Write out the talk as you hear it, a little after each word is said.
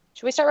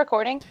Should we start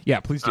recording? Yeah,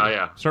 please do.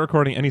 Yeah. Start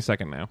recording any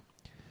second now.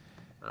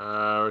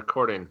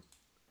 Recording.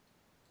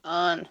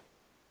 On.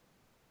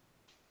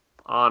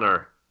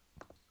 Honor.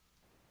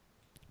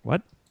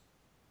 What?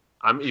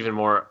 I'm even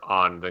more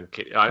on than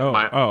Katie.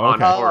 Okay.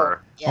 On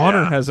horror. Yeah.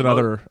 Honor has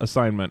another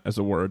assignment as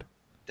a word.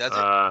 Does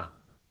it?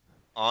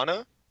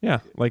 Honor? Yeah,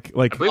 like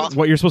believe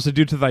what you're supposed to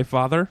do to thy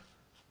father.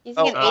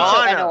 Using an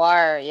honor.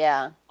 H-O-N-O-R,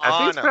 yeah. I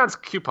think it's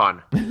pronounced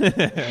coupon.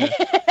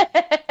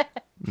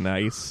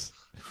 Nice.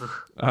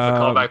 That's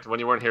a callback to when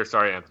you weren't here.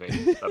 Sorry, Anthony.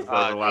 That's the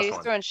last He's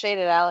one. throwing shade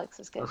at Alex.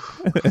 It's good.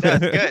 That's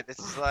good.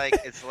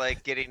 It's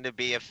like getting to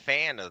be a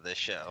fan of the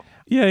show.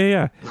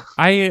 Yeah.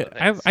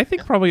 I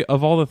think probably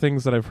of all the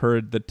things that I've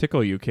heard that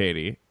tickle you,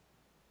 Katie,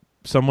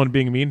 someone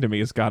being mean to me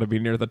has got to be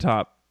near the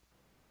top.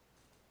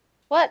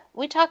 What?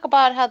 We talk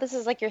about how this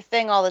is like your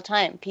thing all the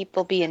time.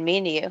 People being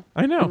mean to you.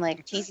 I know. And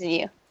like teasing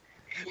you.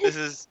 This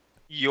is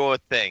your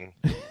thing.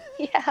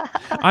 Yeah.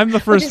 I'm the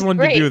first is one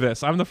great. to do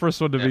this. I'm the first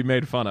one to be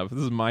made fun of.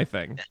 This is my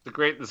thing.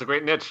 It's a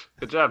great niche.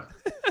 Good job.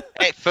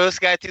 Hey,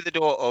 first guy through the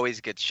door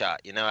always gets shot.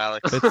 You know,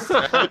 Alex?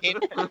 I mean,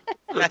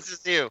 that's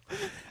just you.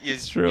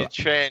 It's true. You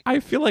train. I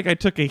feel like I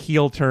took a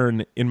heel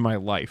turn in my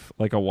life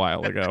like a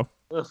while ago.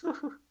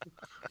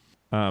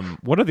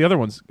 What are the other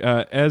ones?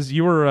 As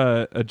you were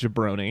a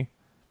jabroni.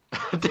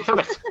 Damn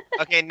it.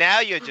 Okay, now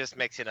you're just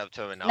mixing up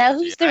terminology. Now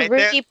who's the right?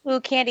 Ricky Poo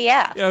candy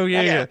ass? Oh,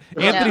 yeah.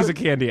 Anthony's a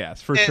candy ass,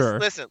 for sure.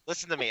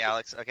 Listen to me,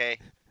 Alex, okay?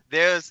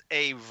 There's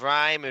a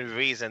rhyme and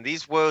reason.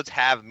 These words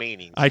have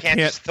meanings. You I can't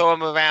just throw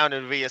them around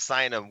and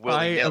reassign them I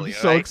willy-nilly, am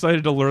so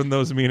excited to learn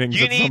those meanings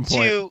You at need some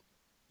point.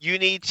 you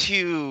need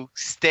to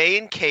stay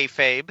in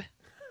kayfabe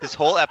this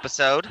whole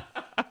episode.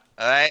 All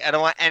right? I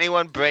don't want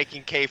anyone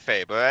breaking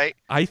kayfabe, all right?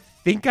 I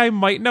think I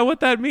might know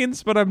what that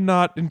means, but I'm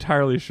not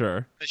entirely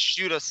sure. Let's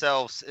shoot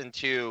ourselves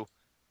into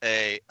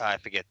I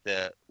forget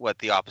what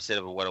the opposite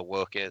of what a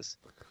work is.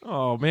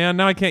 Oh, man,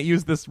 now I can't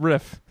use this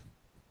riff.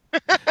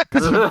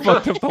 Because I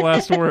fucked up the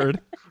last word.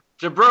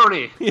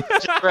 Jabroni.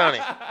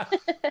 Jabroni.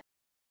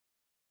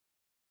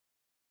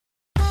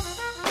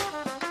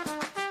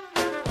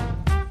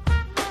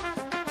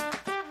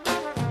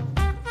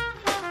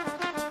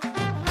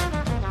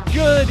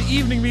 Good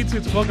evening, Meat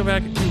Suits. Welcome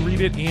back to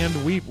Read It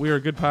and Weep. We are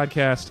a good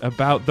podcast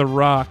about The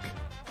Rock.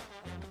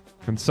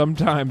 And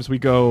sometimes we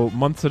go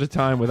months at a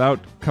time without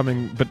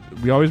coming, but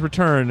we always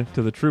return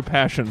to the true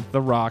passion,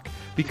 The Rock,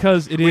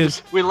 because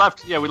We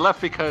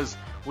left because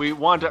we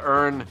wanted to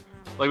earn,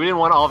 we didn't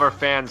want all of our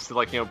fans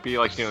to be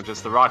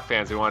just the Rock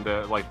fans. We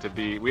wanted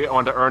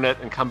to earn it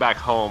and come back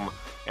home.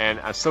 And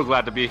I'm so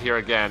glad to be here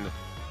again.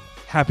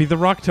 Happy The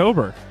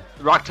Rocktober.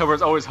 Rocktober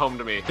is always home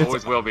to me.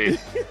 Always will be.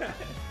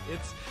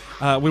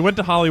 We went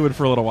to Hollywood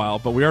for a little while,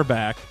 but we are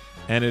back,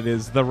 and it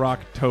is The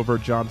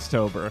Rocktober,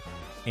 Johnstober,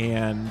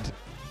 and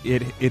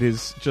it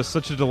is just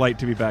such a delight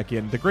to be back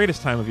in. The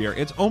greatest time of year.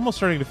 It's almost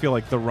starting to feel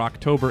like The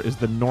Rocktober is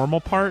the normal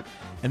part,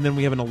 and then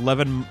we have an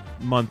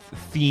 11-month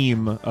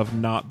theme of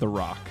not The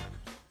Rock.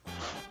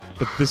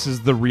 But this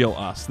is the real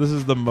us. This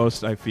is the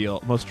most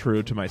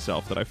true to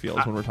myself that I feel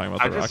is when we're talking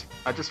about The Rock.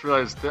 I just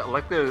realized,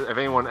 if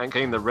anyone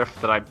getting the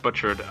riff that I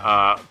butchered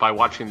by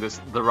watching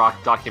The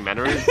Rock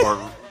documentary, or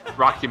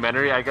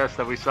rockumentary, I guess,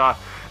 that we saw,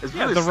 is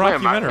really the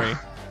slim. rockumentary.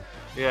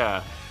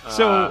 Yeah.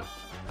 So,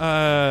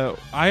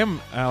 I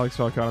am Alex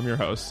Falcone. I'm your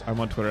host.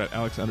 I'm on Twitter at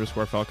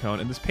Alex_Falcone.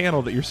 And this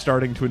panel that you're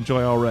starting to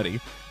enjoy already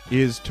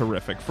is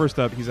terrific. First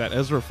up, he's at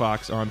Ezra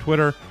Fox on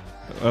Twitter.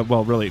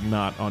 Well, really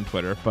not on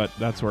Twitter, but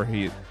that's where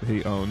he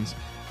owns.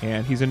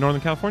 And he's in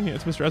Northern California.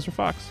 It's Mr. Ezra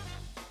Fox.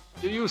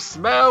 Do you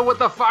smell what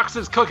the fox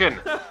is cooking?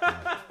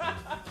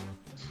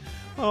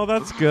 Oh,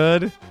 that's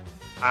good.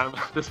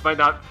 This might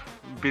not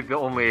be the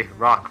only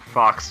Rock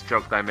Fox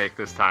joke that I make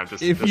this time.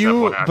 If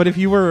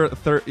you were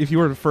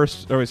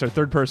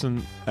third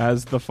person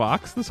as the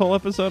fox this whole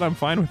episode, I'm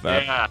fine with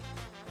that. Yeah.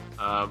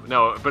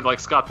 No, but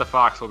Scott the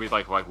Fox will be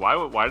like,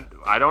 why?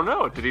 I don't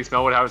know. Did he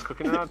smell what I was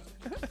cooking around?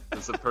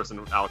 This is the person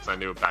Alex I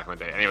knew back in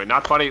the day. Anyway,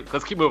 not funny.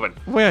 Let's keep moving.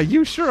 Well, yeah,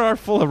 you sure are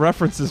full of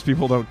references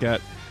people don't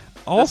get.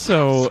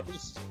 Also,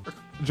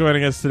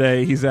 joining us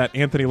today, he's at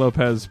Anthony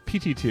Lopez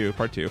PT2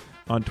 Part 2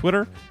 on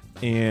Twitter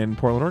in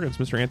Portland, Oregon. It's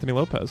Mr. Anthony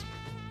Lopez.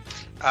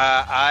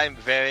 I'm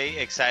very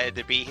excited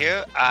to be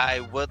here.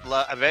 I'm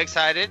very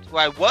excited.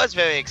 Well, I was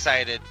very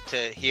excited to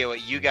hear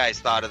what you guys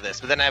thought of this,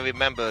 but then I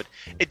remembered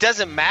it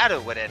doesn't matter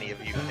what any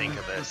of you think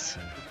of this.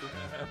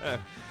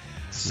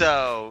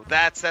 So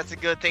that's a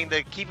good thing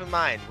to keep in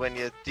mind when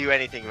you do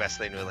anything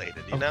wrestling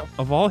related, you know?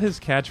 Of all his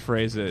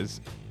catchphrases,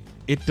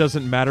 it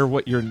doesn't matter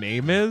what your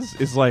name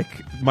is like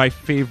my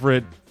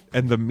favorite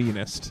and the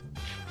meanest.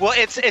 Well,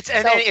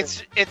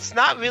 it's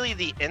not really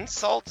the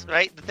insult,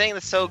 right? The thing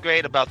that's so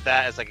great about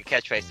that is like a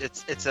catchphrase.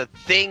 It's a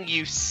thing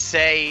you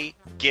say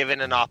given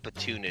an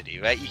opportunity,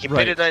 right? You can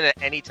put it in at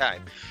any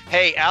time.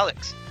 Hey,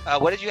 Alex,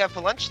 what did you have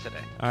for lunch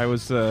today? I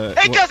was.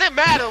 It doesn't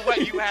matter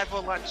what you had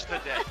for lunch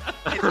today.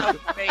 It's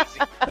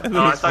amazing.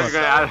 I thought you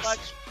were gonna so much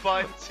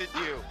fun to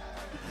do.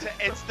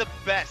 It's the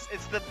best.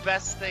 It's the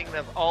best thing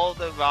of all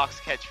the Rock's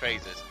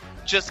catchphrases.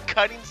 Just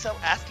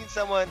asking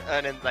someone,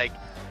 and then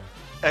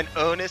an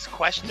earnest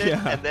question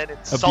and then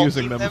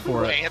abusing insulting them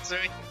for it.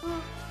 answering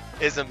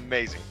is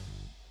amazing.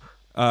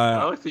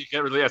 I like that you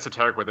get really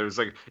esoteric with it. It's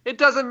like, it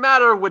doesn't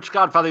matter which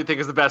Godfather you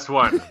think is the best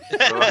one.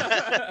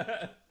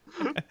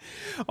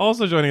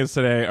 Also joining us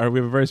today, we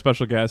have a very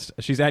special guest.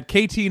 She's at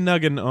KT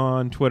Nuggin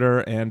on Twitter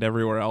and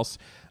everywhere else.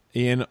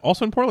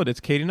 Also in Portland,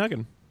 it's Katie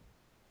Nuggin.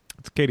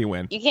 It's Katie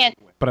Wynn. You can't.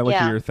 But I looked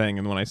at your thing,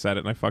 and when I said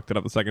it, and I fucked it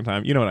up the second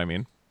time. You know what I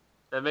mean?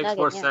 That makes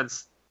more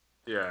sense.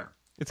 Yeah.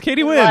 It's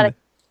Katie Wynn.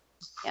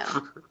 Yeah.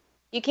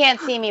 You can't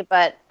see me,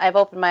 but I've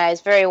opened my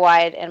eyes very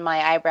wide, and my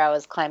eyebrow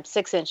has climbed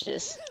 6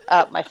 inches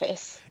up my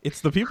face.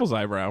 It's the people's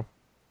eyebrow.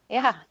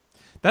 Yeah.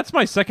 That's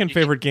my second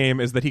favorite game,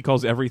 is that he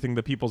calls everything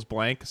the people's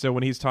blank. So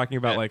when he's talking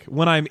about, like,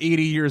 when I'm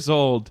 80 years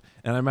old,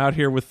 and I'm out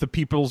here with the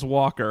people's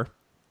walker.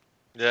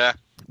 Yeah.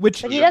 But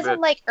he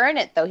doesn't, like, earn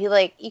it, though.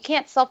 You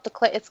can't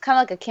self-declare. It's kind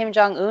of like a Kim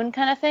Jong-un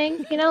kind of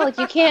thing, you know? Like,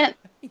 you can't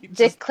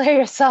declare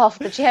yourself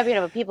the champion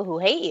of a people who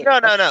hate you.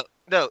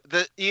 No.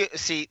 The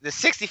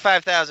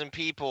 65,000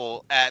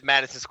 people at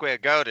Madison Square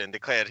Garden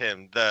declared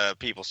him the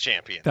people's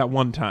champion. That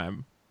one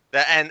time.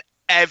 And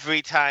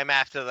every time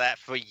after that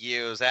for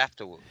years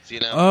afterwards, you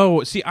know?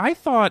 Oh, see, I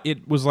thought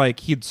it was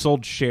like he'd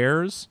sold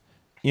shares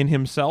in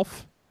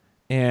himself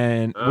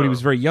and when he was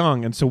very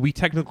young, and so we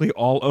technically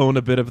all own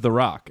a bit of The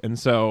Rock. And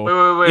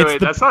so Wait.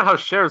 That's not how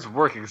shares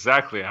work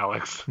exactly,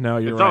 Alex. No,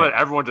 you're right. It's not that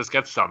everyone just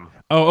gets some.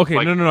 Oh, okay.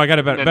 Like, No, I got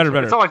it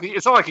better. It's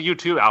not like a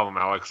U2 album,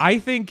 Alex. I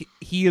think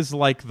he is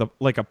like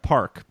a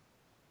park.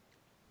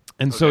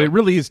 And so it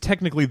really is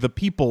technically the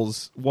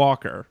people's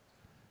walker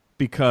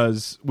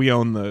because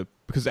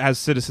because as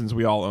citizens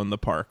we all own the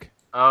park.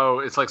 Oh,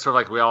 it's like sort of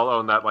like we all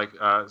own that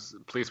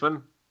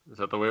policeman. Is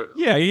that the way?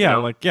 Yeah. You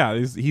know?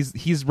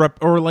 He's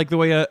or like the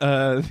way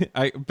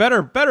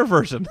better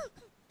version.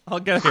 I'll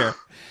get here.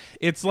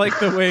 It's like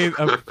the way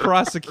a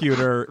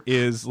prosecutor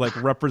is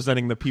like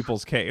representing the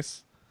people's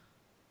case.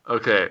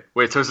 Okay,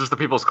 wait. So is this the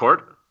people's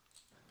court?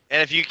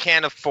 And if you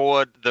can't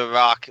afford The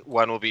Rock,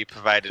 one will be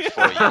provided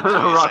for you.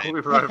 The Rock will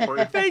be provided for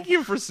you. Thank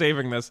you for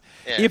saving this.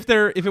 Yeah. If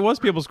it was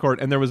people's court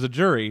and there was a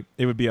jury,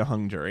 it would be a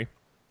hung jury.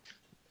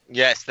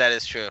 Yes, that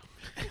is true.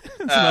 It's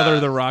another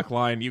The Rock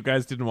line. You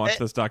guys didn't watch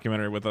this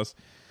documentary with us.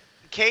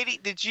 Katie,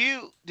 did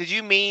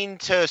you mean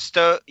to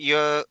start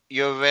your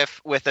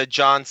riff with a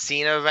John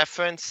Cena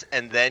reference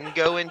and then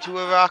go into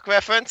a Rock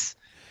reference?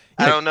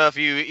 I don't know if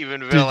you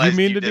even realized.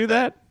 Did you mean to do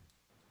that?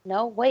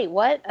 No, wait,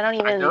 what? I don't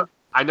even...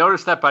 I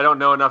noticed that, but I don't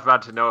know enough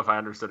about to know if I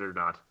understood it or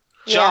not.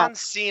 John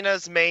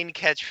Cena's main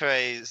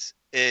catchphrase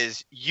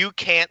is, "You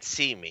can't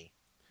see me."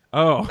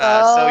 Oh.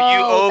 So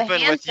you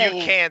open with, "You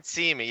can't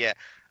see me." Yeah.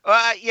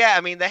 Yeah,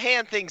 I mean, the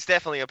hand thing's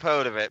definitely a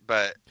part of it,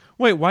 but...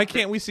 Wait, why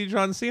can't we see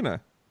John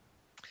Cena?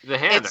 The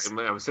hand,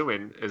 I'm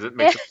assuming. Is it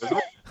makes it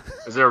visible?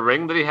 Is there a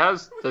ring that he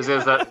has? Does he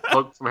have that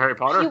cloak from Harry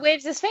Potter? He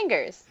waves his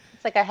fingers.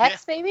 It's like a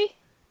hex, baby?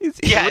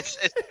 Yeah,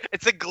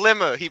 it's a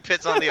glimmer he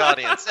puts on the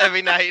audience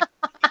every night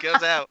he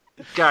goes out.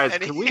 Guys,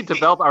 can we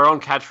develop our own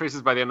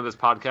catchphrases by the end of this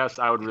podcast?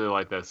 I would really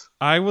like this.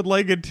 I would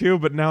like it too,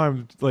 but now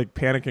I'm like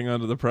panicking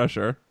under the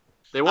pressure.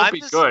 They won't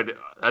be good.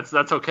 That's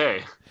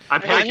okay.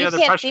 I'm panicking under the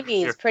pressure. You can't see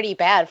me is pretty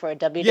bad for a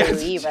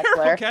WWE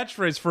wrestler.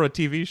 Catchphrase for a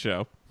TV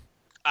show.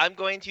 I'm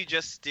going to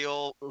just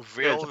steal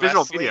real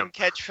wrestling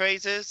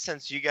catchphrases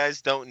since you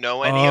guys don't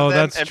know any of them,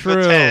 that's and true.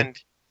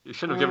 pretend. You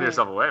shouldn't have given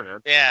yourself away, man.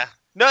 Yeah.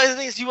 No, the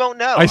thing is, you won't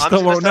know. I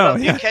still won't know.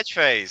 New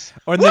catchphrase.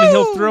 Or then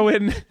he'll throw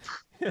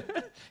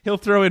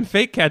in,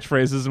 fake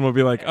catchphrases, and we'll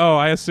be like, "Oh,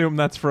 I assume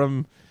that's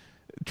from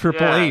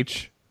Triple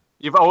H."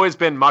 You've always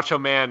been Macho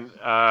Man,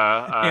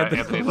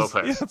 Anthony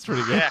Lopez. Yeah, that's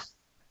pretty good.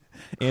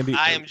 Yeah.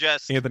 I am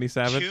just Anthony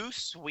Savage. too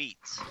sweet.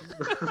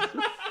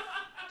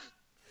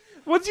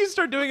 Once you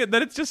start doing it,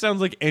 then it just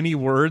sounds like any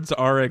words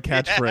are a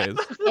catchphrase.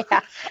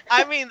 Yeah.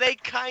 I mean, they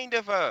kind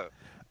of are.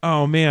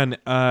 Oh man,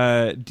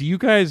 do you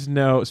guys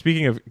know?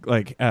 Speaking of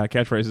like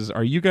catchphrases,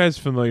 are you guys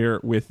familiar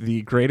with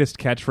the greatest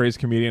catchphrase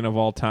comedian of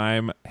all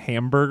time,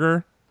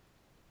 Hamburger?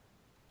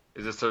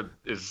 Was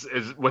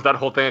that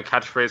whole thing a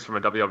catchphrase from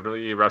a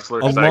WWE wrestler?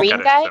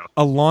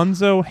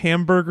 Alonzo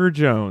Hamburger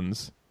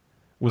Jones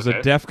was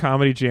a deaf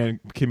comedy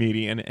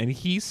comedian, and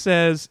he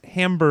says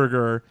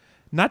hamburger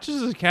not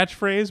just as a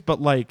catchphrase,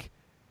 but like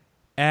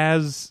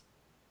as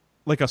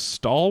like a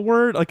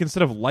stalwart, like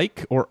instead of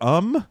like or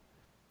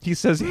he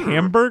says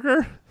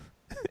hamburger.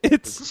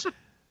 It's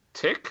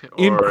tick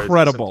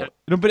incredible.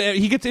 No, but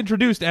he gets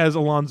introduced as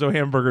Alonzo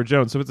Hamburger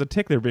Jones, so it's a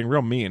tick. They're being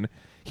real mean.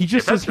 He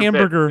just says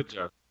hamburger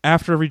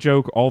after every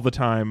joke all the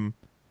time.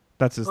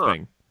 That's his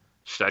thing.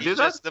 Should I do He's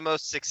that? just the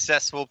most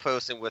successful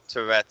person with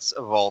Tourette's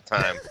of all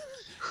time.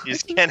 You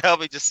just can't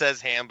help it. Just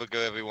says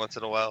hamburger every once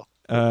in a while.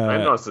 I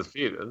noticed his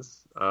feet.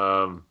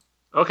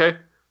 Okay.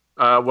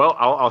 Well,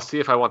 I'll see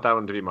if I want that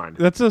one to be mine.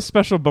 That's a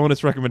special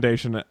bonus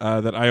recommendation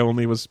that I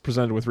only was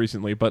presented with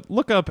recently. But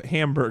look up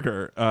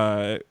hamburger,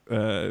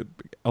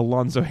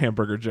 Alonzo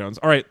Hamburger Jones.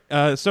 All right.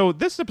 So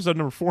this is episode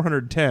number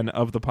 410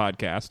 of the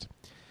podcast.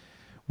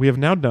 We have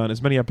now done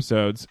as many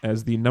episodes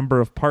as the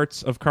number of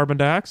parts of carbon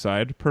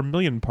dioxide per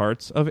million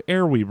parts of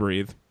air we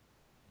breathe.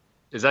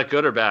 Is that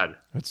good or bad?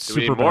 It's do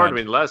we super need more? bad. Do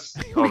we need less?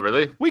 Oh,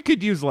 really? We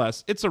could use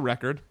less. It's a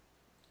record.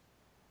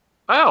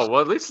 Oh,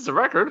 well, at least it's a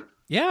record.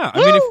 Yeah, I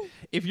mean,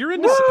 if you're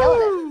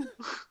into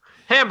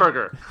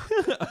Hamburger.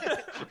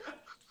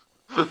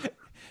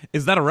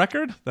 Is that a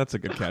record? That's a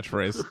good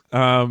catchphrase.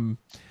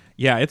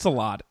 Yeah, it's a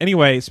lot.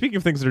 Anyway, speaking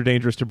of things that are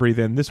dangerous to breathe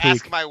in, this week...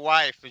 Ask my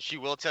wife, and she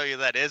will tell you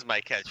that is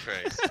my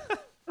catchphrase.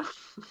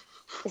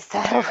 Is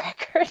that a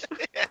record?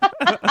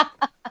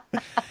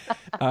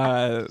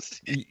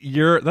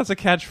 That's a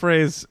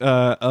catchphrase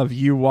of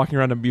you walking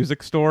around a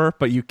music store,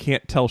 but you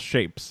can't tell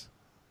shapes.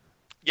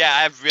 Yeah,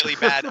 I have really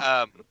bad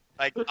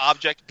like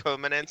object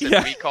permanence and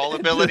recall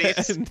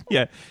abilities.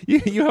 Yeah,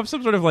 you have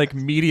some sort of like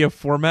media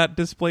format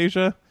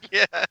dysplasia.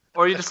 Yeah.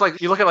 Or you just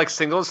you look at like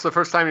singles for the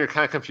first time, you're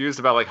kind of confused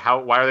about like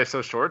why are they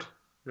so short?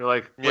 You're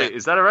like, wait,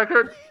 is that a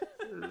record?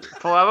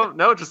 Full album?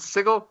 No, just a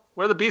single.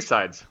 Where are the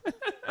B-sides?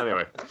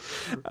 Anyway.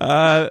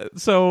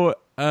 So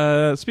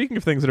speaking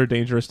of things that are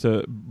dangerous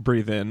to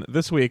breathe in,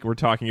 this week we're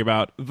talking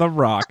about The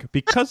Rock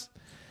because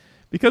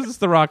it's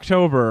The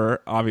Rocktober,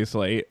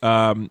 obviously.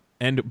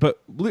 But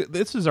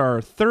this is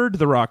our third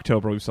The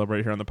Rocktober we've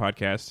celebrated here on the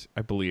podcast,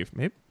 I believe.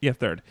 Maybe, yeah,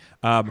 third.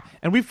 And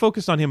we've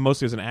focused on him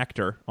mostly as an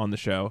actor on the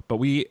show, but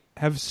we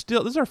have this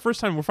is our first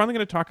time. We're finally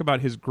going to talk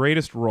about his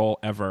greatest role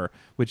ever,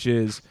 which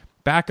is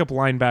backup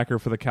linebacker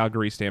for the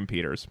Calgary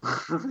Stampeders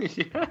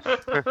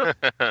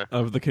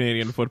of the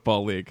Canadian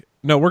Football League.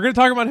 No, we're going to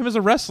talk about him as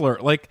a wrestler.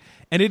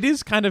 And it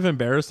is kind of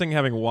embarrassing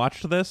having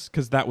watched this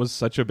because that was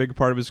such a big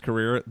part of his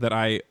career that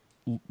I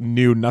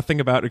knew nothing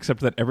about,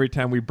 except that every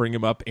time we bring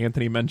him up,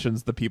 Anthony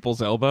mentions the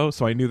People's Elbow,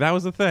 so I knew that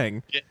was a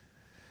thing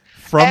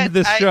from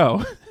this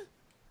show.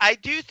 I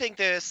do think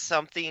there's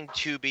something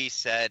to be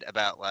said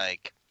about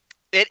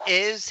it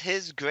is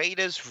his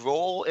greatest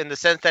role in the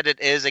sense that it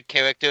is a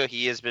character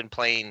he has been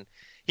playing.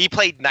 He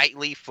played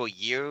nightly for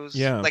years.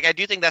 Yeah. I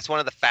do think that's one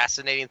of the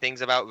fascinating things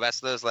about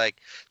wrestlers.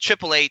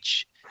 Triple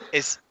H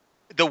is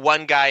the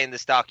one guy in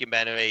this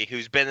documentary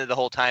who's been there the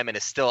whole time and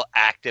is still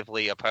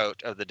actively a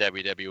part of the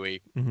WWE.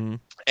 Mm-hmm.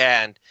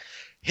 And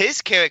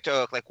his character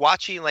arc,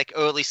 watching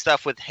early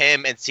stuff with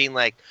him and seeing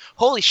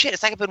holy shit,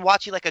 it's I've been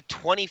watching a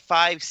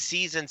 25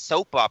 season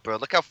soap opera.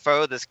 Look how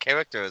far this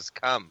character has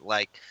come.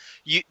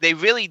 They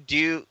really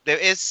do. There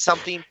is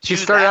something to He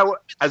started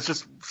out as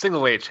just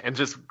single H and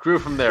just grew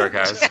from there,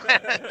 guys.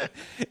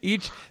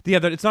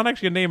 It's not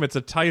actually a name, it's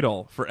a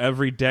title. For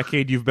every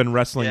decade you've been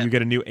wrestling, you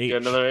get a new H.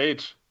 Get another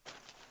H.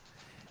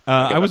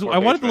 I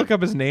wanted to look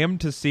up his name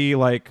to see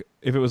if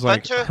it was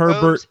Hunter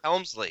Herbert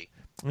Helmsley.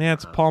 Yeah,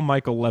 it's Paul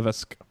Michael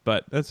Levisk,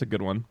 but that's a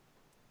good one.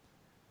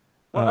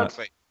 What?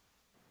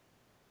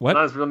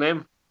 Not his real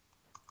name?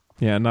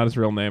 Yeah, not his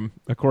real name,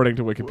 according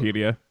to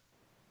Wikipedia.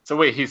 So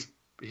wait, he's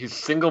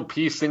single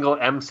P, single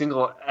M,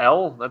 single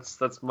L? That's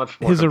much more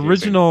His confusing.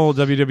 original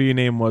WWE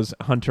name was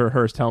Hunter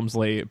Hearst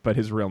Helmsley, but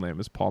his real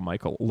name is Paul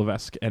Michael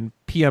Levesque, and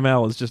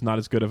PML is just not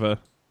as good of a...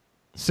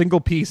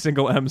 Single P,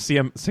 single M,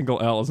 CM,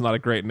 single L is not a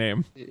great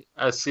name.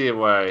 I see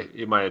why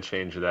you might have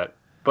changed that.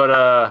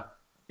 But,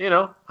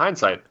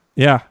 hindsight.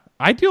 Yeah,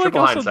 I do Triple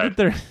also hindsight. that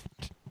they're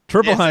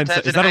triple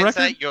hindsight. Is that a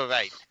record? You're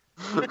right.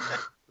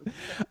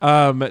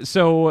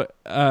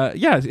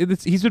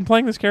 He's been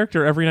playing this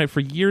character every night for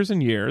years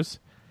and years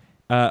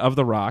of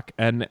The Rock,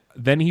 and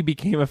then he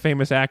became a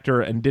famous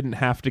actor and didn't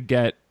have to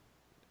get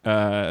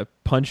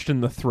punched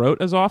in the throat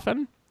as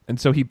often, and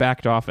so he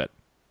backed off it,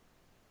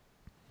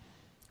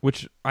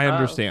 which I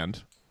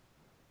understand.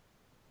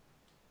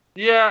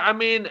 Yeah, I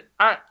mean,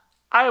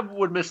 I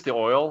would miss the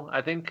oil,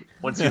 I think,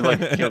 once you grow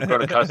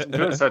accustomed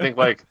to it. So I think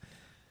I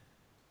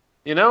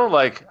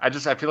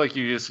feel like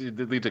you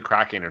lead to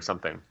cracking or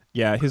something.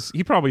 Yeah,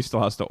 he probably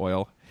still has to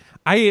oil.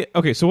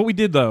 So what we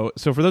did though,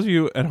 so for those of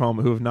you at home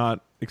who have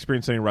not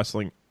experienced any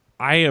wrestling,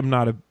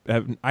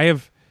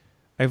 I've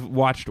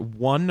watched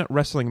one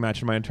wrestling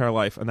match in my entire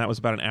life, and that was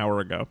about an hour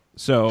ago.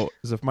 So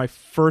this is my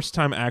first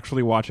time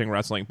actually watching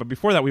wrestling. But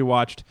before that, we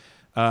watched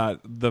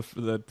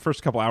the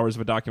first couple hours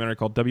of a documentary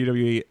called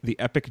WWE: The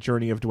Epic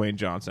Journey of Dwayne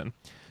Johnson.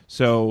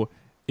 So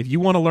if you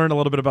want to learn a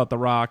little bit about The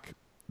Rock,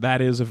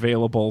 that is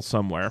available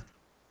somewhere.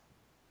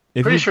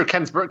 Pretty sure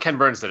Ken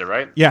Burns did it,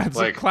 right? Yeah, it's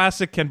a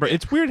classic Ken Burns.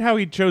 It's weird how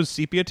he chose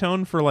sepia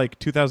tone for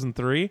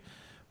 2003,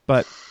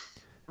 but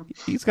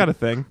he's got a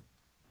thing.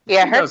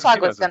 Yeah,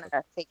 Herzog was going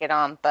to take it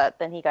on, but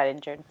then he got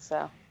injured,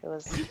 so it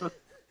was...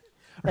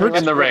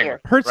 in the ring.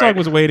 Herzog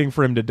was waiting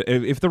for him to...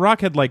 If The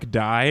Rock had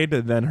died,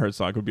 then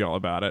Herzog would be all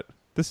about it.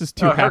 This is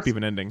too happy of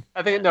an ending.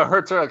 I think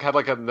Herzog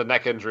had the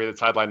neck injury that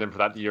sidelined him for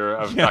that year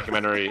of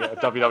documentary,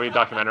 WWE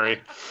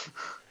documentary.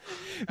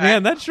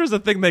 Man, that sure is a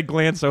thing they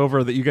glance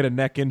over, that you get a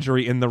neck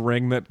injury in the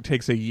ring that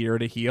takes a year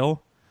to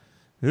heal.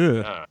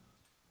 Ugh.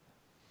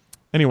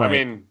 Anyway. I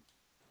mean,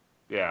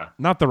 yeah.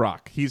 Not The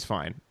Rock. He's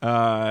fine.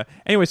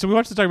 Anyway, so we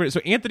watched the documentary.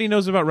 So Anthony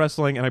knows about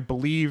wrestling, and I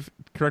believe,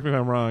 correct me if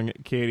I'm wrong,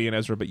 Katie and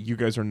Ezra, but you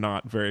guys are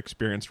not very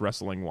experienced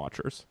wrestling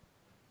watchers.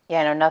 Yeah,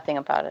 I know nothing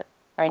about it.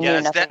 Or I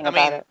knew nothing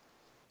about it.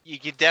 You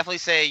could definitely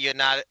say you're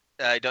not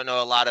I don't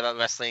know a lot about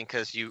wrestling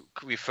because you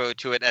refer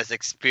to it as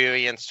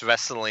experienced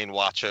wrestling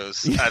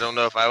watchers. I don't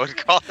know if I would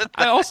call it that.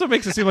 It also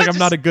makes it seem like I'm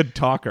not a good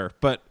talker,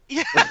 but...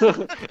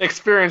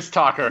 Experienced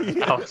talker.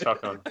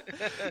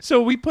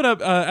 So we put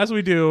up, as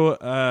we do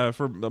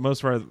for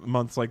most of our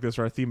months like this,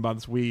 or our theme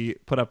months, we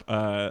put up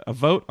a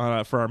vote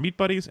for our Meat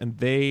Buddies, and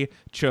they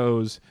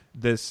chose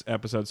this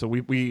episode. So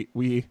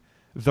we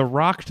The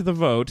Rocked the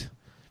vote,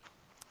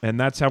 and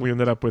that's how we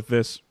ended up with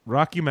this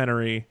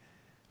rockumentary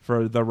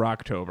for the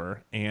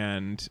Rocktober.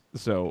 And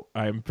so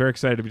I'm very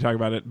excited to be talking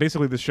about it.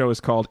 Basically, this show is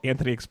called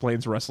Anthony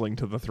Explains Wrestling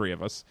to the Three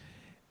of Us,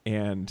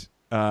 and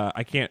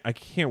I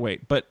can't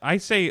wait. But I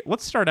say,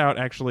 let's start out,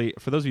 actually,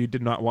 for those of you who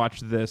did not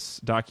watch this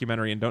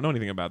documentary and don't know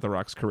anything about The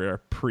Rock's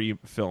career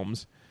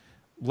pre-films,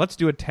 let's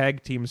do a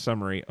tag team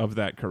summary of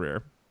that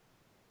career.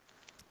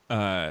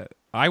 I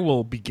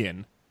will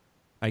begin,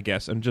 I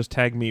guess, and just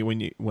tag me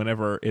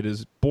whenever it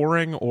is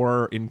boring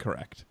or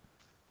incorrect.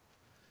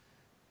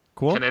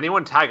 Cool? Can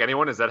anyone tag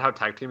anyone? Is that how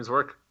tag teams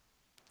work?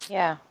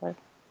 Yeah.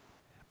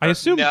 I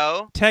assume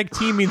no. Tag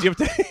team means you have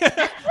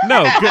to...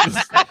 No,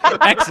 goodness.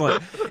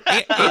 Excellent.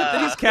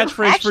 Anthony's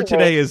catchphrase for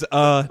today is,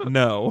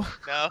 no.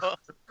 No.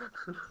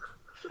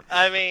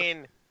 I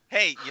mean,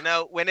 hey,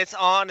 when it's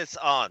on, it's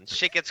on.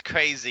 Shit gets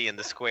crazy in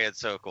the squared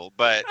circle,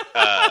 but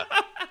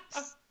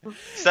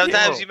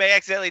sometimes you may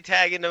accidentally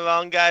tag in the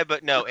wrong guy,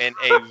 but no, in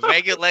a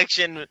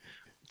regulation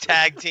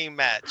tag team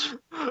match,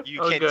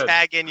 you can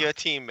tag in your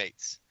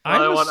teammates.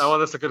 I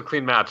want this a good,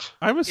 clean match.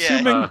 I'm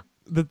assuming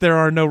that there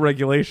are no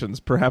regulations.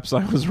 Perhaps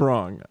I was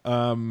wrong.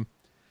 All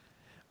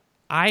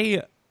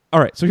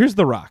right, so here's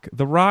The Rock.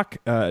 The Rock,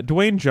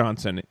 Dwayne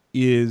Johnson,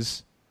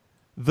 is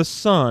the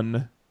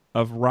son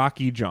of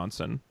Rocky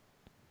Johnson,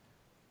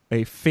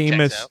 a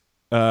famous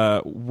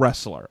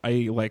wrestler,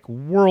 a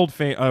world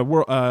famous.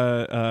 What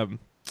am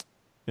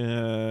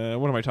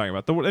I talking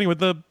about?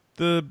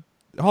 The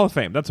Hall of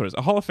Fame. That's what it is.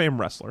 A Hall of Fame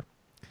wrestler,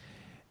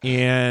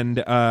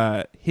 and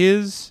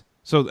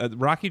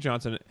Rocky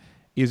Johnson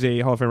is a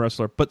Hall of Fame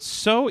wrestler, but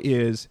so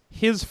is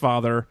his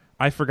father.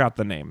 I forgot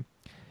the name.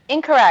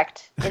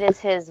 Incorrect. It is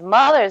his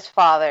mother's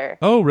father.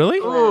 Oh, really?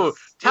 Ooh,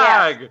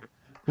 tag.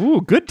 Yeah.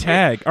 Ooh, good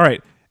tag. All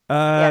right.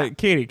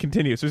 Katie,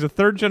 continue. So he's a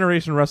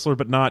third-generation wrestler,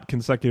 but not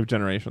consecutive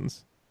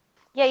generations.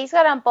 Yeah, he's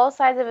got on both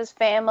sides of his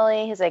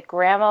family. His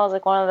grandma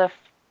was one of the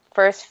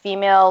first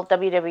female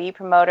WWE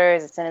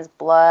promoters. It's in his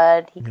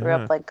blood. He grew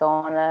up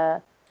going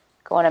to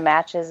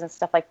matches and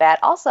stuff like that.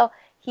 Also,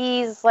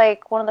 he's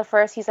one of the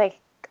first. He's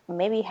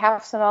maybe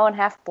half Samoan,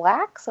 half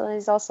black. So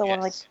he's also one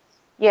of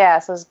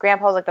so his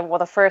grandpa was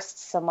the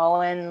first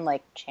Samoan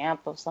champ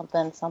of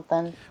something.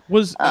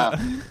 Was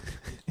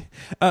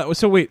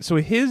so wait, so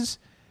his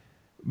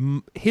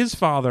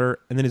father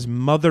and then his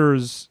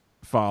mother's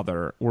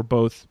father were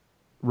both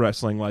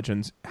wrestling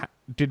legends.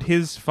 Did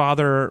his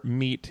father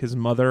meet his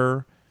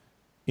mother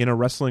in a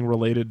wrestling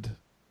related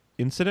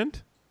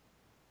incident?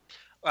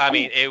 I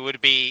mean, it would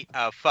be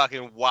a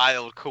fucking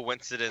wild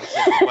coincidence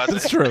if it wasn't.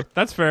 That's true.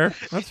 That's fair.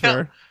 That's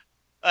fair.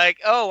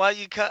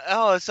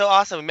 It's so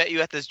awesome. We met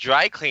you at this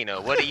dry cleaner.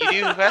 What do you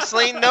do?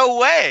 Wrestling? No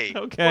way.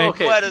 Okay.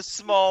 What a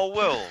small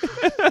world.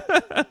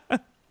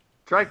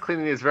 Dry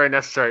cleaning is very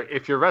necessary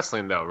if you're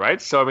wrestling, though,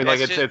 right? So I mean,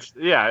 this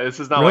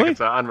is not Really? it's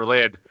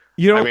unrelated.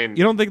 You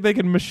don't think they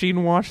can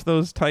machine wash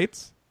those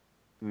tights?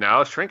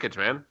 No, shrinkage,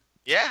 man.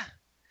 Yeah,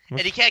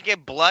 and you can't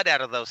get blood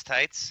out of those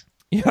tights.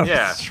 Yeah,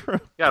 that's true.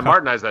 Yeah,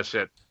 Martinize that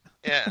shit.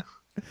 Yeah.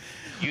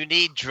 You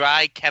need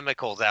dry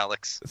chemicals,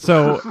 Alex.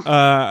 So,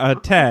 a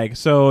tag.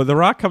 So, The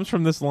Rock comes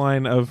from this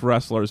line of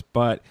wrestlers,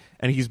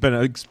 and he's been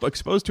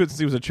exposed to it since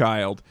he was a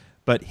child,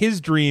 but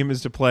his dream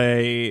is to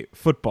play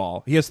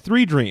football. He has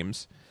 3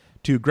 dreams: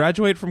 to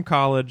graduate from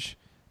college,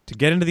 to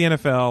get into the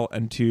NFL,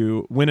 and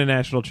to win a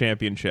national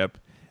championship.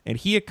 And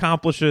he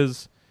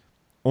accomplishes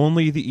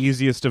only the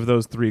easiest of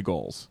those 3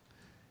 goals.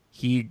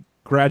 He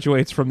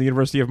graduates from the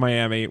University of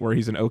Miami, where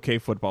he's an okay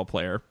football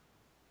player.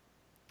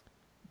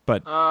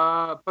 But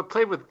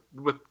played with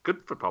good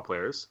football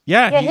players.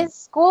 Yeah, his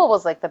school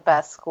was the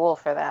best school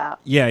for that.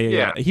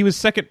 Yeah. He was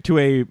second to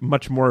a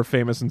much more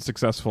famous and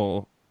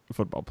successful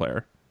football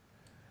player.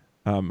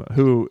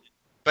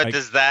 But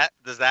does that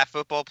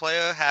football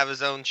player have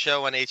his own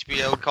show on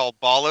HBO called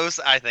Ballers?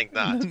 I think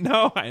not.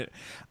 No,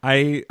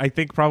 I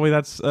think probably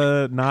that's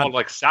not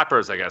called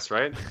Sappers, I guess,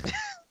 right?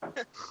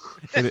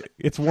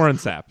 It's Warren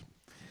Sapp.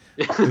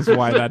 Is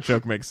why that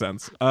joke makes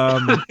sense.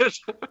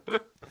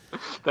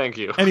 Thank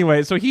you.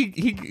 Anyway, so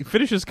he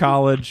finishes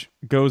college,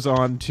 goes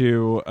on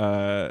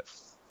to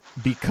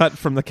be cut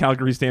from the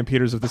Calgary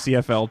Stampeders of the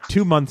CFL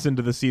 2 months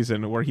into the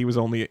season, where he was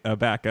only a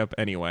backup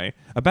anyway.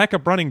 A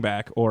backup running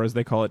back, or as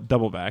they call it,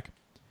 double back.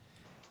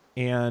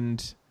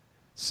 And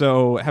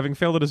so, having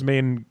failed at his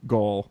main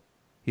goal,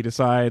 he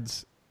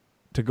decides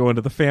to go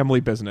into the family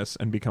business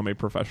and become a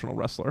professional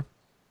wrestler.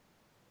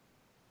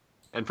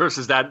 And first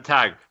his dad's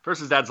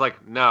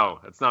like, no,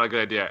 that's not a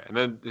good idea. And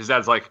then his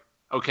dad's like,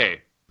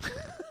 okay.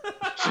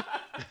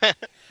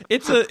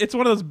 It's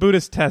one of those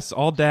Buddhist tests.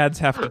 All dads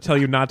have to tell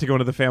you not to go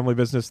into the family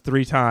business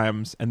 3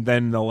 times, and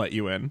then they'll let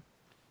you in.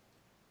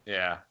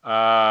 Yeah.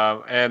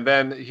 And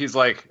then he's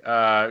like,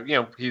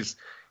 he's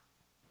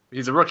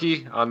a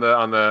rookie on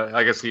the.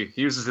 I guess he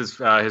uses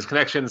his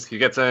connections. He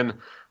gets in.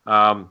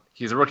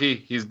 He's a rookie.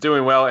 He's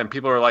doing well, and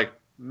people are like,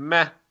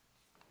 meh.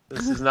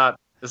 This is not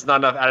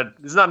enough.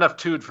 This is not enough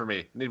Tude for me.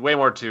 I need way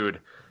more Tude.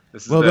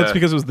 That's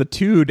because it was the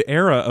Tude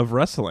era of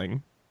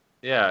wrestling.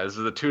 Yeah, this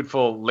is the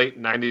Tudeful late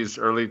 '90s,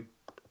 early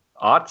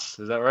aughts.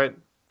 Is that right?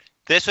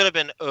 This would have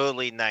been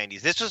early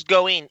 '90s. This was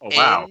going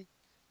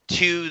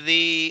into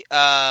the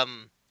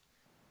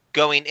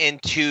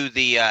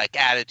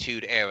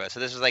Attitude Era. So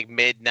this was like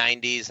mid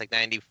 '90s, like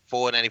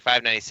 '94,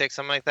 '95, '96,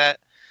 something like that.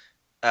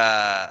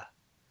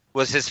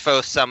 Was his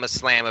first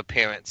SummerSlam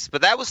appearance,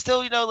 but that was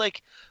still,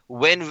 like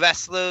when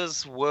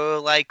wrestlers were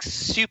like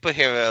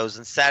superheroes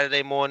in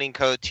Saturday morning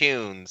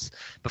cartoons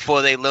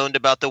before they learned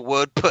about the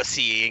word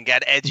pussy and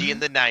got edgy in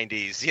the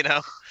 '90s.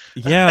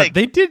 Yeah, like,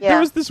 they did. Yeah. There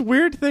was this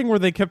weird thing where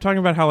they kept talking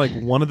about how like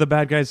one of the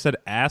bad guys said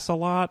ass a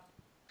lot.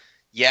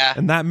 Yeah,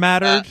 and that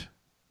mattered.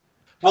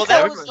 Well,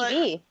 that was like,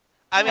 TV.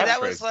 That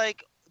was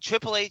like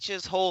Triple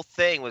H's whole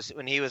thing was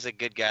when he was a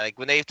good guy. Like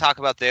when they talk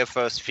about their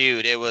first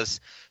feud, it was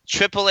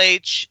Triple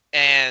H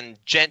and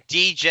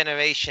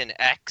D-Generation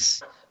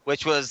X,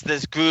 which was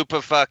this group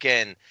of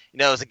fucking, it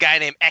was a guy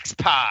named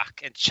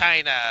X-Pac and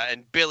China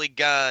and Billy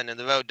Gunn and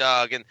the Road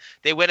Dogg, and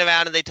they went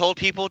around and they told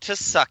people to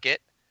suck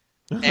it,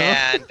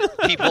 and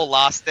people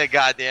lost their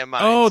goddamn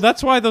minds. Oh,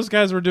 that's why those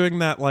guys were doing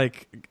that,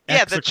 like...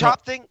 the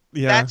chop thing,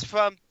 that's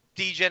from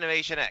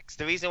D-Generation X.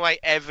 The reason why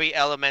every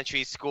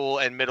elementary school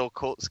and middle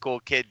school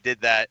kid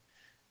did that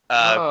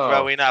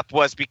growing up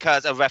was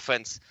because of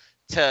reference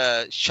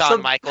to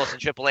Shawn Michaels and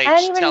Triple H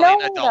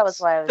telling adults.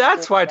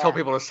 That's why I told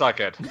people to suck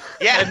it.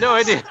 Yeah. I had no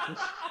idea.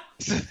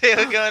 They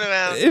were going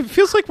around. It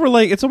feels like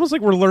it's almost like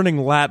we're learning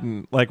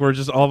Latin. Like we're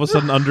just all of a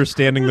sudden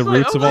understanding the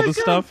roots of all this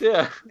stuff.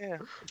 Yeah.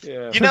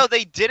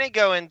 They didn't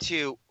go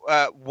into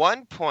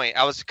one point.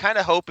 I was kind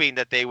of hoping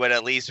that they would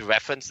at least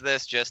reference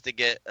this just to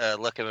get a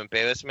look of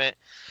embarrassment.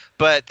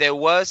 But there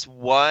was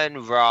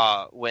one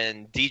Raw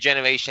when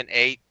D-Generation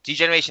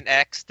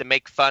X, to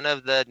make fun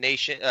of the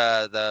nation,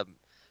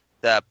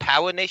 the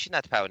Power Nation,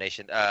 not the Power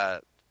Nation.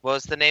 What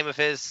was the name of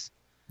his?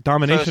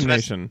 Domination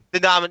Nation.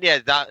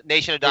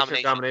 Nation of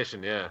Domination.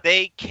 Domination, yeah.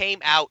 They came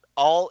out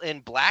all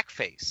in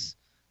blackface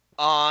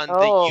on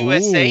the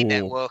USA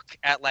Network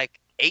at like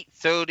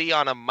 8:30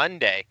 on a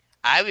Monday.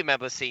 I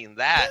remember seeing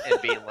that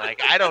and being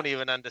like, I don't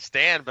even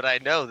understand, but I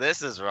know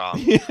this is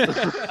wrong.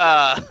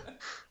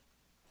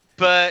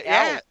 But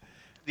yeah,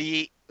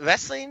 the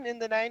wrestling in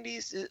the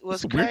 '90s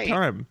was great. Weird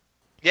time.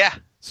 Yeah.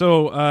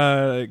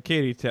 So,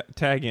 Katie,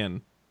 tag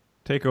in.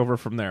 Take over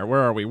from there.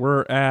 Where are we?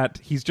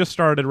 He's just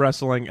started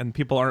wrestling, and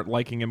people aren't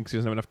liking him because he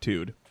doesn't have enough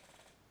Tude.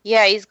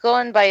 Yeah, he's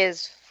going by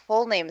his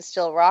full name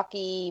still,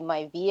 Rocky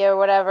Maivia or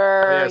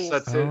whatever. Yes,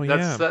 that's it.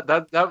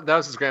 That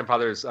was his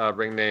grandfather's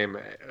ring name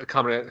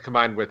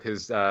combined with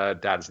his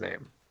dad's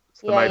name.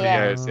 So the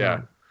Maivia is,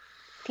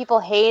 People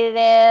hated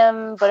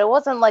him, but it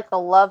wasn't like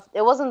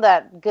it wasn't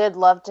that good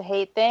love to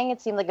hate thing.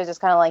 It seemed like it was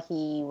just kind of like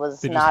he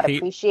was not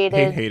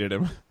appreciated. Hated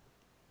him.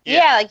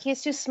 Yeah, like he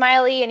was too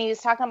smiley, and he was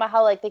talking about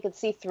how like they could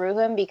see through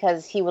him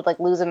because he would like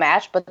lose a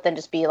match, but then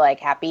just be like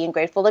happy and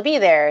grateful to be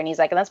there. And he's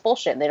like, and that's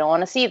bullshit. They don't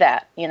want to see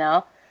that,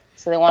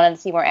 So they wanted to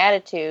see more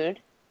attitude.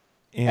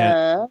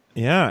 And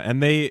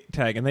they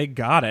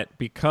got it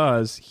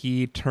because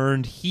he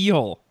turned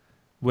heel,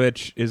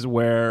 which is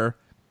where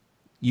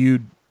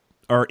you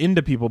are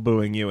into people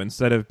booing you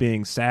instead of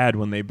being sad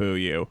when they boo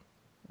you.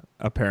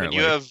 Apparently,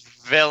 when you're a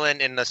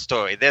villain in the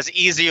story. There's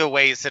easier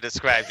ways to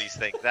describe these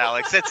things,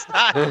 Alex. It's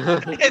not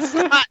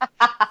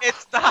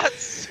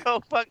so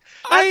fuck.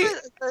 I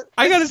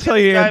gotta tell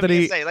you,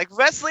 Anthony. Like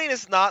wrestling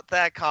is not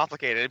that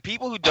complicated. And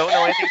people who don't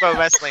know anything about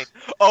wrestling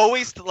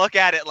always look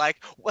at it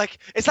like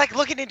it's like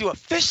looking into a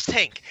fish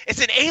tank.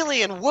 It's an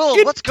alien world.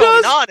 What's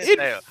going on in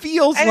there? It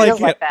feels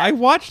like it. I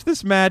watched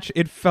this match.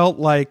 It felt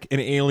like an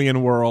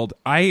alien world.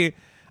 I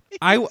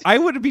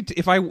would be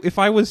if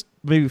I was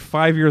maybe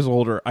 5 years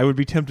older, I would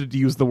be tempted to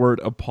use the word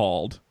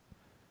appalled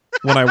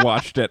when I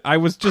watched it. I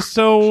was just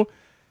so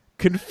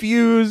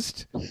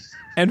confused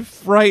and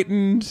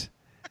frightened.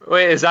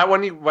 Wait, is that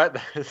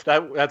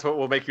that's what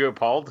will make you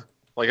appalled?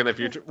 Like in the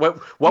future,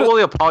 what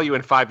will appall you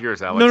in 5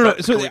 years, Alex? No.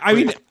 So I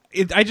mean,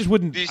 I just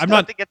wouldn't. Did you I'm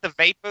not to get the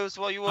vapors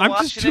while you were I'm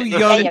watching just too it?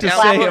 young to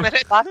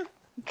say.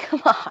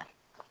 Come on.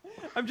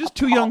 I'm just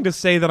too young to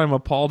say that I'm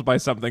appalled by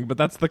something, but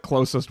that's the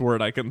closest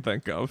word I can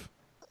think of.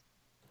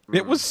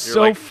 It was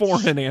so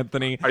foreign,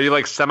 Anthony. Are you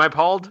like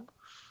semi-palled?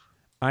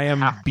 I am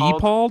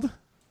be-palled?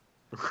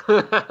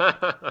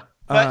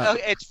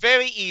 It's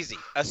very easy.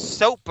 A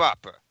soap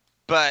opera,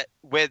 but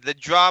where the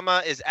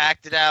drama is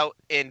acted out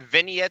in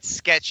vignette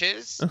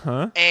sketches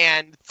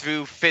and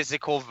through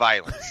physical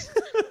violence.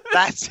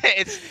 That's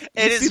it.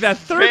 See, that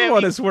third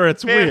one is where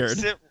it's weird.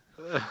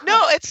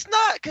 No, it's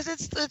not, because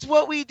it's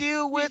what we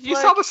do with. You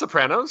saw The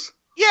Sopranos?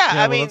 Yeah,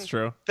 I mean, that's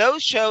true.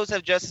 Those shows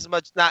have just as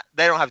much.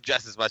 They don't have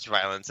just as much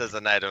violence as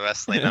a night of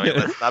wrestling. I mean,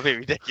 let's not be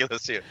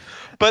ridiculous here.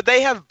 But they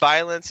have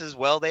violence as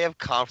well. They have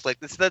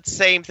conflict. It's the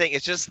same thing.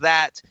 It's just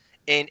that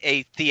in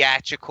a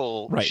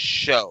theatrical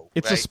show.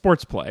 It's a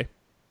sports play.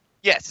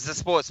 Yes, it's a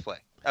sports play.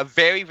 A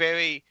very,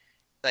 very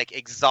like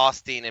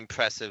exhausting,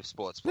 impressive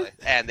sports play,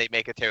 and they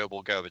make a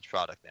terrible garbage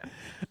product now.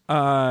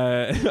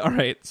 All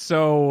right,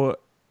 so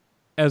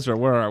Ezra,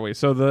 where are we?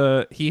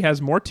 So he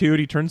has more toot.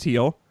 He turns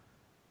heel.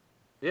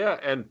 Yeah,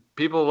 and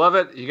people love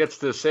it. He gets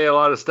to say a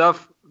lot of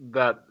stuff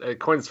that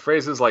coins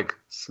phrases like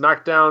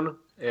SmackDown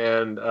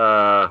and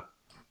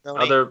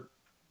other,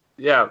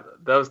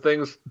 those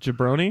things.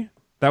 Jabroni.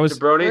 That was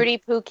Jabroni. Rudy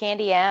Poo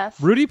Candy Ass.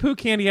 Rudy Poo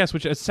Candy Ass,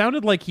 which it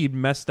sounded like he'd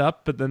messed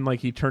up, but then like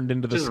he turned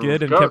into the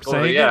skid and kept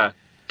saying it.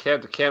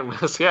 Can't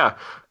miss. Yeah,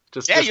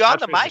 you're on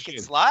the mic.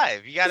 It's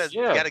live. You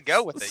gotta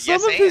go with it.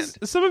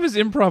 Some of his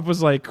improv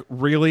was like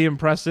really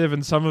impressive,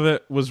 and some of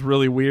it was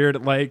really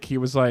weird. Like he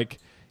was like,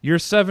 "You're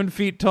 7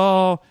 feet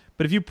tall,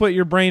 but if you put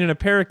your brain in a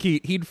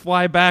parakeet, he'd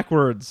fly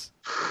backwards."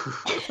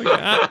 Like,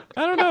 I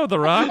don't know, The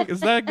Rock. Is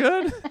that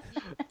good?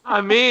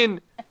 I mean,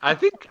 I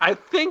think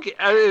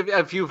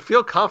if you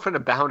feel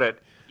confident about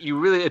it,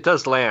 it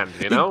does land,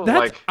 you know?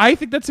 I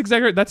think that's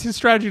exactly right. That's his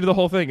strategy to the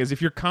whole thing, is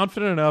if you're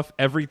confident enough,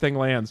 everything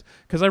lands.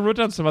 Because I wrote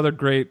down some other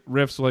great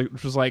riffs,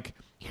 which was like,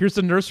 here's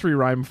a nursery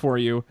rhyme for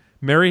you.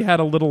 Mary had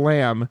a little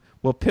lamb.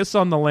 Well, piss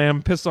on the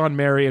lamb, piss on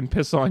Mary, and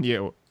piss on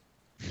you.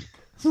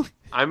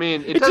 I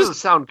mean, it doesn't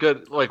sound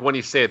good like when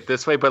you say it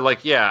this way, but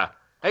like, yeah.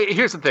 Hey,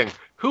 here's the thing.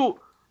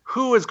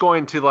 Who is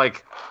going to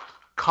like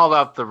call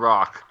out The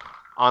Rock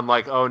on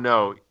like, oh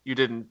no, you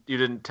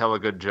didn't tell a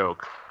good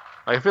joke?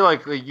 I feel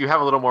like you have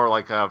a little more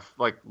like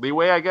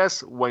leeway, I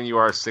guess, when you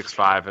are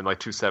 6'5" and like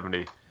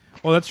 270.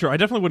 Well, that's true. I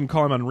definitely wouldn't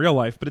call him on real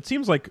life, but it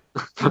seems like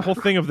the whole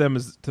thing of them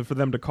is for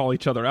them to call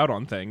each other out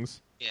on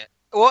things. Yeah.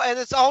 Well, and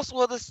it's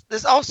also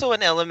there's also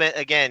an element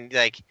again,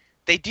 like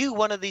they do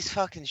one of these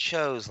fucking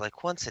shows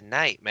like once a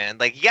night, man.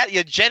 Like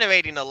you're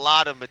generating a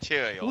lot of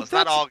material. Well, it's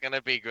not all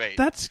gonna be great.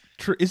 That's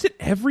true. Is it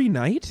every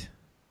night?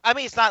 I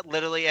mean, it's not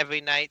literally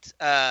every night,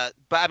 but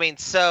I mean,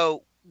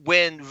 so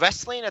when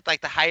wrestling at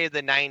like the height of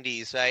the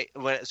 90s, right,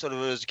 when it sort of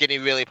was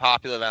getting really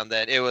popular around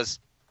then,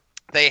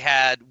 they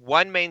had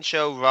one main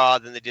show, Raw,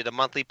 then they did a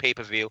monthly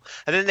pay-per-view,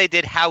 and then they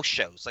did house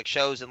shows, like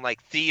shows in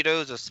like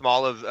theaters or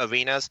smaller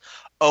arenas,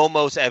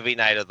 almost every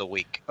night of the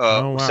week.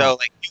 Wow. So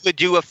like you would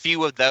do a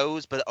few of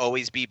those, but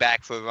always be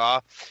back for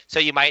Raw. So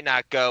you might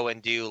not go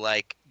and do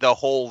like the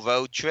whole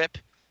road trip,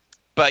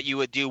 but you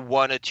would do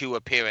one or two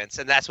appearances,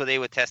 and that's where they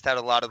would test out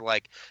a lot of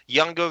like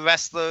younger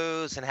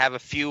wrestlers and have a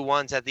few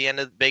ones at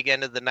the big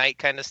end of the night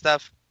kind of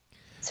stuff.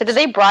 So do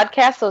they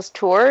broadcast those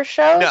tour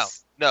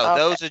shows? No, okay.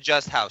 Those are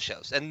just house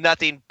shows, and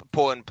nothing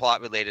important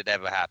plot related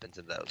ever happens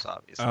in those,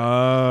 obviously.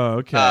 Oh,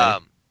 okay.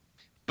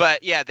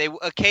 But yeah, they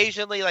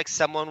occasionally like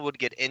someone would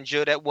get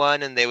injured at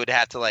one, and they would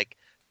have to like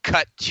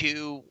cut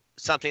to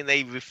something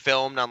they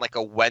refilmed on like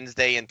a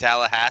Wednesday in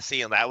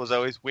Tallahassee, and that was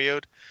always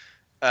weird.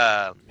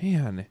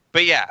 Man.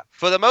 But yeah,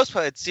 for the most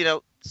part, it's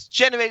it's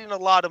generating a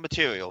lot of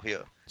material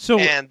here. So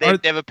and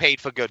they've never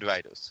paid for good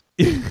writers.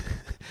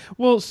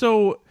 Well,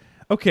 so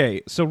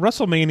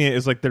WrestleMania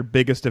is like their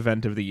biggest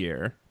event of the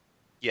year.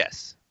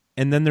 Yes.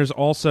 And then there's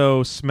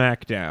also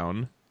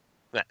SmackDown.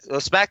 Well,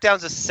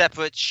 SmackDown's a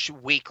separate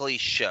weekly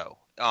show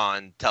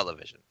on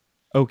television.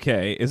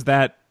 Okay, is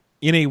that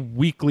in a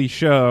weekly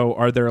show?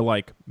 Are there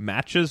like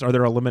matches? Are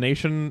there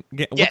elimination?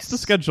 Yes. What's the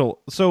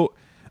schedule? So,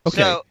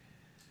 okay. So,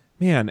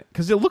 man,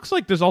 because it looks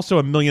like there's also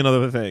a million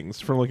other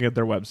things from looking at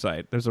their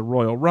website. There's a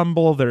Royal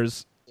Rumble.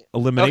 There's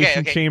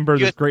Elimination Chamber.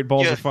 There's Great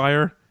Balls of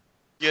Fire.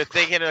 You're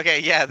thinking, okay,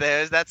 yeah,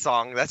 there's that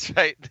song. That's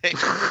right.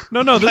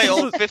 No, this is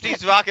old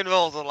 50s rock and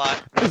rolls a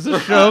lot. There's a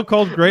show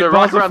called Great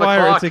Balls of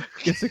Fire.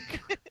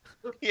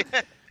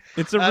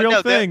 It's a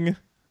real thing.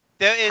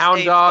 There is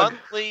Hound a Dog.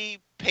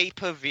 monthly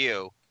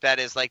pay-per-view that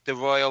is like the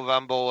Royal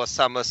Rumble or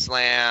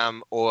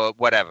SummerSlam or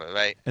whatever,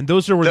 right? And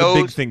those are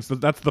the big things.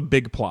 That's the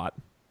big plot.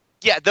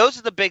 Yeah, those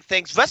are the big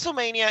things.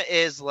 WrestleMania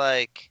is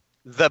like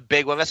the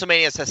big one.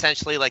 WrestleMania is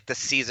essentially like the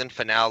season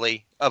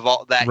finale of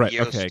all that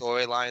year's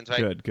storylines,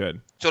 right?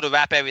 Good. So to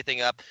wrap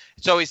everything up,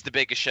 it's always the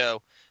biggest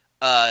show.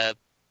 And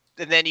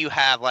then you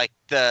have like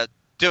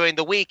during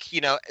the week,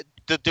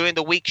 during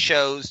the week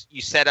shows,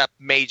 you set up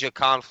major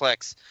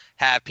conflicts,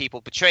 have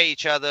people betray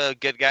each other,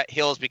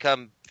 heels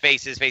become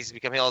faces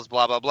become heels,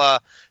 blah, blah, blah.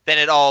 Then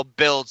it all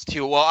builds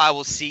to, well, I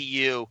will see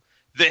you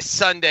this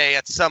Sunday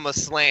at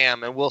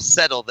SummerSlam, and we'll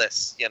settle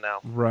this,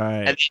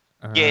 Right. And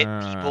then get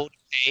people to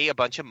pay a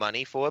bunch of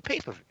money for a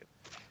pay-per-view.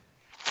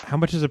 How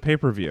much is a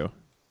pay-per-view?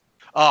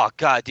 Oh,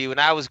 God, dude, when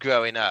I was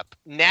growing up.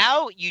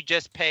 Now you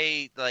just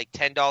pay like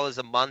 $10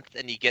 a month,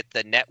 and you get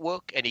the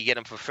network, and you get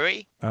them for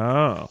free.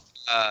 Oh.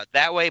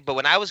 That way, but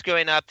when I was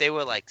growing up, they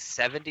were like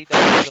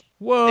 $70.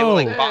 Whoa. They were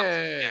like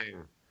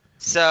boxing.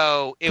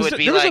 So it would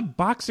be there was a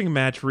boxing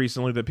match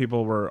recently that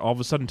people were all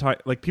of a sudden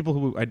like people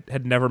who I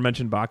had never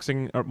mentioned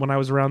boxing when I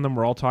was around them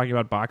were all talking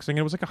about boxing. And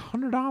it was like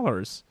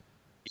 $100.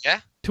 Yeah.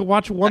 To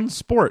watch one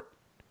sport.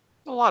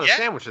 A lot of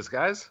sandwiches,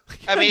 guys.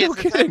 I mean, it's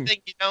the type of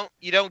thing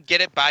you don't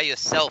get it by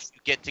yourself. You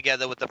get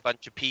together with a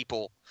bunch of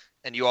people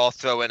and you all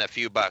throw in a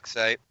few bucks,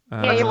 right?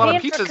 Yeah, That's a you're lot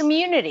of paying for pizzas.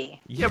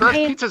 community. Yeah, but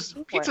that's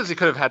pizzas you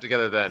could have had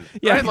together then.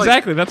 Yeah, right?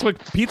 exactly. That's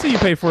what pizza you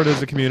pay for it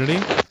as a community.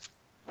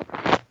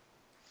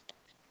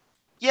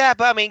 Yeah,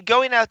 but I mean,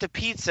 going out to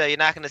pizza, you're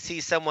not going to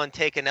see someone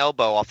take an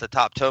elbow off the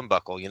top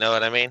turnbuckle. You know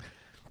what I mean?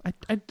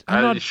 I'm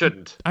not, you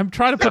shouldn't. I'm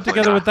trying to put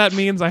together what that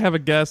means. I have a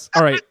guess.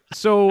 All right.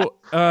 So,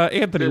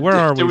 Anthony, where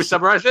are we? Did we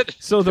summarize it?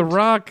 So The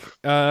Rock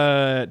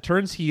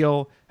turns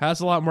heel, has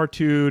a lot more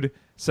tude,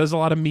 says a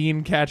lot of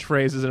mean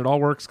catchphrases, and it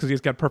all works because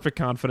he's got perfect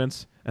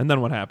confidence. And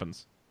then what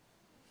happens?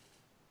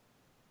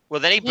 Well,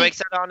 then he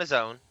breaks out on his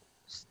own,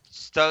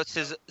 starts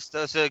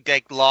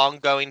a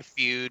long-going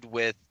feud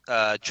with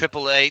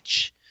Triple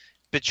H,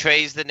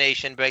 betrays the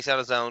Nation, breaks out on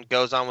his own,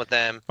 goes on with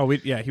them. Oh,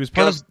 he was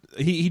part of.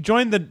 He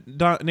joined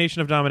the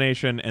Nation of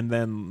Domination and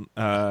then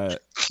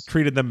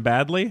treated them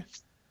badly.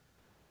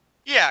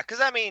 Yeah,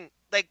 because I mean,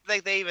 like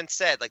they even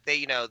said, like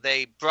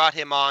they brought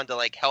him on to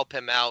like help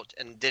him out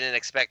and didn't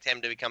expect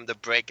him to become the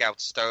breakout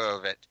star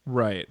of it.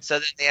 Right. So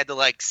then they had to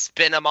like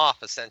spin him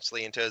off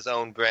essentially into his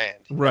own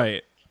brand.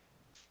 Right.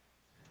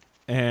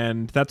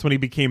 And that's when he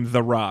became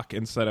The Rock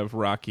instead of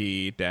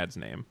Rocky Dad's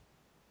name.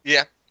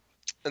 Yeah.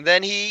 And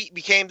then he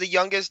became the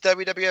youngest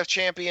WWF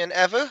champion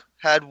ever.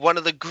 Had one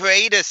of the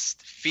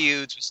greatest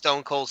feuds with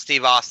Stone Cold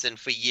Steve Austin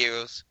for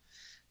years.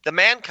 The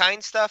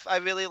Mankind stuff I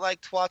really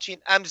liked watching.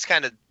 I'm just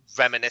kind of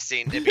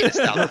reminiscing and being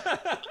nostalgic.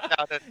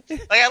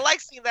 I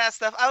like seeing that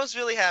stuff. I was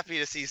really happy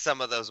to see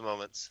some of those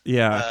moments.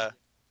 Yeah.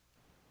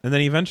 And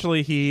then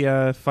eventually he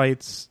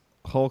fights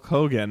Hulk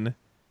Hogan,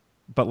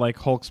 but like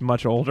Hulk's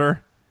much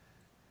older.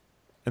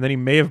 And then he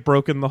may have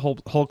broken the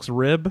Hulk's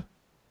rib.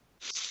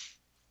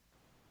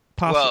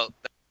 Well,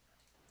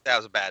 that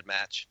was a bad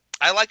match.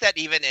 I like that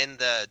even in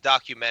the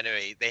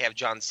documentary, they have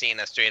John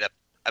Cena straight up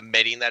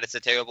admitting that it's a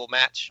terrible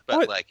match.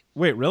 But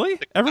wait, really?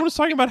 Everyone was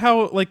talking about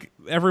how like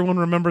everyone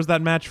remembers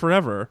that match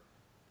forever.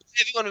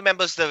 Everyone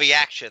remembers the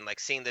reaction, like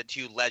seeing the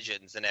two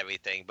legends and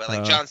everything. But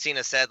like John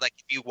Cena said, like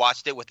if you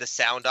watched it with the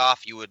sound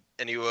off, you were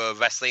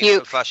wrestling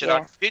and flush it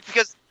on.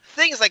 Because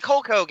things like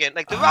Hulk Hogan,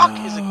 like The Rock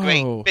is a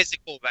great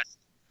physical wrestler.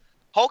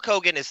 Hulk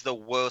Hogan is the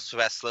worst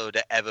wrestler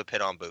to ever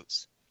put on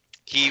boots.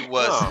 He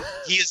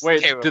is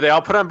Wait, terrible. do they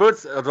all put on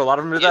boots? Or do a lot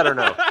of them do that or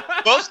no?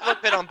 Most of them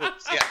put on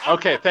boots, yeah.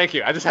 Okay, thank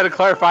you. I just had to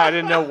clarify. I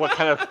didn't know what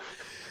kind of...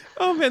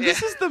 Oh, man,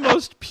 this is the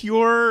most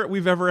pure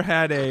we've ever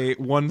had a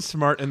one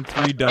smart and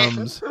three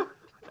dumbs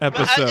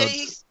episode.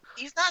 He's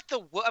not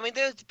the... I mean,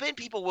 there's been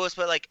people worse,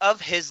 but like of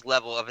his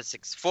level,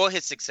 for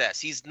his success,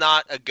 he's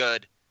not a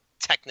good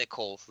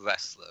technical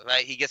wrestler,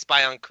 right? He gets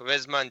by on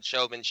charisma and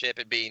showmanship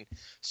and being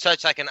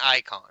such like an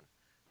icon.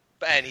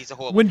 And he's a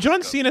horrible. When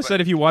John Cena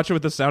said if you watch it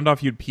with the sound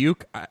off, you'd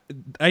puke,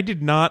 I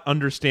did not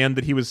understand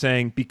that he was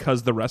saying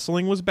because the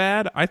wrestling was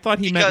bad. I thought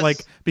he meant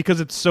like because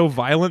it's so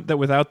violent that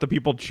without the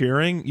people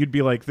cheering, you'd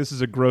be like, this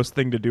is a gross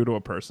thing to do to a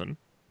person.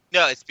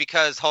 No, it's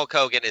because Hulk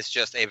Hogan is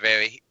just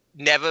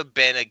never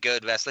been a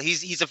good wrestler.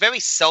 He's a very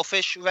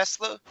selfish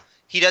wrestler.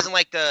 He doesn't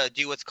like to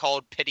do what's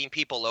called pitting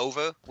people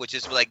over, which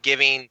is like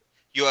giving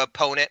your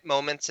opponent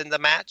moments in the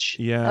match.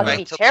 Yeah.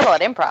 He's terrible at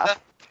improv.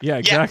 Yeah,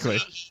 exactly.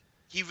 Yeah,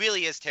 he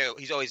really is terrible.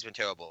 He's always been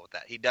terrible with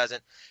that.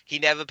 He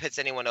never pits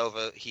anyone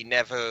over. He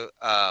never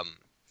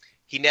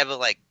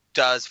like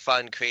does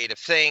fun, creative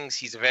things.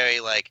 He's a very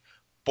like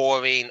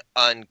boring,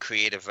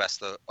 uncreative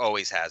wrestler.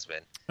 Always has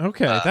been.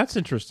 Okay, that's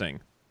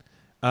interesting.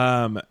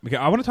 Okay,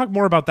 I want to talk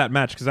more about that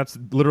match because that's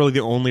literally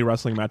the only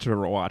wrestling match I've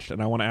ever watched,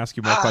 and I want to ask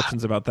you more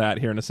questions about that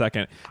here in a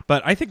second.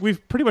 But I think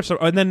we've pretty much.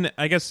 And then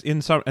I guess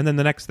and then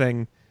the next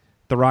thing,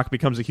 The Rock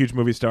becomes a huge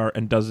movie star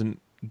and doesn't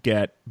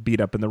get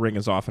beat up in the ring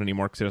as often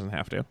anymore because he doesn't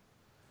have to.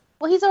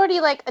 Well, he's already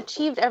like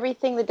achieved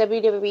everything the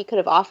WWE could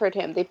have offered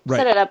him. They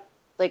set it up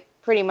like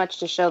pretty much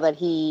to show that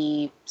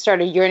he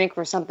started yearning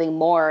for something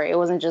more. It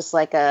wasn't just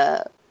like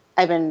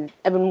I've been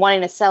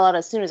wanting to sell out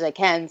as soon as I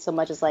can, so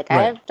much as like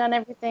I've done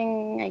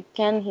everything I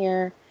can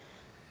here.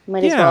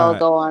 Might as well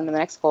go on to the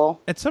next goal.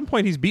 At some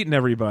point, he's beaten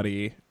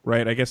everybody,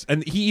 right? I guess,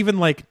 and he even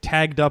like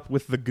tagged up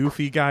with the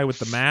goofy guy with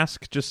the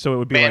mask, just so it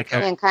would be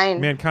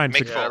Mankind. Mankind.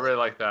 Yeah, I really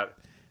like that.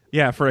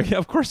 Yeah,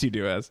 of course you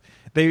do. As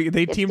they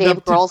teamed Dave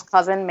up. Grohl's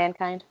cousin,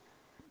 Mankind.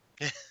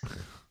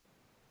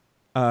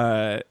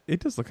 It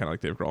does look kind of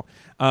like Dave Grohl.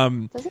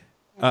 Does it?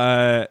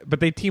 But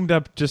they teamed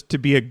up just to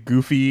be a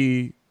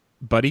goofy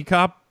buddy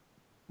cop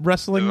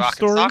wrestling the Rock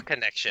story. And Sock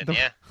Connection,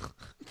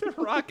 The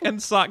Rock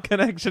and Sock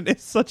Connection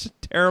is such a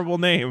terrible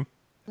name.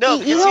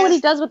 No, you know what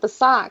he does with the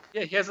sock?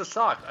 Yeah, he has a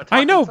sock.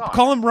 I know. Sock.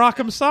 Call him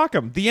Rock'em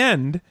Sock'em. The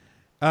end.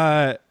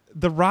 The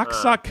Rock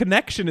Sock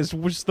Connection is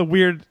just the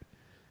weird.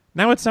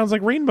 Now it sounds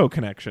like Rainbow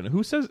Connection.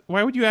 Who says?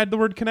 Why would you add the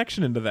word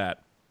connection into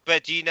that?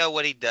 But do you know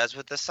what he does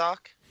with the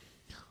sock?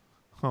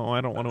 Oh,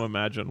 I don't want to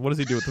imagine. What does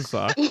he do with the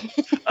sock?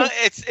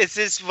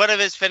 It's one of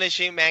his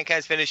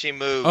Mankind's finishing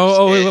moves.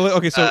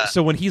 Okay.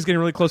 So when he's getting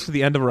really close to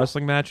the end of a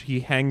wrestling match, he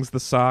hangs the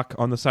sock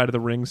on the side of the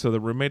ring so the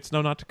roommates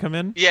know not to come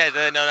in. Yeah,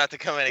 they know not to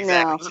come in.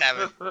 Exactly.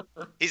 No.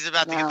 He's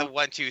about to get the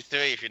 1, 2, 3,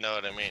 if you know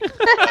what I mean.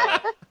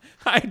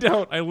 I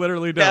don't. I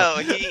literally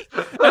don't.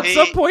 No, At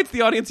some points,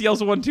 the audience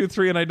yells 1, 2,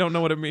 3, and I don't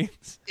know what it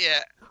means. Yeah.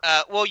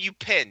 Well, you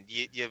pin.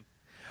 You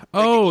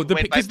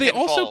because they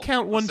also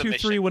count 1, 2,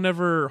 3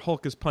 whenever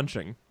Hulk is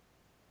punching.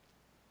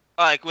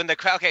 Like when the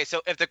crowd. Okay,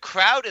 so if the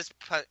crowd is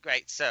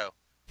right, so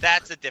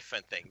that's a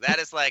different thing. That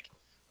is like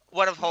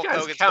one of Hulk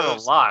Hogan's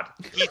moves. A lot.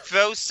 He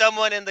throws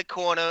someone in the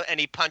corner and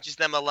he punches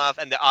them enough,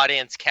 and the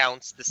audience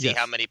counts to see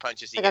how many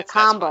punches he gets. Like a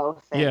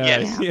combo thing.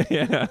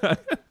 Yeah.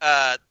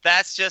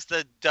 That's just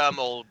a dumb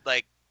old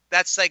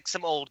that's like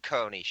some old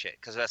crony shit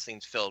because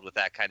wrestling's filled with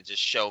that kind of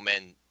just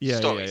showman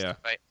story stuff,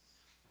 right?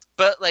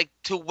 But like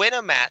to win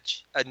a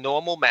match, a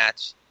normal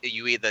match,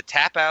 you either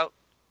tap out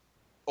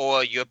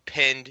or you're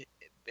pinned.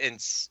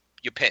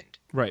 You're pinned.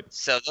 Right.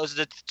 So those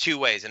are the 2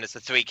 ways, and it's a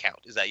 3 count.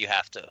 Is that you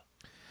have to.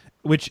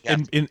 Which,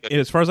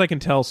 as far as I can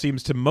tell,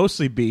 seems to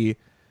mostly be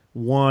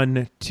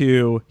 1,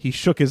 2. He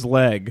shook his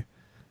leg,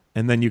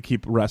 and then you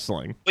keep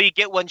wrestling. Well, you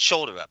get one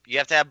shoulder up. You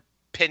have to have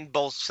pin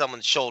both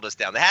someone's shoulders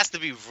down. There has to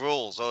be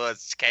rules, or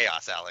it's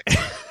chaos, Alex.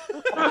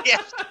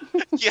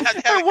 you have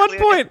to have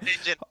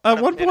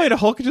at one point,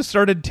 Hulk just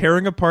started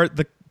tearing apart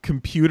the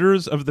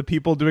computers of the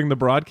people doing the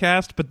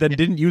broadcast, but then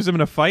didn't use them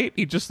in a fight.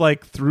 He just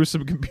threw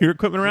some computer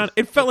equipment around.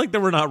 It felt like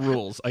there were not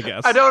rules, I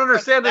guess. I don't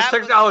understand this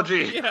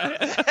technology.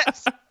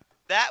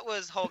 That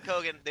was Hulk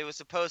Hogan. They were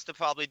supposed to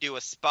probably do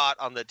a spot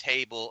on the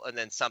table, and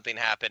then something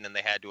happened, and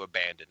they had to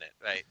abandon it,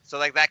 right? So,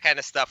 that kind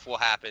of stuff will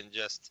happen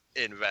just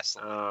in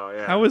wrestling. Oh,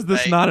 yeah. How is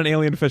this not an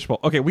alien fishbowl?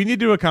 Okay, we need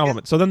to do a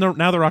compliment. So then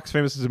now The Rock's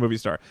famous as a movie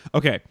star.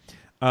 Okay,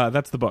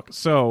 that's the book.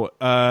 So, oh,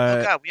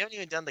 God, we haven't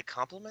even done the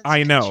compliments?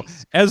 I know.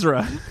 Jesus.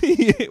 Ezra,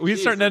 we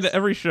start to end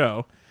every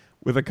show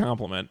with a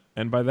compliment,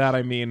 and by that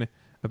I mean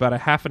about a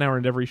half an hour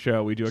into every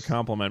show we do a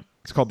compliment.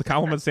 It's called the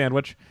compliment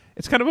sandwich.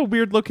 It's kind of a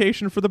weird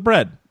location for the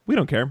bread. We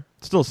don't care.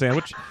 It's still a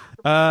sandwich.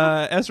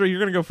 Ezra, you're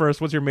going to go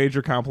first. What's your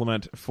major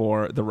compliment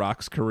for The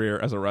Rock's career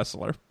as a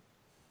wrestler?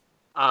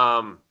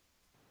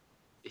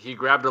 He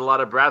grabbed a lot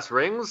of brass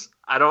rings.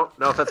 I don't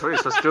know if that's what he's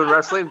supposed to do in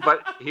wrestling,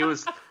 but there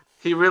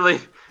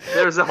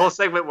was a whole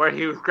segment where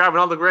he was grabbing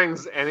all the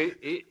rings, and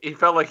he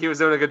felt like he was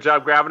doing a good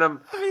job grabbing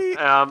them.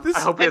 I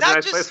hope he has a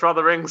nice place for all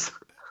the rings.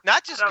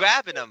 Not just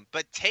grabbing them,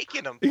 but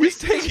taking them. I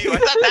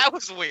thought that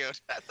was weird.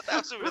 I thought that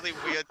was a really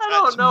weird touch. I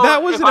don't know.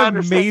 That was an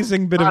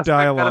amazing bit of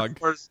dialogue.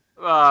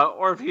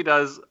 Or if he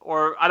does,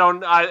 or I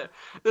don't.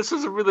 This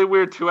was a really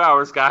weird 2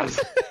 hours, guys.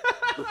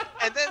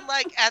 And then,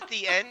 at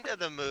the end of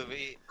the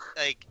movie,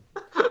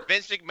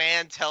 Vince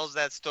McMahon tells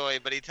that story,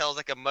 but he tells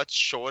a much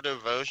shorter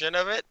version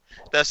of it.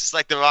 That's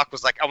just The Rock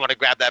was I want to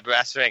grab that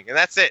brass ring, and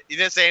that's it. He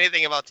didn't say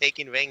anything about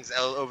taking rings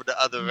over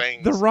to other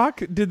rings. The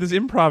Rock did this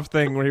improv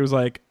thing where he was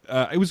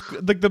it was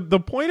the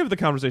point of the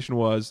conversation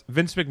was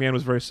Vince McMahon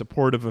was very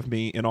supportive of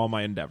me in all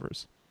my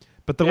endeavors.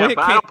 But I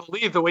don't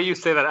believe the way you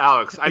say that,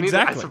 Alex. I need to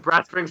add some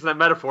brass rings in that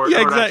metaphor.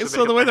 Yeah, exactly.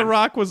 So the way The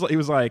Rock was, he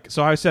was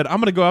so I said, I'm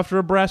going to go after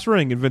a brass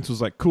ring. And Vince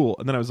was like, cool.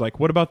 And then I was like,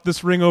 what about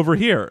this ring over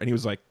here? And he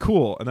was like,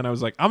 cool. And then I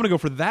was like, I'm going to go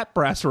for that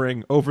brass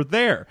ring over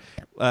there.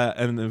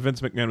 And then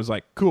Vince McMahon was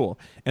like, cool.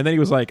 And then he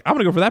was like, I'm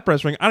going to go for that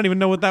brass ring. I don't even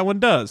know what that one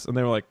does. And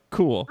they were like,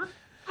 cool.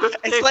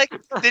 It's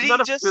did he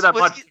just do that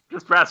much?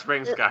 Just brass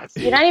rings, guys.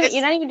 You're not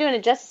even doing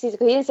it justice.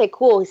 He didn't say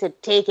cool. He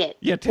said take it.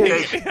 Yeah,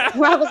 take it.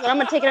 Rob was like, I'm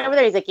gonna take it over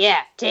there. He's like,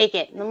 yeah, take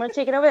it. And I'm gonna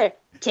take it over there.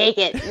 Take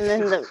it.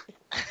 And then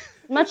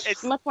much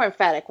more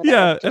emphatic. With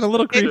that. And a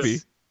little creepy.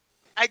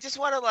 I just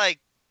want to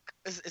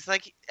It's I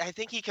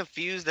think he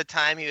confused the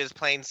time he was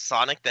playing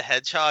Sonic the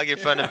Hedgehog in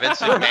front of Vince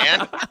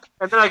McMahon.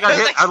 And then I got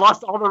hit. I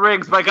lost all the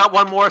rings, but I got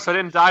one more, so I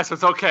didn't die, so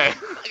it's okay.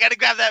 I got to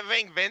grab that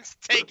ring, Vince.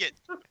 Take it,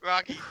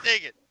 Rocky.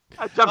 Take it.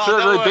 I jumped to a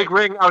really big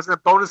ring. I was in a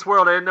bonus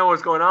world. I didn't know what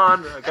was going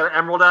on. I got an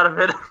emerald out of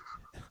it.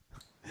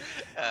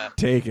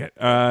 Take it.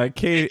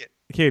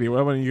 Katie, why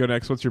don't you go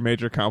next? What's your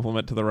major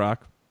compliment to The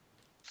Rock?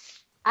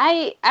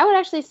 I would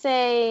actually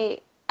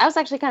say I was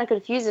actually kind of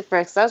confused at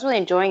first because I was really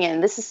enjoying it.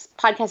 And this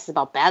podcast is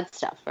about bad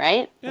stuff,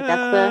 right?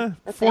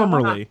 That's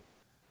formerly.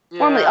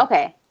 Formerly,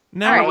 okay.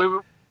 Now right. We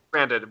were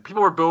branded.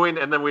 People were booing,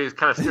 and then we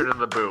kind of steered into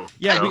the boo.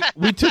 Yeah, so.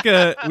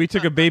 we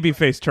took a baby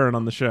face turn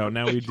on the show.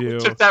 Now we do.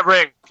 Took that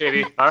ring,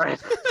 Katie. All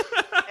right.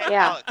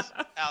 Yeah.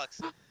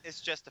 Alex, it's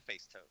just a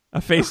face turn.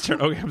 A face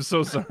turn. Okay, I'm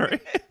so sorry.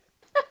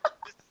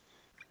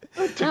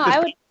 No, I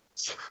would.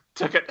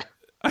 Took it.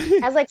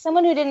 As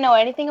someone who didn't know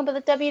anything about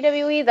the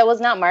WWE, that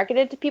was not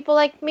marketed to people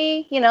like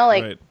me,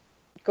 right.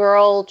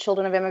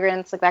 Children of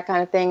immigrants, that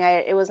kind of thing.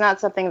 It was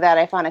not something that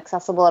I found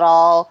accessible at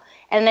all.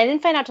 And I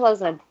didn't find out till I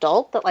was an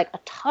adult that a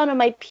ton of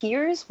my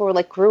peers were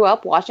grew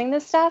up watching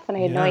this stuff, and I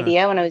had no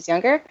idea when I was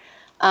younger.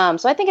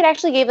 So I think it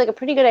actually gave a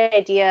pretty good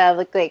idea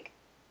of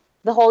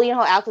the whole,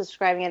 how Alex was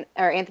describing it,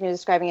 or Anthony was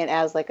describing it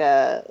as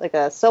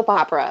a soap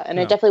opera, and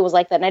it definitely was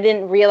like that. And I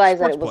didn't realize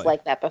that it was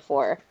like that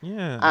before.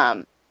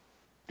 Yeah.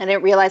 I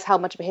didn't realize how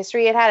much of a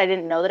history it had. I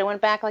didn't know that it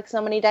went back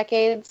so many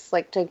decades,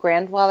 to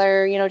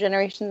grandfather,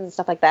 generations and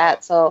stuff like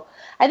that. So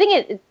I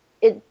think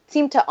it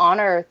seemed to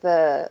honor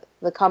the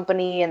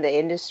company and the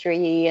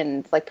industry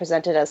and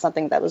present it as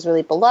something that was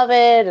really beloved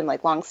and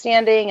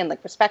long-standing and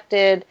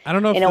respected. I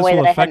don't know if in this a way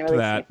will that affect I hadn't really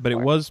that, but it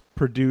was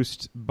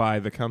produced by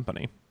the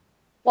company.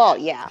 Well,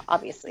 yeah,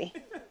 obviously.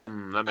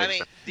 That makes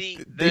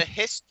sense. The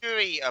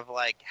history of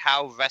like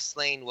how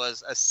wrestling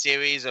was a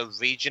series of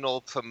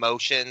regional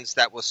promotions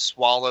that was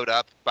swallowed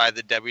up by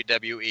the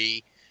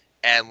WWE,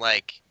 and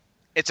like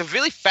it's a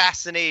really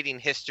fascinating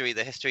history,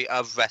 the history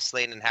of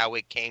wrestling and how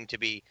it came to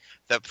be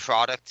the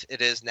product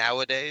it is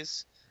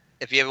nowadays.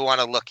 If you ever want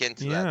to look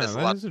into that, there's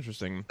a lot is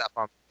interesting. Stuff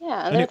on.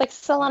 Yeah, and they're like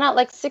selling out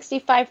like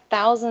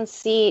 65,000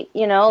 seat,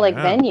 like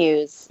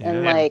venues,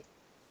 and like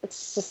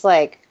it's just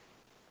like,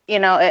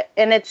 and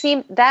it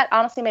seemed that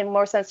honestly made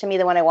more sense to me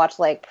than when I watch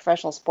like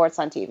professional sports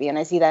on TV, and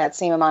I see that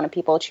same amount of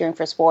people cheering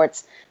for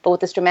sports, but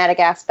with this dramatic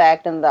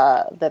aspect and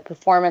the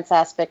performance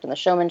aspect and the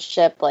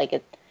showmanship, like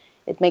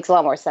it makes a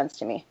lot more sense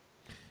to me.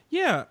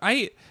 Yeah,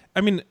 I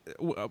mean,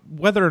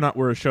 whether or not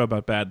we're a show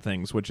about bad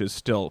things, which is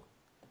still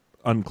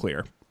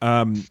unclear.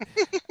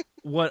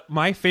 What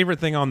my favorite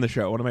thing on the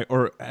show,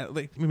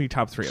 maybe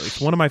top 3 at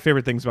least, one of my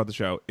favorite things about the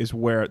show is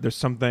where there's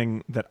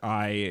something that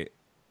I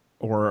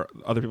or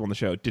other people on the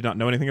show did not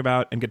know anything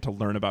about and get to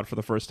learn about for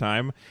the first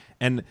time.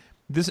 And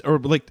this, or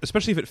like,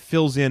 especially if it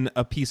fills in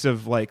a piece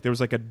of like, there was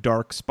like a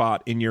dark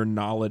spot in your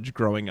knowledge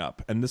growing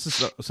up. And this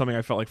is something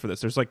I felt like for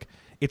this. There's like,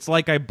 it's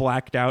like I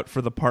blacked out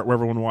for the part where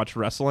everyone watched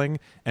wrestling,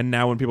 and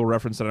now when people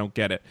reference it, I don't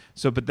get it.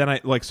 But then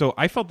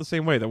I felt the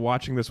same way, that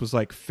watching this was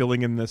like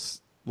filling in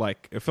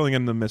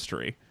the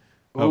mystery.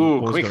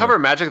 Ooh, can we cover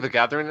Magic the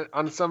Gathering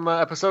on some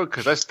episode?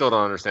 Because I still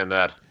don't understand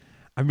that.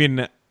 I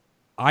mean,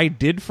 I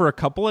did for a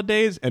couple of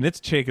days, and it's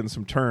taken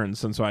some turns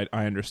since I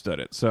understood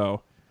it.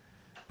 So,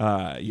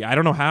 I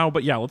don't know how,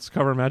 but yeah, let's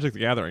cover Magic the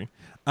Gathering.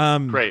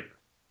 Great.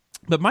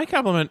 But my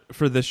compliment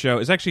for this show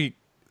is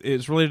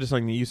related to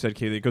something that you said,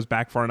 Kaylee. It goes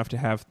back far enough to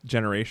have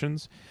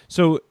generations.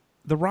 So,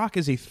 The Rock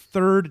is a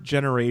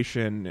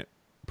third-generation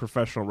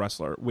professional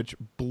wrestler, which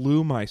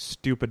blew my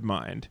stupid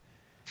mind.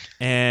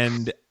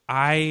 And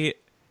I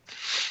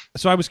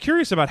was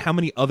curious about how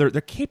many there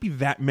can't be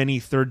that many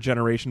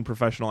third-generation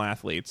professional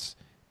athletes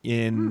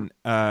in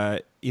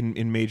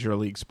major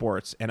league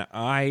sports, and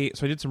I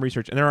did some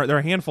research, and there are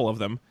a handful of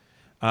them,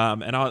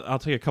 and I'll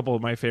tell you a couple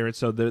of my favorites.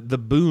 So the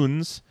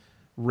Boones,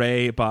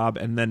 Ray, Bob,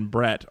 and then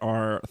Brett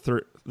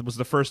was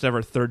the first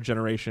ever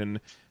third-generation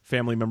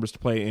family members to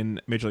play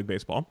in Major League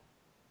Baseball.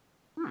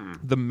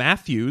 The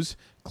Matthews,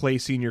 Clay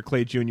Sr.,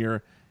 Clay Jr.,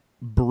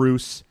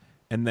 Bruce,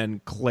 and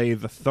then Clay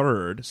the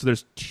Third. So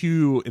there's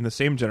 2 in the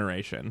same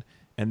generation,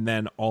 and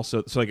then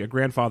also like a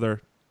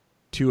grandfather,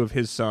 2 of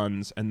his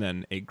sons, and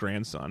then a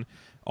grandson,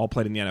 all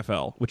played in the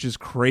NFL, which is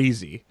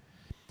crazy.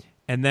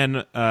 And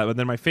then,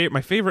 my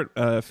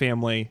favorite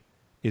family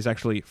is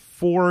actually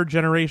 4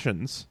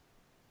 generations: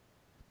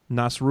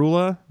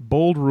 Nasrullah,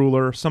 Bold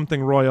Ruler,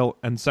 Something Royal,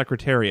 and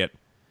Secretariat,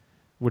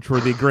 which were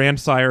the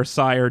grandsire,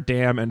 sire,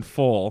 dam, and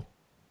foal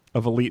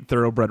of elite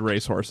thoroughbred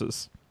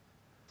racehorses.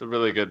 It's a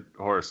really good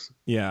horse.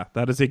 Yeah,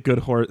 that is a good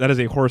horse. That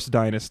is a horse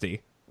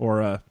dynasty,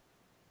 or a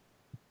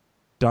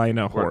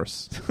Dyna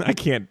horse. I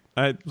can't.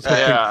 I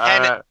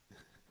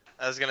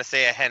was going to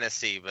say a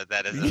Hennessy, but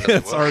that isn't. Yeah,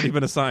 it's already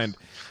been assigned.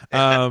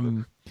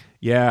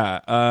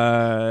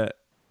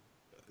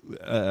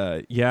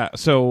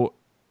 So,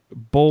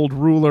 Bold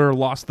Ruler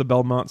lost the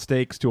Belmont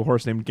Stakes to a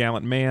horse named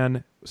Gallant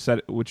Man,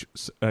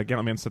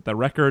 Gallant Man set the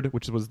record,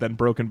 which was then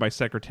broken by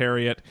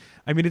Secretariat.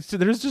 I mean,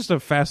 there's just a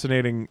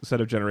fascinating set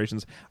of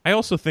generations. I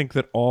also think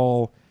that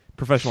all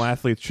professional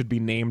athletes should be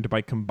named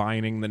by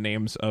combining the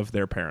names of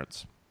their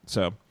parents.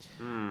 So,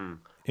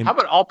 how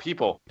about all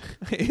people?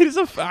 It is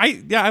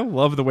I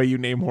love the way you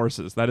name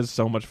horses. That is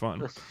so much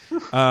fun.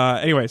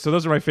 Anyway, so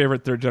those are my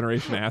favorite third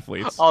generation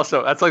athletes.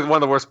 Also, that's like one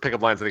of the worst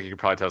pickup lines I think you could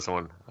probably tell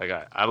someone. Like,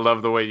 I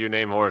love the way you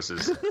name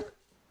horses.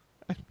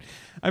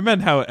 I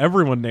meant how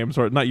everyone names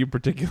horses, not you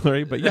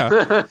particularly, but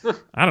yeah.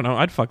 I don't know.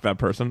 I'd fuck that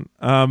person.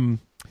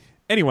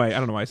 Anyway, I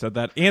don't know why I said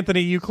that.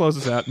 Anthony, you close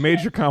us out.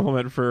 Major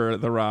compliment for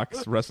The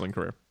Rock's wrestling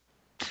career.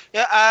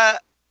 Yeah,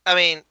 I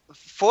mean,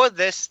 for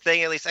this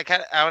thing, at least, I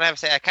want to have to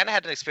say, I kind of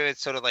had an experience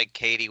sort of like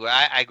Katie, where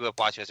I grew up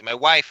watching this. My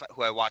wife,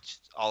 who I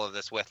watched all of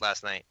this with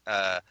last night,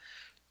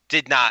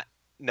 did not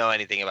know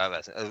anything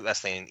about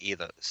wrestling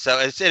either. So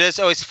it is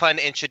always fun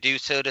to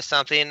introduce her to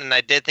something. And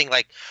I did think,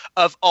 like,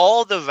 of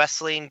all the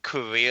wrestling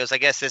careers, I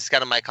guess this is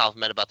kind of my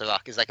compliment about The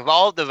Rock, is like, of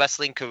all the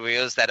wrestling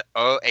careers that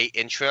are a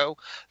intro,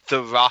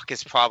 The Rock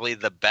is probably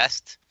the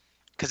best.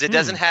 Because it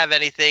doesn't have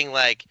anything,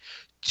 like,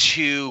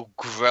 too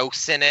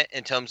gross in it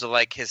in terms of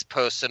like his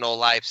personal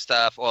life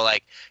stuff or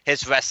like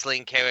his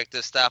wrestling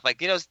character stuff.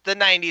 Like, you know, the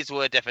 90s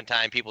were a different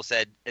time. People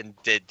said and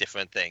did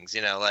different things,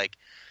 you know, like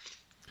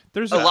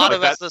there's a lot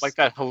of wrestlers. Like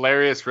that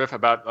hilarious riff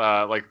about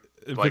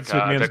Vince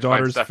McMahon's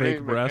daughter's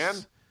fake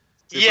breasts.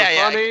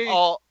 Yeah, funny,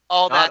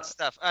 all that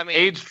stuff. I mean,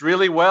 aged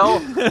really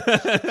well.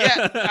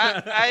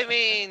 Yeah, I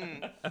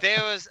mean,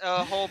 there was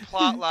a whole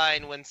plot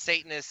line when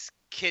Satanists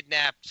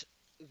kidnapped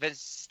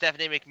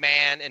Stephanie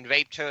McMahon and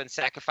raped her and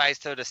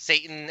sacrificed her to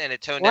Satan, and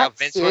it turned out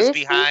Vince was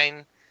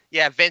behind.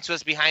 Yeah, Vince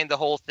was behind the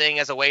whole thing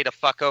as a way to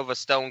fuck over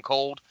Stone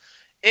Cold.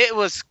 It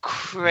was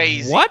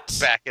crazy. What?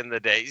 Back in the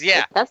days?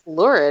 Yeah, that's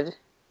lurid.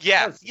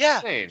 Yeah, that's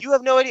insane. You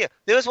have no idea.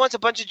 There was once a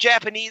bunch of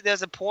Japanese.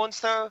 There's a porn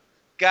star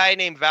guy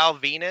named Val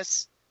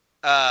Venus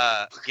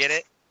Get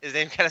it? His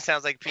name kind of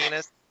sounds like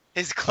penis.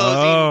 His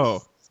closing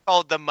is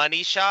called The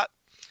Money Shot.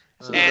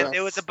 And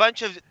there was a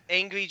bunch of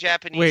angry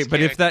Japanese. Wait,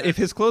 but if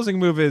his closing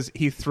move is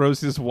he throws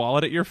his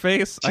wallet at your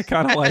face, I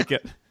kind of like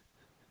it.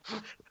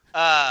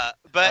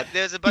 But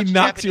there's a bunch. He of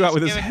knocks Japanese you out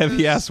with his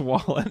heavy ass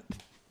wallet.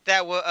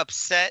 That were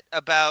upset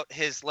about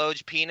his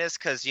large penis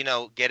because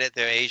get it,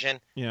 they're Asian.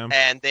 Yeah.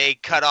 And they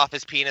cut off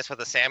his penis with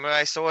a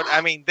samurai sword.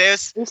 I mean,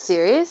 there's. Are you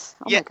serious?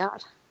 Oh yeah, my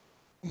god.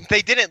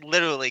 They didn't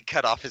literally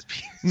cut off his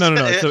penis. No.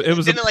 So it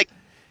was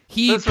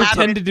he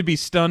pretended to be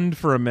stunned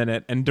for a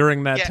minute, and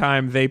during that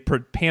time, they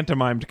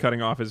pantomimed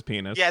cutting off his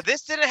penis. Yeah,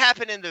 this didn't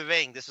happen in the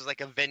ring. This was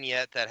like a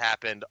vignette that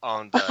happened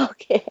on the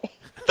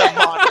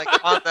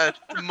on the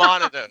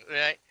monitor,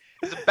 right?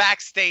 It's a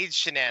backstage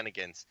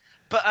shenanigans.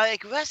 But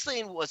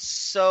wrestling was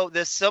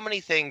there's so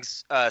many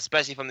things,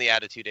 especially from the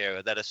Attitude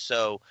Era, that are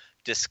so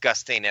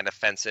disgusting and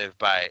offensive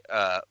by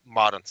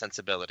modern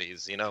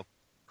sensibilities.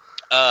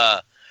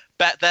 But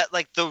that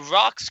The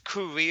Rock's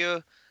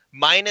career,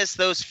 minus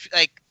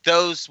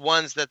those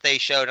ones that they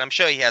showed, I'm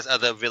sure he has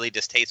other really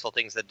distasteful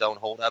things that don't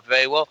hold up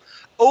very well.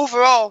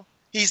 Overall,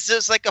 he's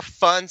just a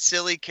fun,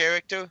 silly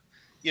character.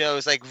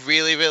 He's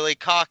really, really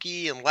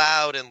cocky and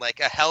loud and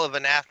a hell of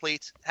an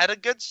athlete. Had a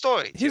good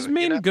story. His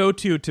main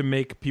go-to to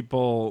make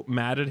people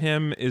mad at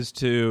him is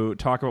to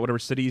talk about whatever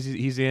city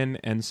he's in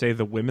and say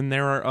the women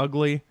there are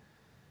ugly.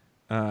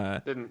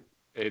 Didn't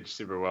age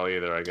super well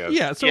either, I guess.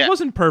 Yeah, so it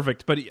wasn't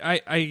perfect, but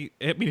I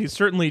mean, he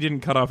certainly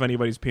didn't cut off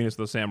anybody's penis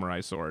with a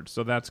samurai sword,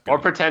 so that's good. Or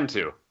pretend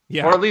to.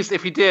 Yeah. Or at least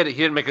if he did, he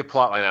didn't make a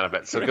plot line out of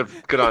it. So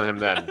good on him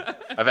then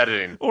of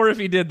editing. Or if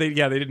he did, they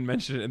didn't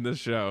mention it in this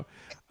show.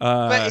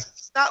 But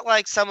it's not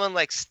like someone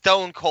like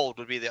Stone Cold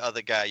would be the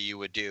other guy you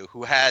would do,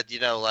 who had,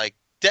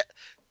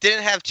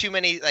 didn't have too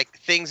many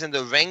things in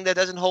the ring that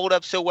doesn't hold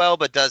up so well,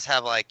 but does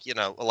have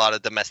a lot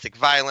of domestic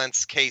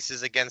violence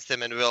cases against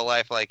him in real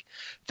life,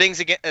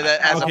 things against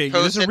that as a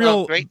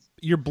person.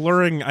 You're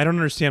blurring. I don't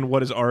understand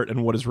what is art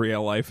and what is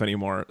real life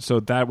anymore. So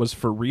that was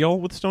for real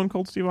with Stone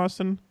Cold Steve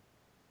Austin?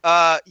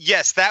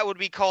 Yes, that would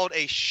be called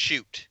a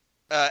shoot.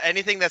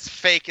 Anything that's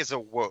fake is a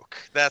work.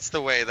 That's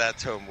the way that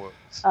term works.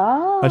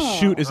 Oh. A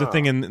shoot is a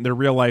thing in their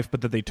real life,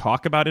 but that they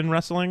talk about in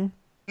wrestling?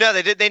 No,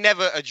 they did. They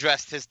never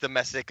addressed his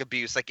domestic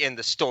abuse in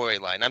the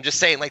storyline. I'm just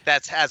saying,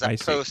 that's as a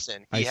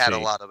person, he had a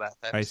lot of that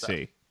type of stuff. I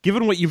see.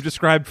 Given what you've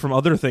described from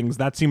other things,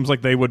 that seems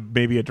like they would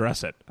maybe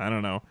address it. I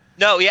don't know.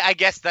 No, yeah, I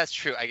guess that's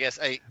true. I guess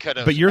I could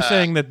have. But you're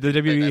saying that the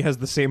WWE has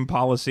the same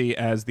policy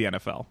as the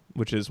NFL,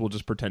 which is we'll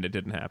just pretend it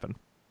didn't happen.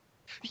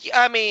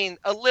 I mean,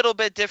 a little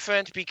bit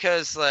different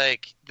because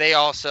they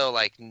also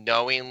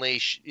knowingly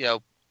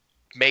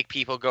make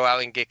people go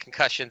out and get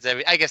concussions.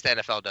 I guess the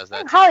NFL does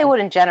that. Hollywood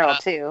in general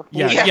too.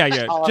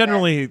 Yeah.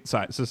 Generally,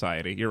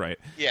 society. You're right.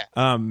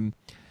 Yeah.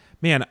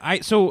 Man,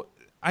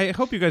 I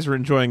hope you guys are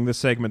enjoying this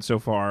segment so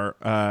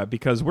far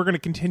because we're going to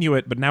continue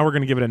it, but now we're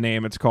going to give it a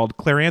name. It's called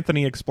Claire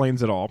Anthony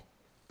Explains It All.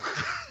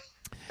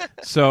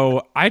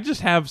 So I just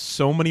have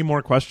so many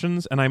more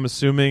questions, and I'm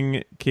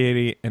assuming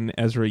Katie and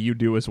Ezra, you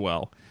do as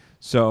well.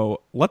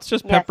 So let's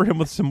just pepper him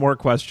with some more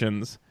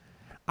questions.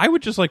 I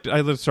would just like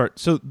to start.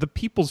 So the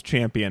People's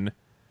Champion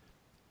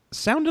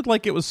sounded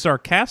like it was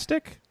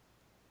sarcastic.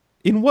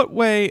 In what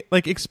way?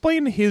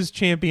 Explain his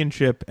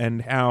championship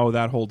and how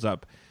that holds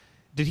up.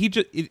 Did he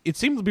just? It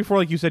seemed before,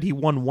 like you said, he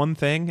won one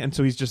thing, and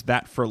so he's just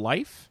that for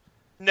life.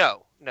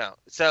 No.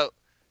 So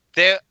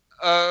there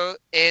are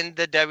in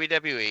the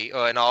WWE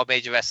or in all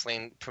major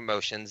wrestling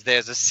promotions,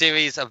 there's a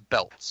series of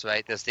belts,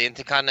 right? There's the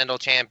Intercontinental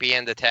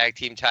Champion, the Tag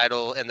Team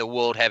Title, and the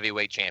World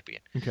Heavyweight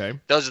Champion. Okay,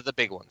 those are the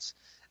big ones.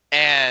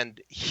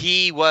 And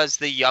he was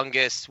the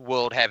youngest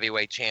World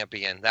Heavyweight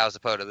Champion. That was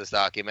a part of this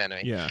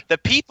documentary. Yeah. The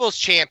People's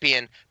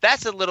Champion,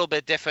 that's a little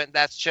bit different.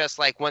 That's just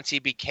once he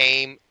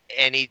became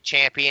any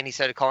champion, he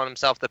started calling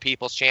himself the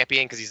People's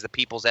Champion because he's the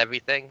people's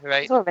everything,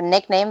 right? Sort of a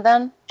nickname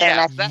then?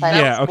 Yeah.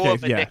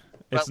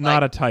 It's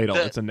not a title.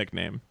 It's a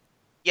nickname.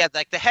 Yeah,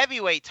 the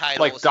heavyweight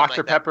title.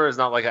 Dr. Pepper is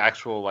not an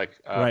actual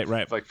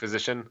right.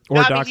 physician.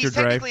 Or Dr. He's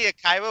Dre. technically a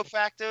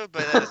chiropractor,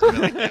 but that is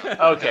really different.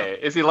 Okay,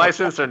 is he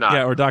licensed or not?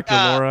 Yeah, or Dr.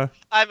 Laura.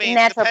 I mean,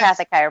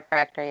 naturopathic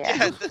chiropractor.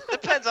 Yeah.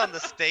 Depends on the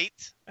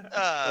state.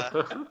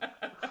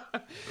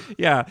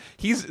 Yeah,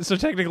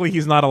 technically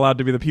he's not allowed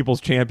to be the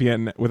People's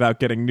Champion without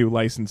getting new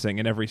licensing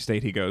in every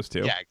state he goes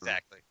to. Yeah,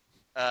 exactly.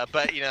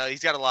 But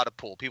he's got a lot of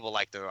pull. People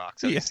like The Rock,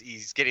 so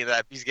he's getting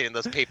that. He's getting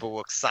those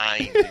paperwork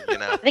signed.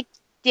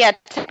 Yeah,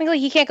 technically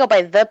he can't go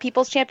by the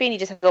People's Champion. He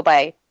just has to go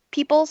by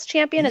People's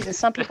Champion. Is it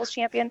some People's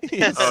Champion?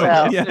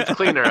 It's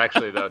cleaner,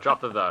 actually, though. Drop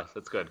the "the."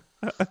 That's good.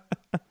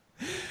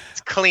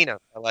 It's cleaner.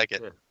 I like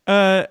it.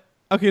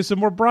 Okay, so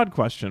more broad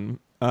question.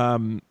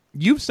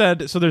 You've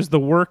said, so there's the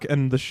work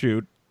and the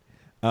shoot.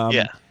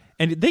 And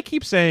they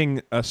keep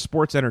saying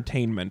sports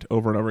entertainment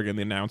over and over again,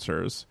 the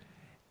announcers.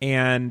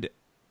 And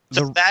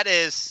so that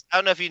is, I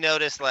don't know if you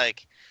noticed,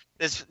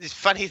 there's these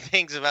funny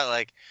things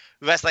about,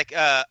 that's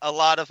a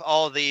lot of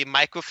all the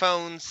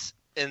microphones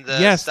in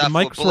the stuff. The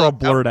mics were all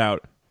blurred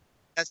out.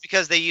 That's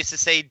because they used to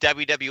say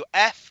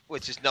WWF,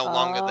 which is no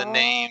longer the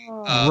name.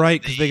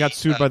 Right, because they got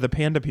sued by the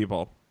Panda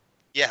people.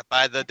 Yeah,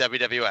 by the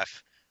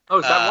WWF. Oh,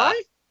 is that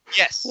why?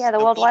 Yes. Yeah, the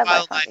World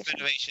Wildlife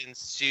Federation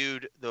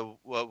sued the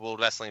World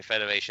Wrestling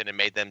Federation and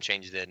made them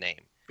change their name.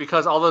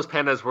 Because all those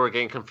pandas were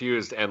getting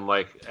confused and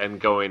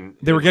going.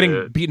 They were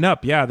getting beaten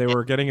up. Yeah, they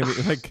were getting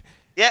like.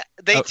 Yeah,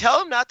 they tell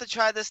them not to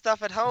try this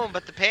stuff at home,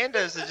 but the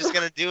pandas are just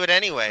going to do it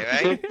anyway,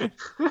 right?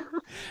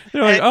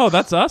 They're like, oh,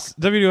 that's us,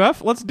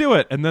 WWF, let's do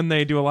it. And then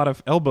they do a lot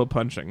of elbow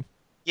punching.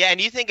 Yeah,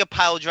 and you think a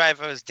pile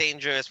driver is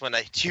dangerous when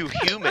two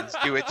humans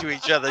do it to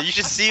each other. You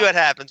should see what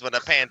happens when a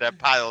panda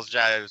piles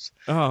drives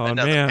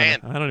another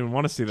panda. I don't even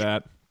want to see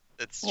that.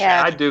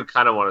 I do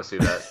kind of want to see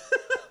that.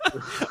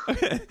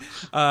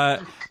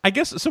 I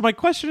guess, so my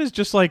question is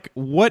just like,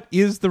 what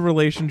is the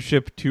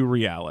relationship to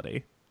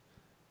reality?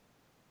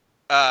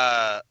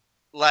 I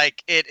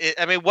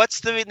mean,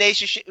 what's the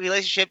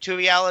relationship to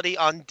reality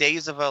on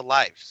Days of Our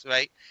Lives,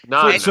 right?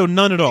 None. So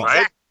none at all.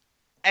 Right?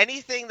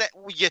 Anything that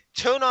you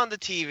turn on the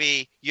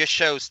TV, your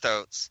show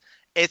starts.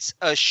 It's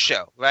a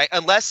show, right?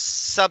 Unless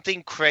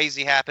something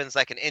crazy happens,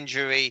 like an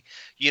injury.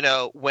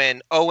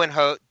 When Owen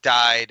Hart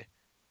died,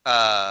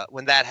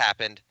 when that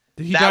happened.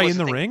 Did he die in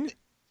the ring?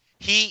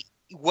 He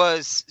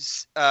was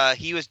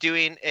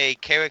doing a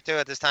character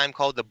at this time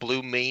called the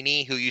Blue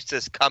Meanie, who used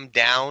to come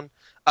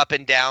up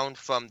and down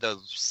from the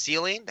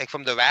ceiling, like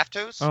from the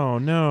rafters. Oh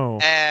no!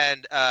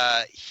 And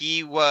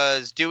he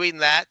was doing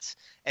that.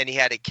 And he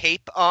had a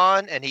cape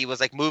on, and he was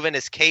like moving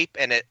his cape,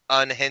 and it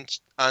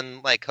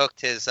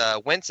hooked his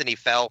wince, and he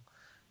fell,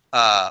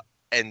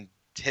 and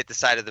hit the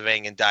side of the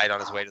ring and died on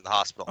his way to the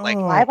hospital.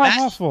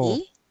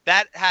 Awful.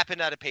 That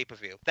happened at a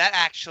pay-per-view. That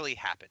actually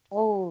happened.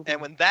 Oh.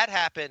 And when that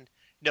happened,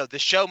 no, the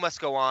show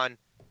must go on.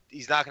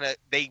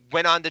 They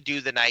went on to do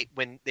the night.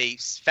 When they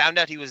found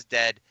out he was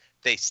dead,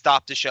 they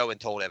stopped the show and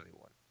told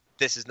everyone,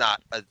 this is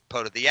not a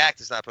part of the act.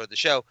 It's not part of the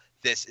show.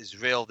 This is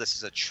real. This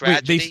is a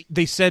tragedy. Wait,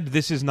 they said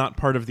this is not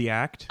part of the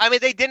act? I mean,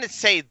 they didn't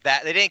say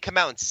that. They didn't come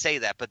out and say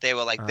that, but they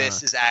were like,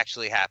 this is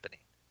actually happening.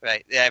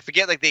 Right? Yeah, I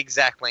forget the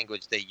exact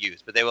language they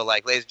used, but they were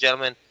like, ladies and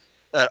gentlemen,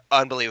 an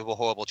unbelievable,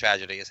 horrible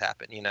tragedy has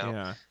happened,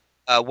 Yeah.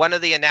 One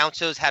of the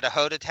announcers had a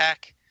heart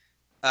attack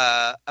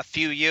a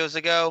few years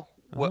ago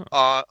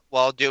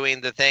while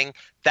doing the thing.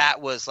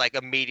 That was like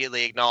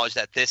immediately acknowledged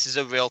that this is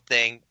a real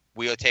thing.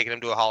 We are taking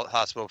him to a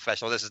hospital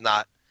professional. This is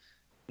not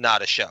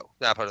a show,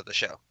 not part of the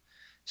show.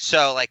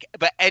 So,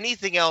 but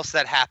anything else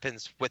that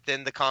happens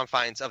within the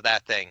confines of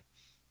that thing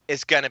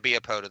is going to be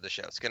a part of the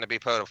show. It's going to be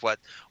part of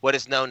what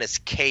is known as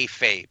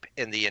kayfabe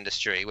in the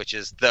industry, which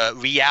is the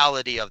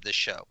reality of the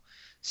show.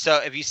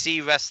 So, if you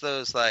see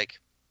wrestlers,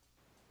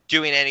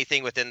 doing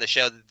anything within the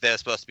show, they're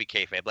supposed to be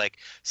kayfabe.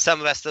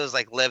 Some wrestlers,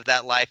 live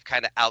that life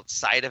kind of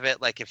outside of it.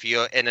 If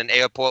you're in an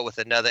airport with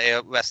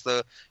another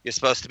wrestler you're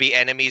supposed to be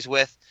enemies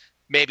with,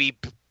 maybe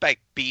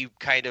be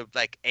kind of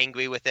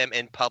angry with them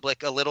in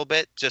public a little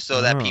bit, just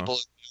so that people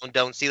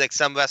don't see.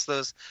 Some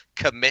wrestlers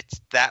commit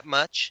that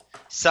much,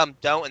 some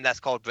don't, and that's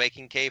called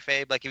breaking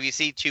kayfabe. If you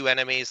see two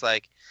enemies,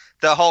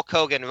 the Hulk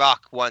Hogan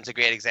Rock one's a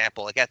great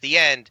example. At the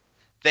end,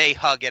 they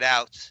hug it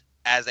out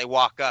as they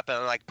walk up and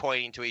are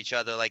pointing to each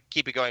other,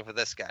 keep it going for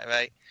this guy,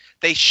 right?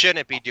 They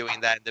shouldn't be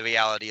doing that in the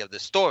reality of the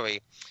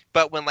story.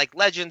 But when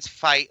legends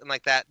fight and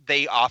that,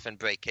 they often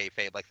break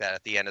kayfabe like that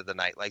at the end of the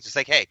night. Just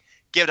hey,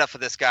 give it up for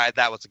this guy.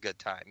 That was a good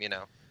time,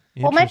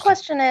 Well, my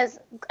question is,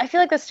 I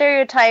feel like the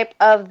stereotype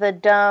of the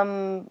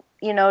dumb,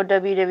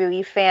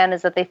 WWE fan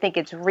is that they think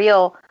it's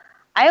real.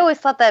 I always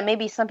thought that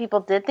maybe some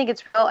people did think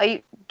it's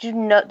real.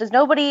 Does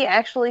nobody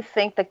actually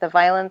think the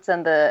violence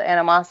and the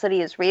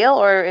animosity is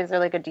real, or is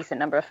there a decent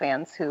number of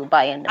fans who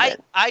buy into it?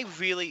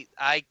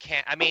 I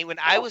can't. I mean, when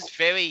I was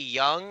very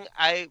young,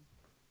 I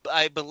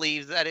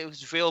believed that it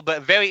was real,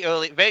 but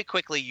very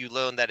quickly you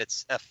learn that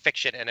it's a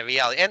fiction and a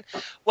reality. And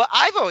what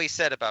I've always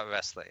said about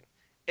wrestling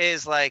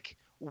is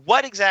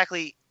what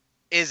exactly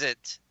is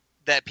it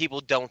that people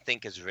don't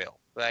think is real,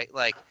 right?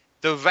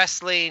 The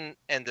wrestling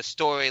and the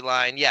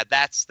storyline, yeah,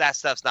 that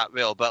stuff's not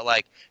real. But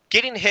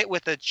getting hit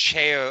with a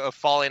chair or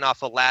falling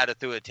off a ladder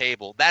through a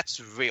table, that's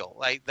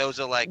real. Those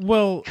are kind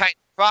of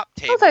prop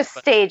tables. Those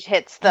are stage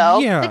hits, though.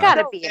 Yeah. They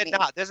gotta be. They're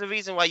not. There's a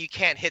reason why you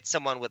can't hit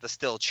someone with a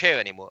steel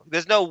chair anymore.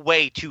 There's no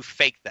way to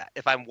fake that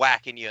if I'm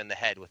whacking you in the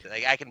head with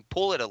it. I can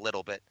pull it a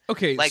little bit.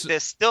 Okay.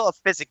 There's still a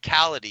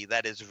physicality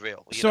that is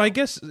real. So I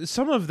guess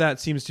some of that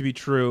seems to be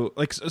true.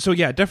 So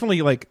yeah,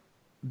 definitely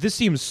this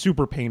seems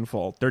super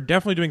painful. They're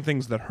definitely doing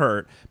things that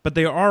hurt, but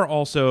they are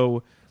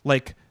also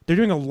they're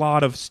doing a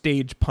lot of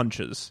stage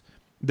punches.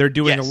 They're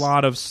doing a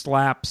lot of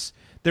slaps.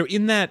 They're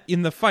in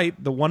the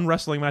fight, the one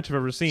wrestling match I've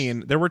ever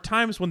seen, there were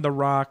times when The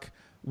Rock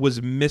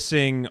was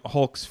missing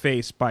Hulk's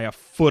face by a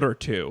foot or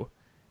two,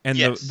 and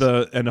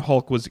and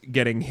Hulk was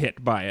getting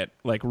hit by it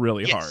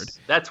really hard.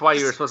 That's why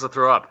you were supposed to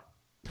throw up.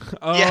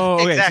 Oh, yeah,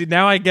 okay. Exactly. See,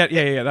 now I get.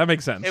 Yeah, that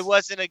makes sense. It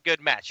wasn't a good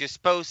match. You're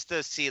supposed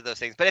to see those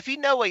things, but if you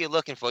know what you're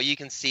looking for, you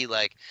can see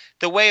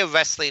the way a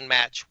wrestling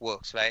match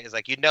works. Right? Is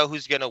you know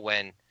who's gonna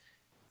win,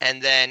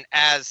 and then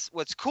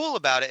what's cool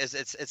about it is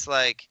it's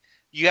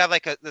you have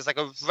there's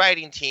a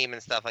writing team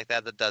and stuff like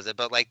that does it,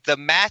 but like the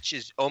match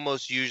is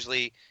almost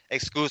usually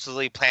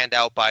exclusively planned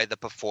out by the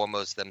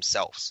performers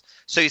themselves.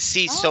 So you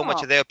see so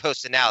much of their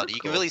personality. You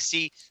can really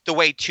see the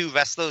way two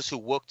wrestlers who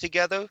work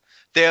together,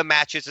 their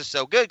matches are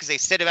so good because they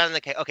sit around and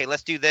like, okay,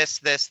 let's do this,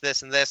 this,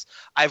 this, and this.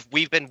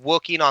 We've been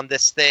working on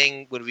this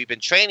thing when we've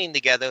been training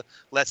together.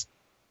 Let's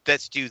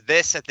do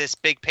this at this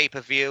big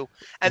pay-per-view,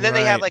 and then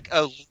they have like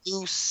a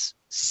loose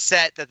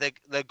set that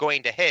they're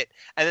going to hit,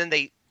 and then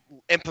they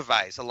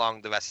improvise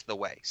along the rest of the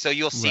way. So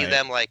you'll see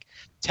them like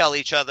tell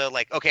each other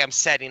like, okay, I'm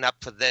setting up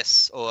for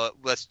this, or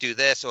let's do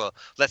this, or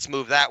let's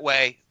move that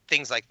way,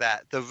 things like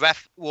that. The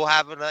ref will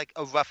have like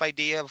a rough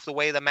idea of the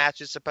way the match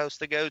is supposed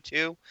to go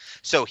too.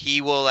 So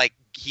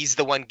he's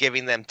the one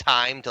giving them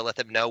time to let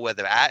them know where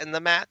they're at in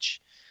the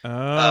match.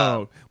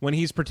 When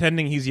he's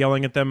pretending he's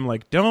yelling at them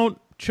like,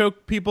 don't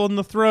choke people in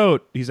the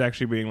throat, he's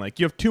actually being like,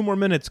 you have 2 more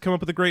minutes, come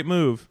up with a great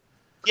move.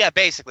 Yeah,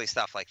 basically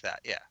stuff like that.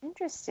 Yeah.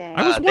 Interesting.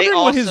 I was wondering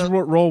what his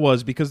role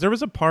was, because there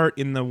was a part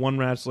in the one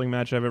wrestling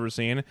match I've ever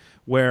seen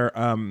where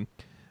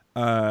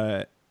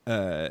Hulk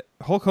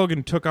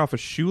Hogan took off a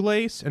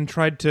shoelace and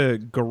tried to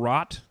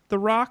garrote The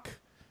Rock,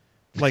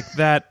 like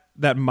that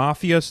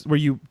mafia where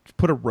you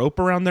put a rope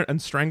around there and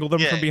strangle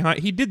them from behind.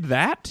 He did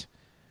that,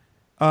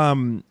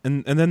 and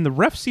then the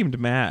ref seemed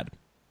mad.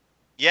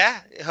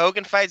 Yeah,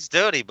 Hogan fights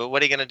dirty, but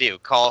what are you gonna do?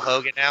 Call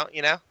Hogan out?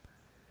 You know?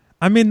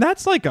 I mean,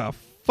 that's like a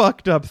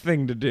fucked up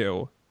thing to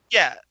do.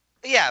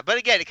 Yeah, but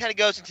again, it kind of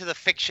goes into the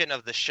fiction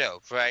of the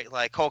show, right?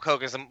 Like, Hulk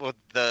Hogan's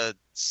the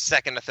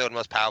second or third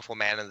most powerful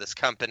man in this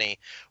company.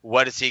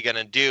 What is he going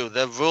to do?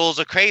 The rules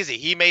are crazy.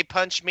 He may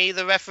punch me,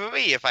 the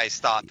referee, if I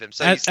stop him.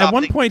 So at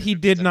one point, he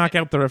did knock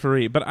out the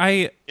referee, but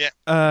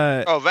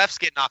refs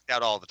get knocked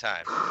out all the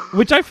time.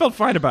 Which I felt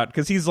fine about,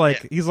 because he's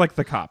like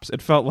the cops.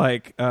 It felt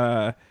like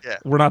we're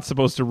not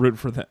supposed to root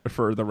for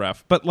the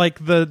ref. But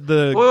like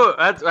the... Well,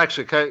 that's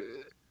actually...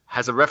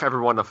 Has a ref ever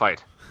won a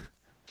fight?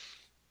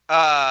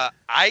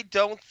 I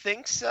don't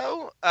think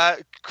so.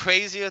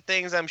 Crazier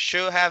things I'm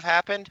sure have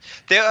happened.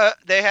 There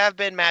have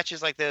been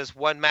matches like there's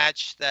one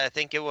match that I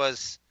think it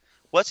was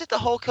it the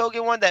Hulk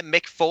Hogan one that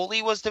Mick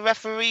Foley was the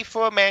referee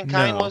for?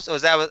 Mankind was? Or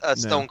was that a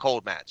Stone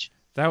Cold match?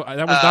 That was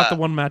not the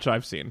one match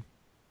I've seen.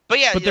 But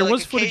yeah, but there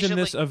was footage in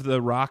this of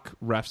The Rock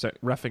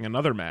reffing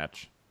another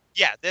match.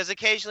 Yeah, there's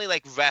occasionally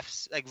like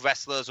refs, like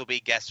wrestlers will be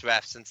guest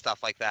refs and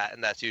stuff like that,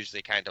 and that's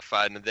usually kind of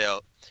fun.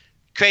 And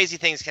crazy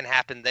things can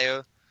happen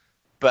there.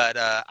 But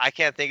I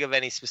can't think of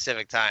any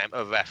specific time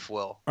a ref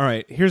will. All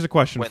right, here's a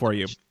question for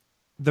you.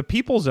 The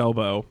People's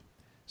Elbow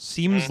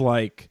seems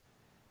like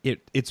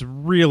it's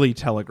really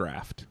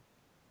telegraphed.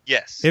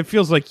 Yes. It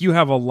feels like you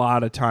have a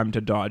lot of time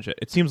to dodge it.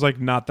 It seems like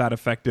not that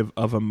effective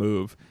of a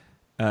move.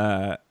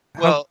 How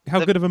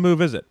good of a move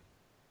is it?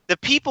 The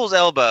People's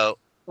Elbow,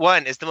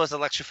 one, is the most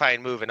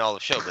electrifying move in all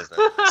of show business.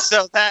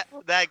 So that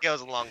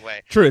goes a long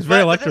way. True, it's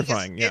very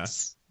electrifying,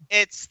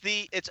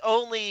 It's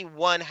only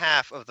one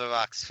half of The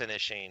Rock's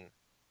finishing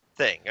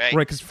thing, right?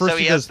 Right, because first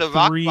he does the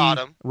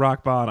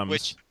rock bottoms.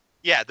 Which,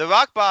 the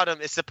rock bottom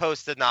is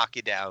supposed to knock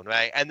you down,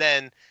 right? And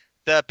then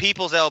the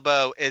People's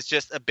Elbow is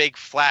just a big,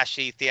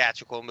 flashy,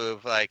 theatrical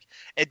move. Like,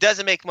 it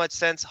doesn't make much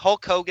sense.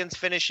 Hulk Hogan's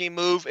finishing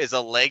move is a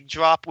leg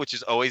drop, which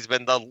has always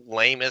been the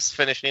lamest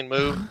finishing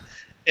move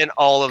in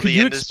all of the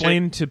industry. Could you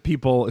explain to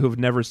people who've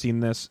never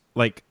seen this,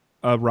 like,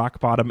 a rock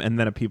bottom and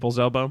then a People's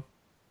Elbow?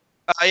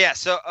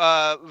 So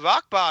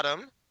rock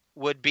bottom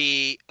would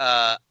be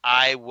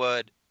I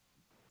would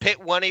pit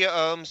one of your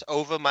arms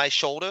over my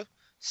shoulder,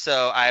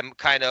 so I'm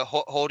kind of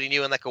holding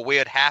you in like a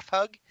weird half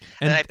hug,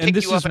 and I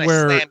pick you up and I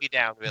slam you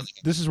down. Really,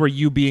 this is where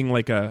you being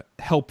like a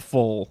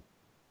helpful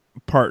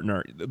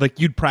partner, like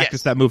you'd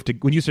practice that move.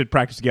 When you said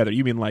practice together,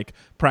 you mean like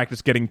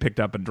practice getting picked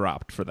up and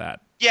dropped for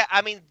that. Yeah,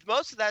 I mean,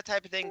 most of that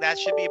type of thing, that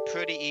should be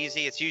pretty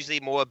easy. It's usually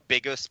more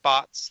bigger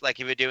spots, like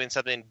if you're doing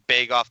something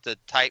big off the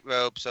tight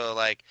ropes or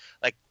like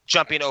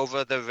jumping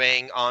over the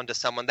ring onto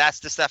someone. That's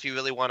the stuff you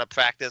really want to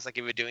practice, like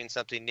if you're doing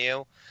something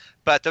new.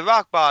 But the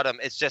rock bottom,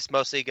 it's just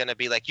mostly going to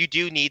be like you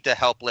do need to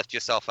help lift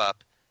yourself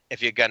up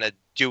if you're going to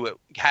do it,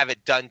 have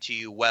it done to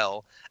you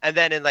well. And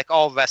then in like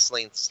all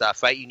wrestling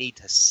stuff, right, you need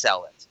to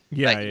sell it.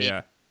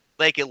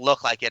 Make it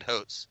look like it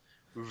hurts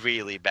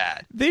really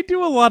bad. They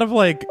do a lot of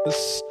like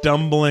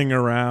stumbling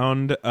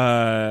around,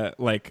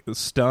 like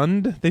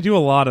stunned. They do a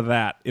lot of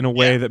that in a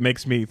way that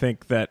makes me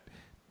think that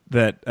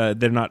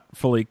they're not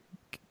fully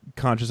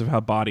conscious of how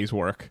bodies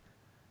work.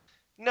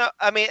 No,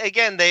 I mean,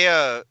 again,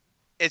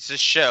 it's a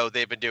show.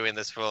 They've been doing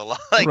this for a long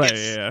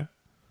time.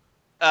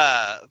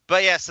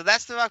 But yeah, so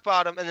that's the rock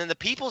bottom. And then the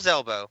People's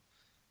Elbow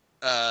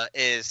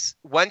is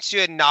once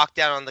you're knocked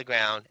down on the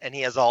ground and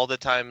he has all the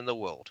time in the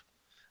world,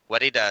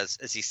 what he does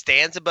is he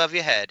stands above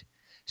your head,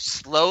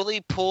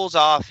 slowly pulls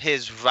off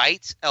his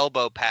right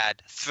elbow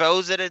pad,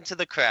 throws it into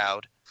the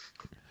crowd.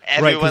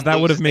 Right, because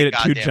that would have made it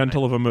too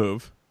gentle of a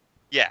move.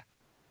 Yeah.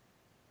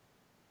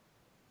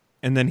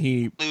 And then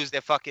he lose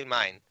their fucking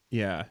mind.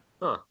 Yeah.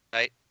 Huh.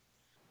 Right?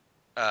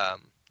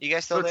 You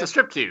guys still there? It's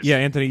a striptease. Yeah,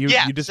 Anthony, you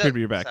disappeared, but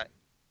you're back. Sorry.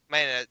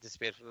 my internet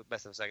disappeared for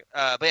less than a second.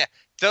 But yeah,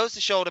 throws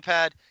the shoulder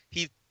pad.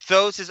 He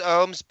throws his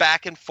arms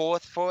back and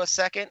forth for a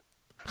second.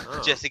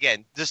 Oh. Just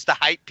to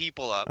hype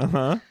people up.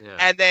 Uh-huh. Yeah.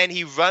 And then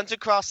he runs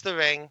across the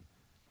ring,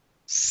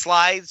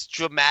 slides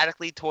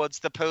dramatically towards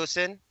the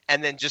person,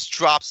 and then just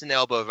drops an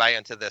elbow right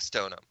onto their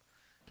sternum.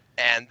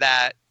 And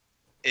that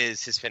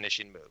is his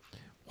finishing move.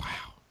 Wow.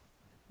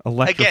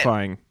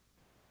 Electrifying. Again,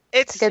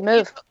 it's a good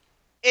move.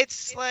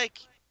 It's like,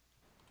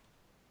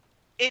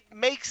 it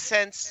makes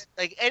sense.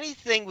 Like,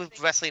 anything with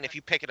wrestling, if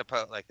you pick it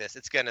apart like this,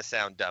 it's going to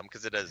sound dumb,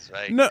 because it is,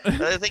 right? No.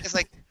 The other thing is,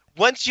 like,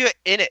 once you're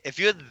in it, if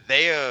you're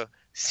there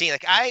seeing,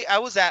 like, I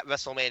was at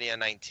WrestleMania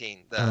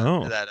 19,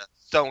 that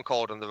Stone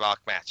Cold and The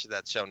Rock match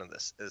that's shown in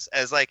this,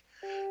 as like,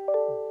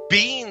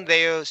 being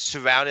there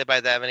surrounded by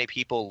that many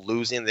people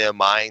losing their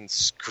minds,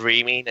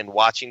 screaming, and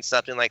watching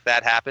something like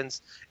that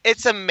happens,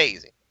 it's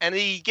amazing. And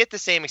you get the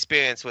same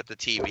experience with the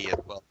TV as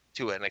well,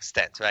 to an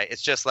extent, right?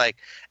 It's just like,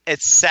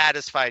 it's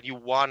satisfying. You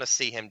want to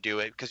see him do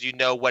it because you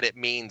know what it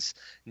means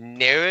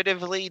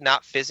narratively,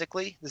 not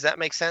physically. Does that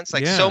make sense?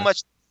 Like, so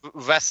much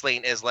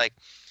wrestling is like,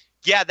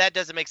 yeah, that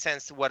doesn't make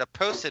sense to what a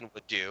person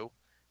would do,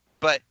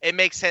 but it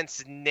makes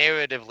sense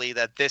narratively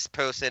that this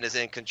person is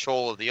in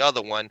control of the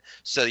other one,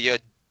 so you're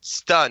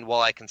stunned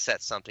while I can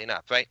set something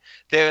up, right?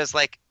 There's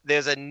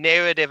a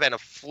narrative and a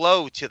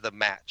flow to the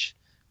match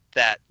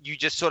that you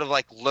just sort of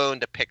like learn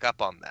to pick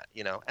up on that,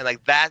 you know? And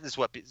like, that is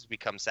what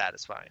becomes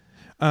satisfying.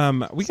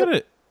 We got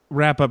to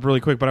wrap up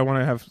really quick, but I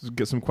want to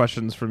get some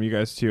questions from you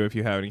guys too, if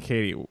you have any.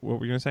 Katie, what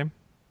were you going to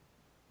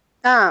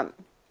say?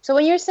 So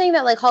when you're saying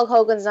that, like, Hulk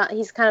Hogan's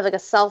he's kind of like a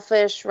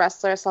selfish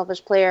wrestler, a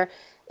selfish player,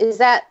 will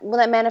that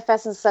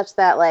manifest in such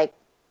that, like,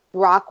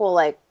 Rock will,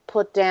 like,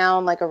 put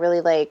down, like, a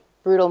really, like,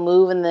 brutal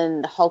move, and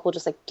then Hulk will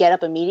just, like, get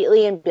up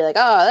immediately and be like,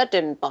 oh, that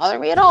didn't bother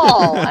me at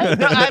all.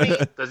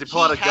 Does he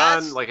pull out a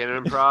gun, like an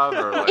improv,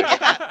 or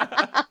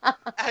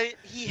like?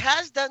 He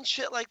has done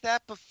shit like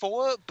that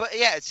before, but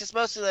yeah, it's just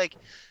mostly like,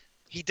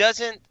 he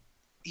doesn't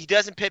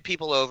pit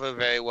people over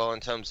very well in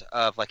terms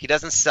of, like, he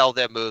doesn't sell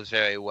their moves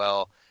very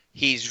well.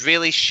 He's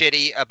really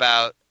shitty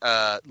about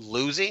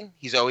losing.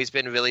 He's always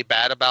been really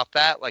bad about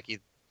that. Like, he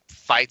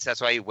fights. That's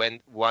why he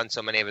won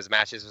so many of his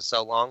matches for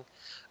so long.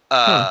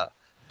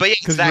 But yeah,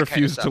 because he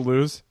refused to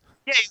lose.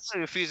 Yeah, he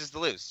literally refuses to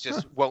lose.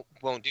 Just won't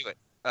do it.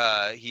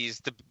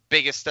 He's the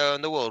biggest star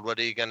in the world. What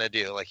are you gonna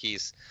do? Like,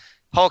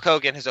 Hulk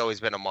Hogan has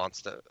always been a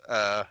monster,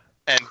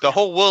 and the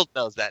whole world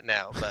knows that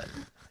now. But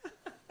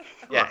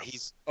yeah,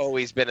 he's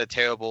always been a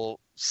terrible,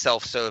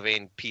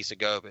 self-serving piece of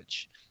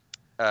garbage.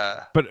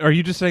 But are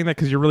you just saying that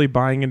because you're really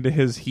buying into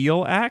his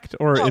heel act,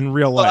 or in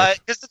real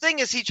life? Because the thing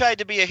is, he tried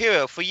to be a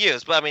hero for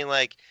years. But I mean,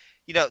 like,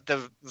 you know,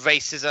 the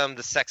racism,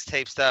 the sex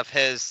tape stuff,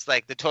 his,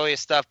 like,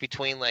 notorious stuff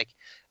between, like,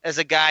 as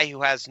a guy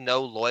who has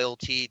no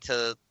loyalty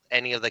to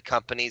any of the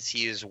companies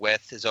he is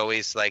with, is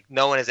always, like,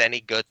 no one has any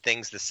good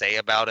things to say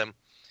about him.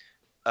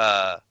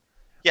 Hulk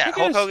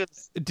Hogan.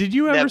 Did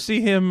you ever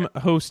see him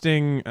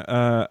hosting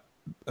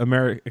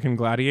American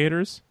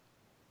Gladiators?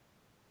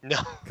 No.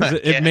 Because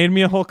it made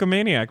me a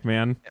Hulkamaniac,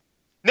 man.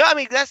 No, I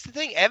mean, that's the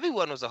thing.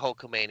 Everyone was a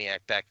Hulkamaniac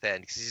back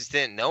then because you just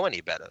didn't know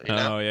any better. You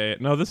know? Oh, yeah.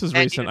 No, this is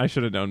recent. I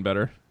should have known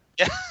better.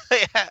 Yeah.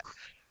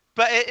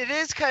 But it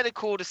is kind of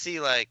cool to see,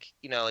 like,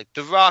 you know, like,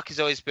 The Rock has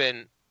always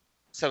been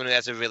someone who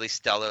has a really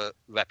stellar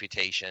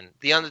reputation.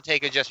 The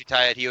Undertaker just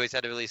retired. He always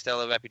had a really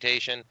stellar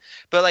reputation.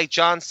 But, like,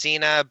 John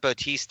Cena,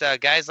 Batista,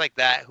 guys like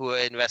that who are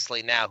in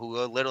wrestling now, who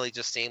are literally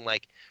just seem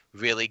like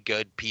really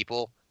good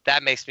people,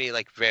 that makes me,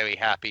 like, very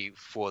happy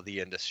for the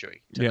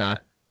industry.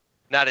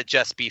 Not to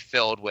just be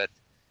filled with,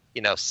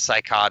 you know,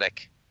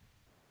 psychotic,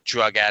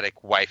 drug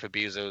addict wife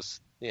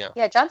abusers.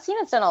 Yeah, John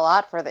Cena's done a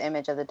lot for the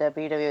image of the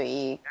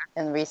WWE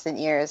in recent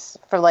years,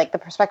 for, like, the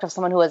perspective of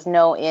someone who has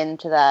no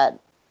into that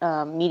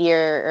media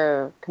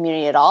or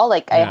community at all.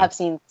 Like, I have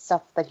seen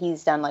stuff that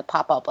he's done, like,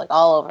 pop up, like,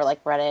 all over,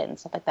 like, Reddit and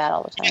stuff like that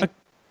all the time.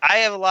 I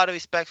have a lot of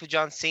respect for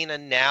John Cena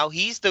now.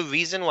 He's the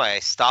reason why I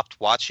stopped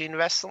watching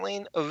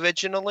wrestling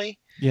originally.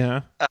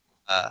 Yeah.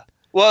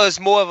 Well, it was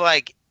more of,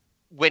 like,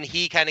 when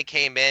he kind of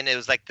came in, it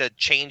was like the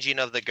changing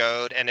of the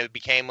guard, and it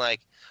became,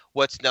 like,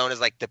 what's known as,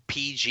 like, the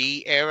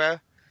PG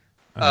era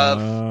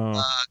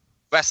of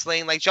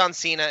wrestling. Like, John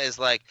Cena is,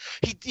 like,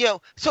 he, you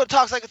know, sort of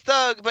talks like a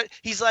thug, but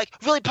he's, like,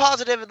 really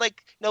positive and,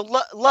 like, you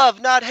know, love,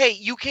 not hate.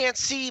 You can't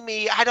see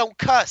me. I don't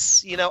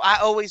cuss. You know, I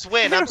always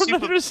win. I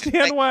don't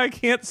understand why I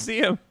can't see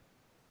him.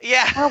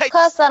 Yeah. I don't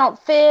cuss. I don't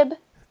fib.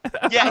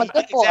 Yeah, I'm a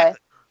good boy.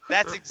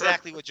 That's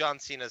exactly what John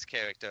Cena's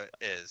character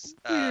is.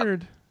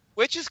 Weird.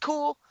 Which is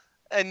cool.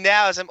 And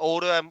now, as I'm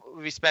older, I'm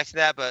respecting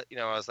that. But, you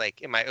know, I was,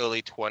 like, in my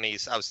early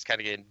 20s, I was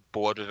kind of getting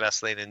bored with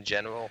wrestling in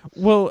general.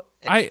 Well,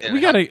 we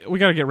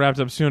gotta get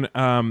wrapped up soon.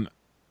 I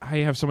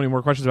have so many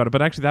more questions about it,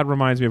 but actually, that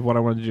reminds me of what I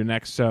wanted to do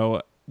next.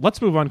 So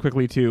let's move on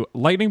quickly to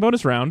lightning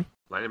bonus round.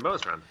 Lightning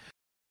bonus round.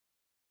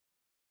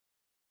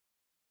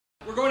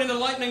 We're going into the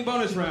lightning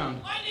bonus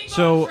round.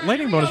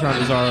 Lightning bonus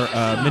round is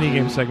our mini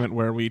game segment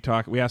where we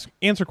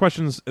answer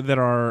questions that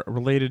are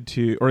related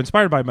to or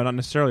inspired by, but not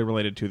necessarily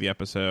related to the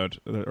episode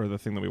or the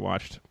thing that we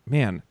watched.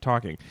 Man,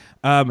 talking.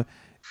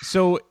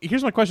 So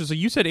here's my question. So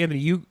you said, Anthony,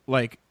 you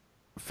like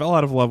fell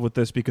out of love with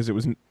this because it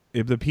was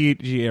the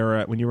PG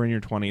era when you were in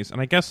your 20s.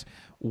 And I guess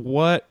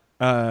what,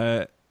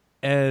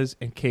 Ez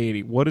and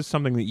Katie, what is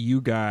something that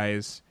you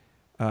guys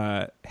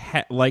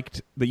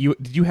liked that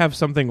did you have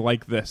something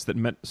like this that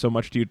meant so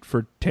much to you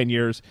for 10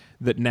 years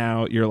that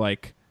now you're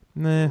like,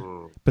 nah,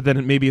 but then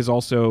it maybe is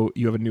also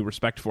you have a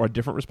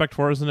different respect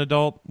for as an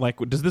adult? Like,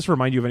 does this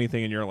remind you of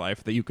anything in your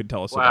life that you could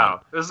tell us about?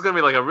 Wow, this is going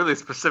to be like a really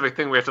specific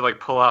thing we have to like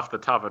pull off the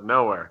top of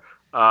nowhere.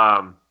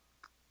 I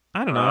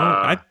don't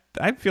know.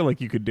 I feel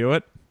like you could do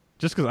it.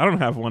 Just because I don't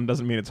have one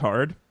doesn't mean it's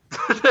hard.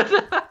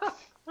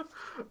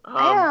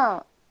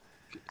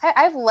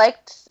 I've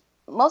liked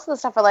most of the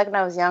stuff I liked when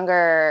I was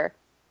younger.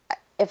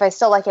 If I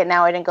still like it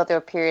now, I didn't go through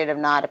a period of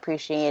not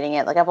appreciating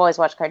it. Like, I've always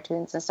watched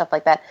cartoons and stuff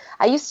like that.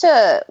 My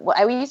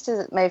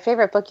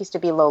favorite book used to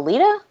be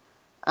Lolita,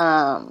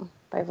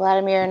 by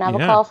Vladimir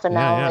Nabokov, and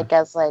now like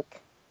as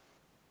like,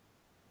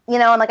 you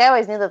know, and like I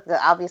always knew that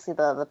obviously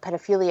the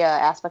pedophilia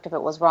aspect of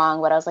it was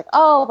wrong, but I was like,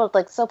 oh, but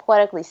like so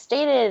poetically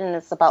stated, and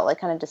it's about like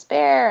kind of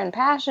despair and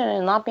passion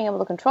and not being able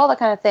to control that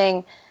kind of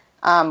thing.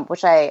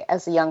 Which I,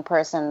 as a young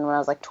person, when I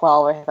was like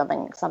 12 or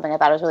something I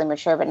thought was really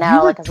mature. But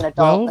now, like as an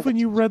adult, 12 when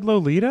you read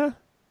Lolita?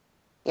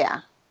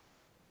 Yeah.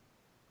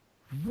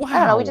 Wow. I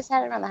don't know. We just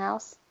had it around the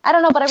house. I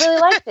don't know, but I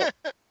really liked it.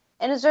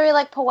 And it's very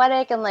like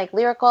poetic and like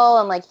lyrical,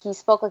 and like he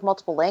spoke like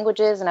multiple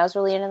languages, and I was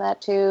really into that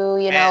too.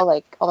 You know,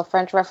 like all the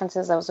French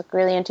references I was like,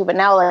 really into. But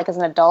now, like as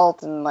an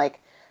adult, and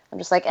like I'm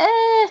just like,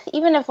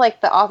 even if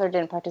like the author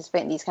didn't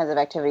participate in these kinds of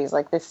activities,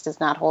 like this does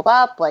not hold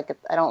up. Like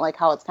I don't like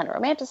how it's kind of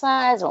romanticized.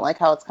 I don't like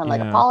how it's kind of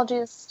like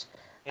apologist.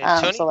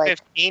 Yeah,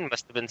 2015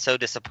 must have been so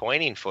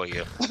disappointing for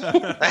you.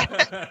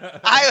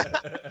 I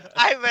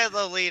read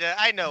Lolita.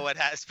 I know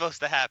what's supposed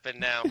to happen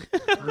now.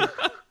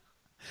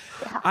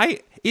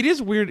 It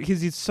is weird because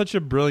he's such a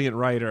brilliant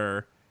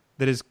writer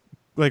that is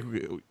like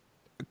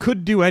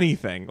could do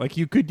anything. Like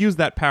you could use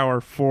that power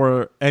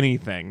for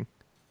anything.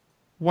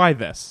 Why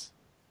this?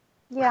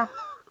 Yeah.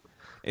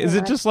 Is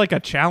it just like a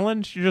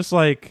challenge? You're just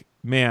like,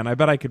 man, I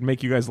bet I could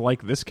make you guys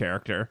like this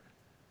character.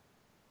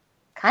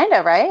 Kind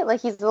of, right?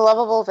 Like he's the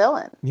lovable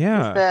villain.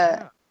 Yeah.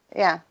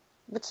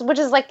 Which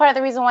is like part of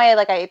the reason why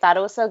like I thought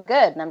it was so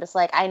good. And I'm just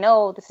like, I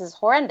know this is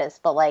horrendous,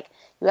 but like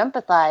you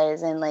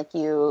empathize and like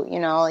you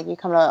know, like you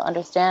come to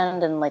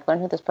understand and like learn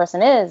who this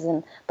person is.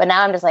 But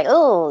now I'm just like,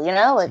 ooh, you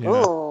know, like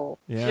ooh.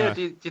 Yeah.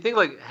 Do you think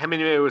like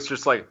Hemingway was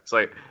just like, it's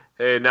like,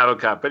 hey,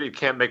 Nabokov, bet you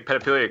can't make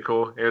pedophilia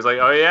cool. And he was like,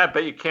 oh yeah,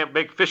 bet you can't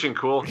make fishing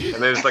cool. And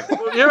then it's like,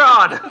 well, you're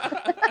on.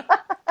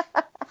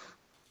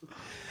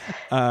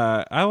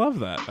 I love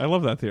that. I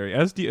love that theory.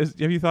 Have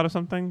you thought of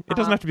something? It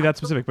doesn't have to be that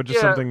specific, but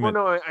just something. Well,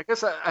 no, I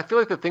guess I feel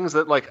like the things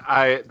that like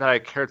I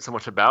cared so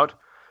much about,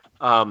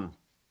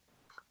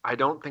 I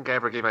don't think I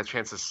ever gave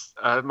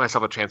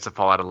myself a chance to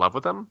fall out of love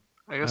with them.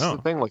 I guess is the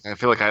thing. Like I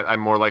feel like I'm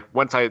more like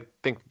once I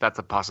think that's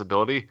a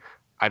possibility,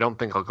 I don't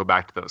think I'll go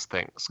back to those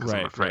things because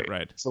I'm afraid.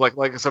 Right. So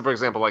so for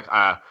example,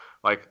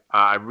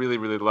 I really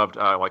really loved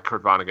like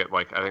Kurt Vonnegut.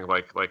 Like I think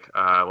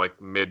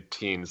like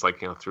mid-teens,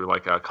 like you know through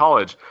like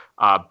college.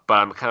 But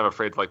I'm kind of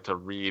afraid like to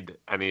read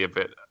any of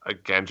it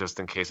again just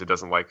in case it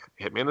doesn't like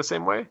hit me in the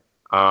same way.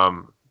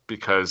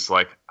 Because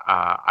like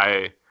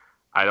I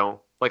don't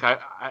like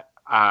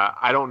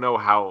I don't know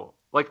how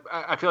like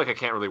I feel like I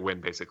can't really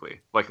win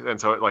basically. Like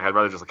and so like I'd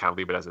rather just like kind of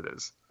leave it as it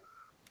is.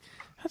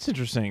 That's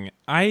interesting.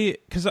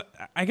 Because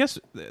I guess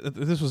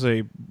this was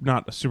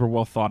not a super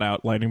well thought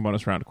out lightning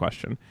bonus round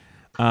question.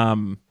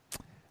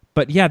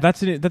 But yeah,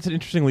 that's an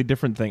interestingly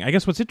different thing. I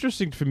guess what's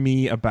interesting to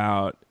me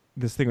about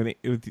this thing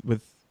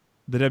with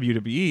the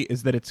WWE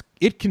is that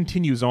it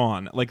continues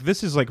on. Like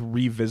this is like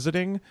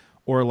revisiting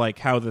or like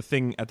how the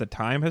thing at the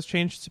time has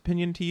changed its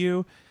opinion to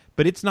you,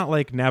 but it's not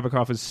like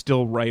Nabokov is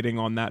still writing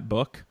on that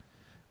book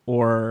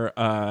or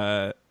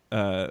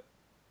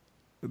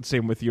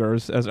same with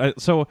yours.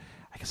 So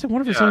I guess I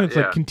wonder if it's something that's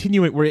like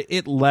continuing where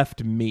it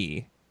left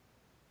me.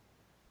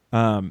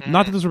 Not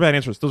that those were bad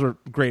answers; those were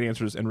great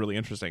answers and really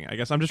interesting. I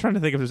guess I'm just trying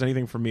to think if there's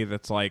anything for me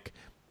that's like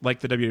the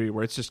WWE,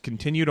 where it's just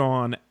continued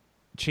on,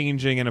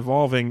 changing and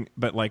evolving,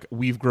 but like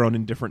we've grown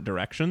in different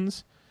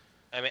directions.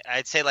 I mean,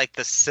 I'd say like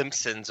The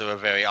Simpsons are a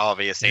very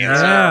obvious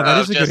answer. Yeah, that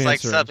is a good just like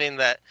answer. Something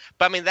that,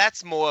 but I mean,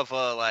 that's more of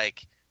a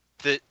like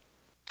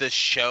the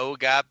show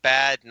got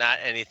bad, not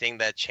anything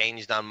that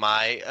changed on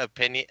my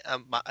opinion,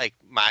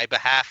 my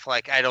behalf.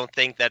 Like, I don't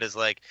think that is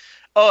like,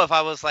 oh, if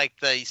I was like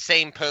the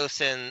same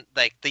person,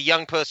 like the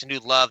young person who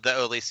loved the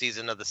early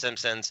season of The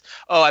Simpsons,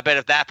 oh, I bet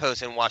if that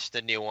person watched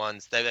the new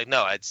ones, they'd be like,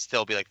 no, I'd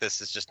still be like, this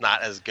is just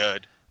not as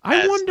good.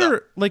 I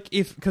wonder, like,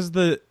 if because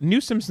the new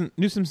Simpsons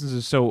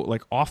is so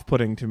like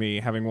off-putting to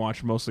me, having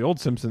watched mostly old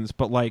Simpsons.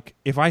 But like,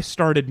 if I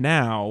started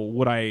now,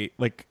 would I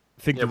like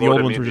think that the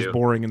old ones were just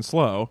boring and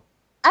slow?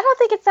 I don't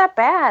think it's that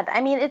bad. I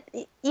mean,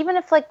 even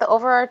if like the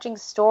overarching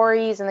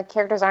stories and the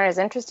characters aren't as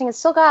interesting, it's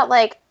still got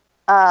like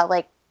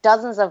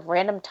dozens of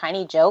random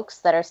tiny jokes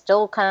that are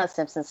still kind of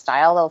Simpsons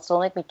style. They'll still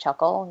make me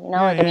chuckle. You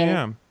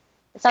know,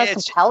 It's not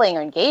as compelling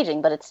or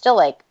engaging, but it's still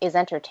like is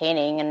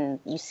entertaining, and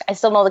I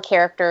still know the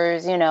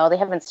characters. You know, they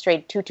haven't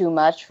strayed too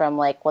much from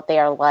like what they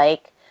are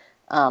like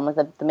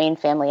the main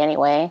family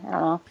anyway. I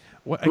don't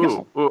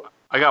know. Well,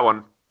 I got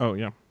one. Oh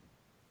yeah,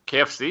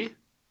 KFC.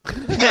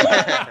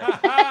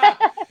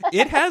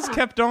 It has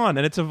kept on,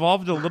 and it's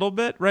evolved a little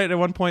bit. Right at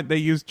one point, they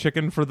used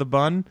chicken for the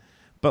bun,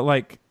 but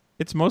like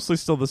it's mostly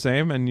still the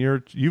same, and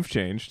you've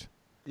changed.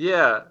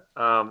 Yeah.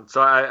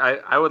 So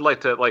I would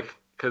like to like.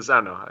 Because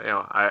I don't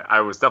know, I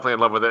was definitely in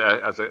love with it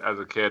as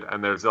a kid,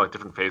 and there's like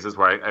different phases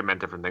where I meant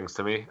different things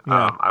to me.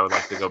 Yeah. I would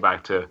like to go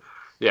back to,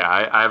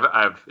 I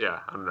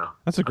don't know.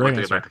 That's a great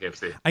answer. Back to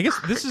KFC. I guess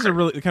this is a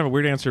really kind of a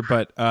weird answer,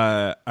 but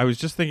I was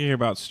just thinking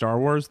about Star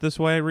Wars this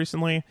way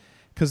recently,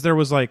 because there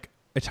was like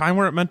a time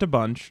where it meant a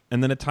bunch,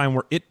 and then a time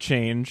where it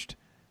changed,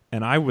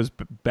 and I was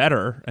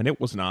better, and it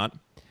was not,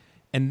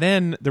 and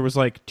then there was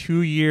like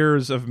 2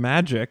 years of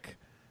magic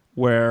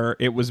where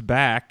it was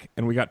back,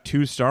 and we got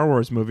 2 Star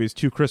Wars movies,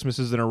 2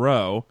 Christmases in a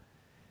row,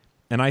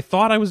 and I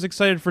thought I was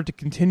excited for it to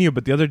continue,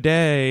 but the other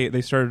day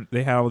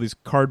they had all these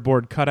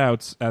cardboard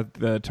cutouts at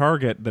the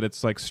Target that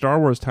it's like Star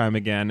Wars time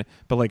again,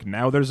 but like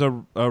now there's a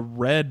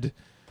red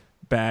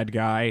bad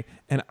guy,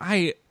 and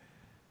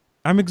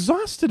I'm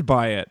exhausted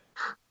by it.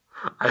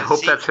 I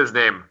hope that's his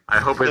name. I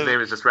hope his name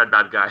is just Red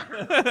Bad Guy.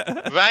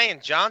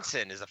 Rian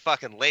Johnson is a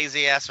fucking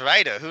lazy ass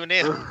writer. Who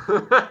knew?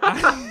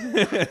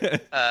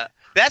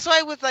 That's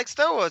why with like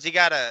Star Wars, you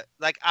gotta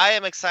like. I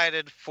am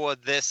excited for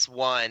this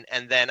one,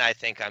 and then I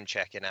think I'm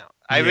checking out.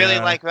 I really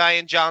like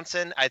Rian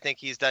Johnson. I think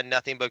he's done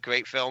nothing but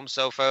great films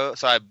so far.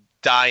 So I'm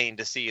dying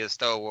to see his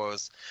Star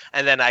Wars,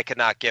 and then I could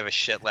not give a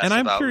shit less. And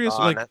I'm curious,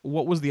 like,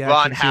 what was the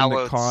action scene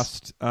that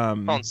cost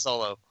Han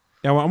Solo?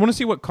 Yeah, well, I want to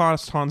see what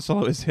cost Han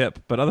Solo his hip.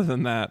 But other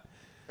than that,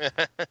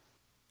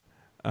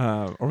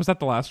 or was that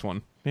the last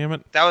one? Damn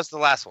it! That was the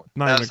last one.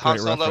 Not even a Han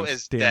great Solo reference.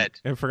 is Damn. dead.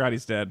 I forgot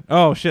he's dead.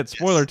 Oh shit!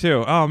 Spoiler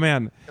too. Oh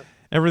man,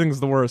 everything's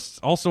the worst.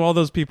 Also, all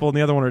those people in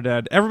the other one are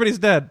dead. Everybody's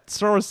dead.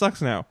 Star Wars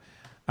sucks now.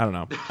 I don't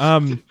know.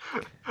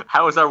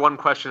 How was our one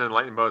question in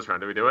Lightning Bonus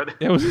Round? Did we do it?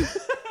 It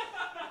was.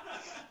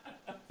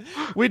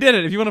 We did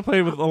it. If you want to play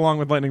along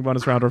with Lightning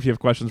Bonus Round, or if you have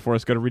questions for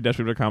us, go to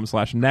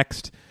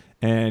read-com/next,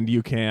 and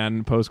you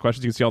can pose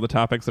questions. You can see all the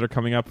topics that are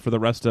coming up for the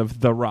rest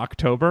of the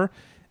Rocktober,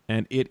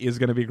 and it is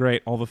going to be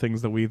great. All the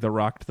things that we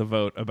rocked the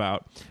vote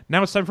about.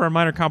 Now it's time for our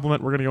minor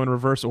compliment. We're going to go in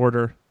reverse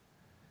order.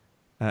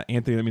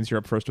 Anthony, that means you're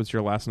up first. What's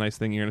your last nice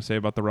thing you're going to say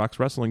about The Rock's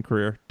wrestling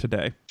career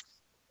today?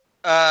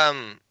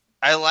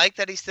 I like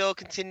that he still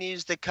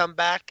continues to come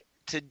back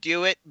to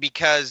do it,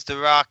 because The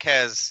Rock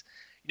has,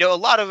 a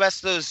lot of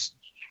wrestlers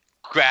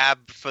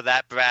grab for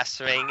that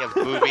brass ring of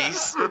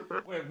movies.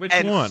 Wait, which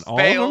one? All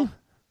of them?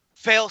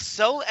 Fail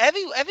so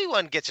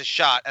everyone gets a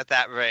shot at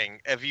that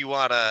ring if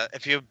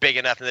you're big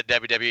enough in the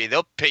WWE,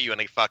 they'll put you in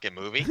a fucking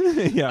movie.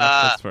 Yeah,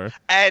 that's fair.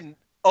 And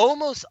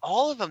almost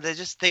all of them,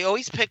 they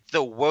always pick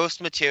the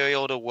worst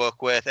material to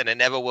work with, and it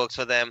never works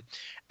for them.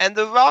 And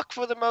The Rock,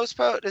 for the most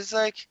part, is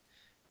like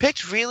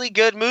picked really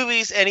good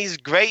movies, and he's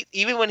great.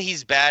 Even when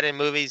he's bad in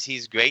movies,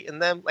 he's great in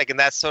them. Like, and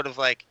that's sort of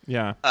like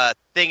a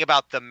thing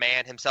about the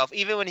man himself.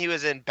 Even when he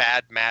was in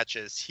bad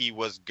matches, he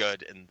was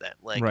good in them.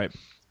 Like, right.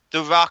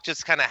 The Rock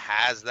just kind of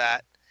has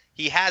that.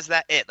 He has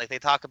that it. Like, they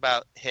talk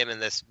about him in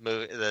this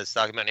movie, this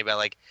documentary, about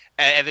like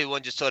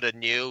everyone just sort of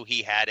knew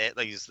he had it.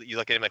 Like, you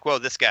look at him like, whoa,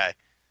 this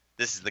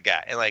is the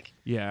guy. And like,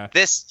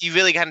 this, you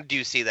really kind of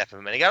do see that from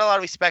him. And he got a lot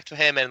of respect for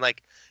him, and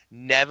like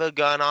never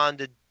gone on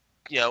to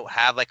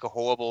have like a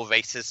horrible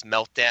racist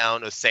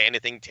meltdown or say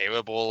anything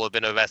terrible or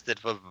been arrested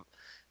for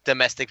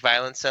domestic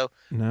violence. So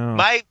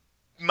my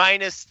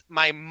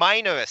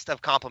minorest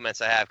of compliments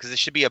I have, because it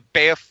should be a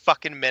bare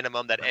fucking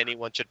minimum that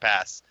anyone should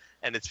pass,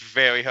 and it's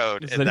very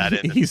hard.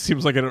 He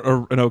seems like an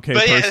okay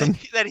person.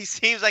 Yeah, that he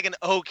seems like an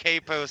okay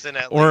person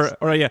at least.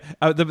 Or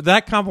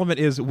that compliment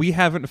is, we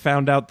haven't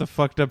found out the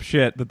fucked up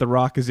shit that The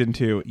Rock is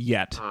into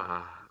yet.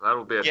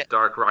 That'll be a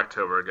dark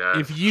Rocktober,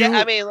 guys.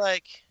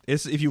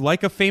 If you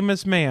like a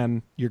famous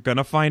man, you're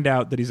gonna find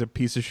out that he's a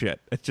piece of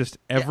shit. It's just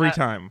every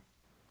time.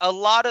 A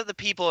lot of the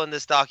people in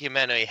this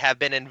documentary have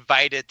been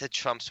invited to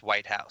Trump's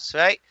White House,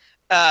 right?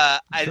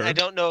 I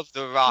don't know if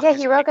The Rock. Yeah,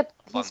 he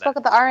spoke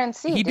at the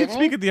RNC. He did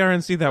speak at the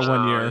RNC that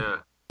one year, yeah.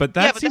 but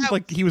that seemed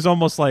like he was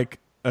almost like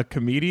a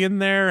comedian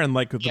there, and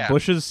like the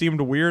Bushes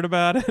seemed weird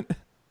about it.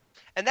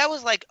 And that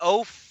was like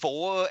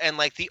 2004, and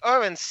like the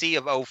RNC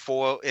of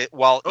 2004,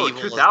 while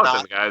evil 2000, is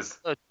not,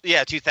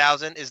 guys.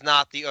 2000 is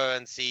not the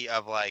RNC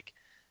of like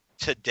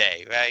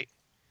today, right?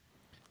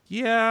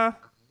 Yeah.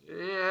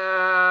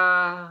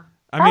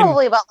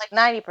 Probably about like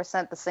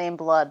 90% the same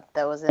blood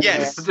that was in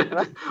there.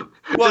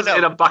 Well,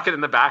 in a bucket in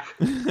the back.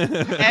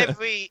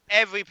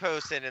 every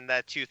person in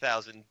that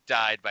 2000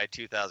 died by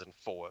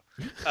 2004.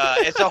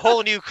 It's a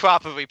whole new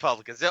crop of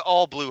Republicans. They're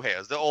all blue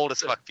hairs. They're old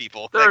as fuck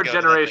people. Third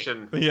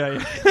generation. Yeah,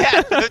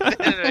 third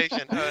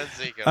generation.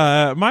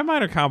 My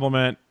minor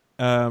compliment.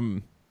 We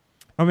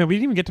didn't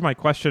even get to my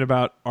question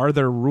about, are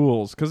there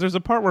rules? Because there's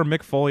a part where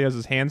Mick Foley has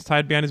his hands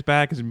tied behind his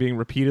back and being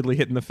repeatedly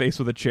hit in the face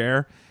with a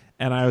chair.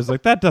 And I was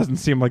like, that doesn't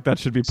seem like that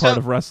should be part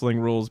of wrestling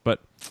rules,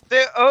 but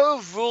there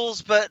are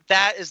rules, but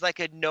that is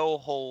like a no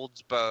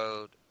holds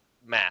barred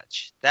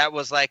match. That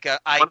was like a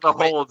one of the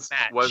holds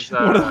match. was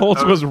one of the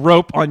holds was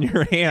rope on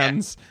your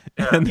hands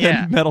and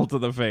then metal to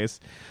the face.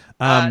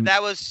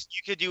 That was,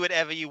 you could do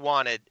whatever you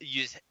wanted.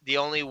 The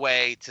only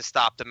way to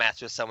stop the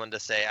match was someone to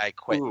say, I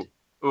quit.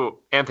 Ooh,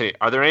 Anthony,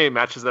 are there any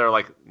matches that are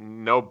like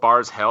no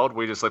bars held?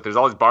 We just like there's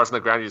all these bars on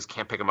the ground, you just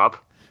can't pick them up.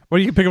 Well,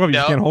 you can pick them up, you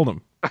just can't hold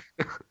them.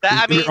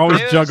 You're always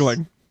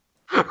juggling.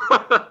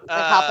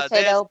 Hot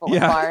potato, but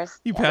with bars.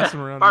 You pass them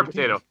around. Bar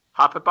potato,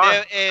 hot pot bar.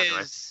 There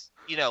is,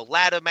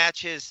 ladder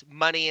matches,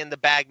 money in the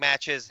bag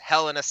matches,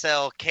 Hell in a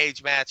Cell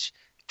cage match,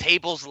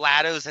 tables,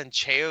 ladders, and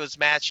chairs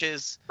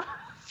matches.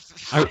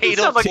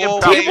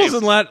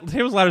 Tables,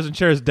 ladders, and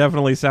chairs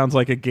definitely sounds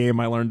like a game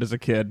I learned as a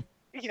kid.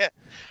 Yeah.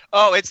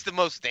 Oh, it's the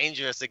most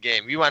dangerous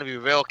game. You want to be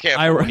real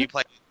careful when you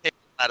play tables,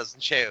 ladders,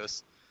 and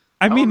chairs.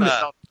 I mean,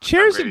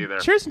 chairs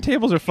and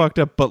tables are fucked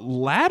up, but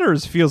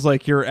ladders feels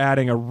like you're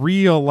adding a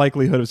real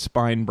likelihood of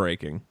spine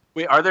breaking.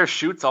 Wait, are there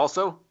chutes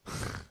also?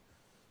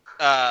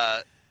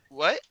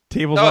 What?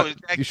 Tables,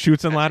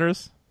 chutes and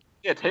ladders?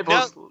 Yeah,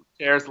 tables,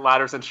 chairs,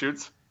 ladders, and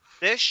chutes.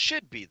 There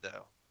should be,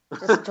 though.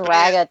 Just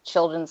drag a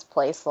children's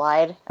play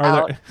slide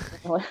out.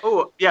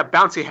 Oh, yeah,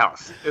 bouncy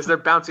house. Is there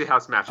bouncy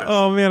house matches?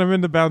 Oh, man, I'm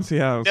into bouncy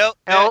house. No,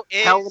 hell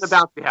in the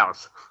bouncy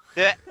house.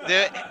 There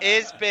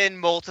has been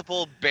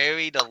multiple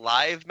buried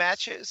alive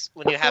matches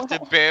when you have to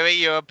bury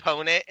your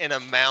opponent in a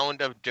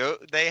mound of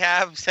dirt they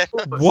have.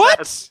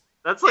 What?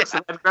 That's like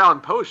some Edgar Allan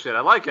Poe shit.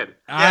 I like it.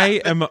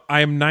 I am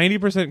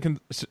 90%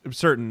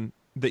 certain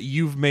that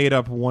you've made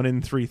up 1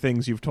 in 3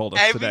 things you've told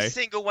us today. Every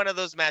single one of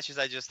those matches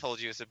I just told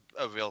you is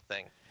a real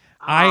thing.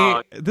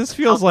 This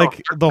feels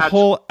like the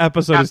whole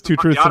episode is 2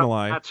 truths and a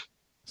lie.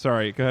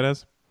 Sorry, go ahead,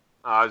 Ez.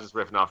 I was just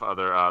riffing off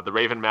other the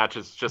Raven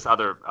matches, just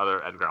other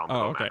Edgar Allan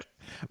Poe matches.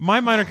 My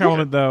minor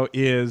compliment, though,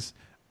 is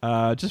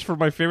just for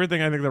my favorite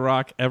thing I think The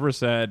Rock ever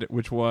said,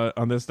 which was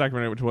on this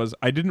documentary, which was,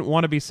 I didn't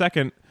want to be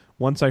second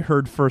once I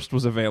heard first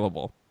was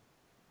available.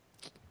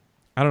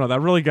 I don't know,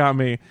 that really got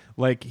me.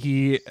 Like,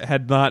 he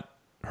had not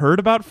heard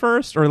about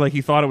first, or like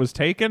he thought it was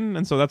taken,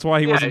 and so that's why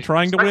he wasn't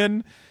trying to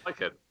win. Like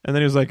it. And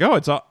then he was like, oh,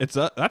 that's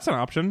an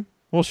option.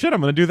 Well, shit,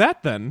 I'm going to do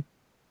that then.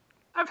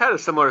 I've had a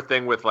similar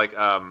thing with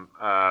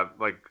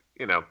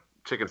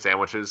chicken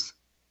sandwiches.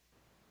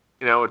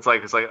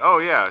 It's like, oh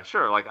yeah,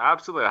 sure, like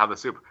absolutely, I'll have the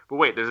soup. But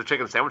wait, there's a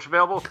chicken sandwich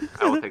available?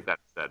 I will take that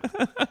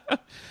instead.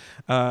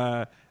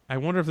 I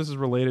wonder if this is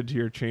related to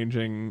your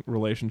changing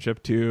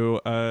relationship to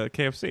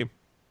KFC.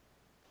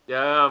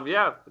 Yeah.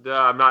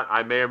 I'm not.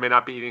 I may or may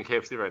not be eating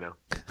KFC right now.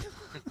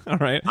 All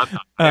right. I'm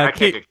not.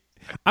 Kate,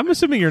 I'm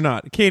assuming you're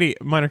not. Katie,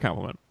 minor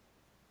compliment.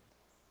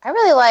 I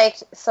really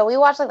liked. So we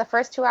watched like the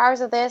first 2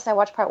 hours of this. I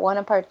watched part 1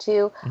 and part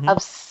 2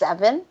 of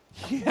 7.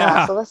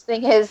 Yeah. So this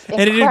thing is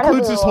incredibly and it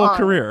includes his whole long.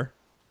 career.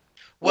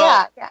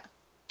 Well,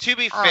 to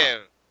be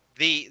fair,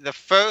 the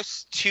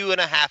first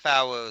 2.5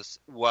 hours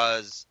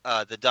was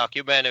the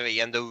documentary,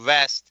 and the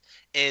rest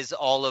is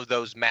all of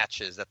those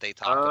matches that they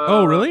talk about.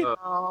 Oh, really?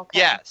 Okay.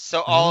 Yeah,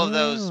 so all of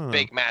those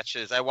big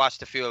matches. I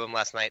watched a few of them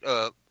last night.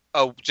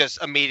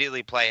 Just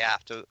immediately play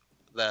after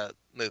the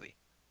movie.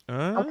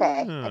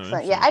 Okay,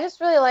 excellent. Yeah, I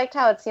just really liked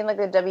how it seemed like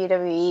the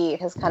WWE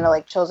has kind of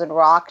like chosen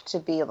Rock to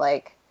be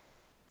like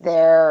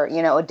their,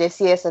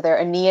 Odysseus or their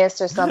Aeneas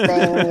or something,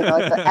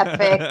 like the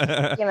epic,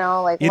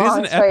 like it long is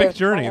an story epic of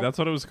journey. triumph. That's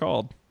what it was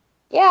called.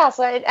 Yeah,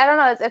 so I don't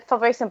know. It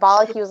felt very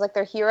symbolic. He was like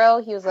their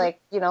hero. He was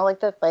like,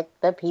 like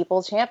the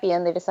people's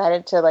champion. They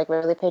decided to like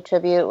really pay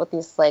tribute with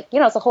these like,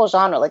 it's a whole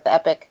genre, like the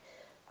epic,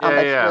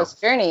 hero's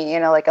journey.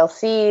 Like El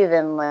Cid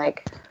and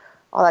like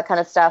all that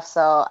kind of stuff.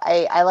 So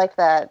I liked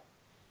that.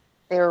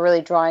 They were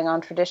really drawing on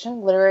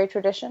tradition, literary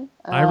tradition.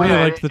 I really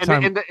liked the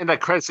time. In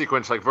that credit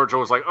sequence, like Virgil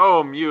was like,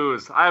 "Oh,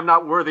 Muse, I am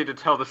not worthy to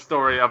tell the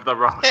story of the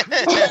Rock."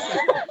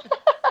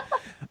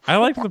 I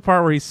liked the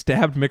part where he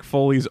stabbed Mick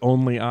Foley's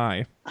only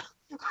eye.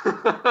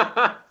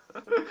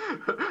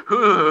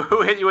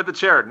 Who hit you with the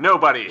chair?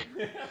 Nobody.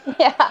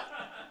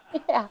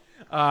 Yeah.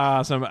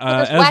 Awesome.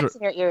 There's wax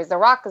in your ears. The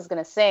Rock is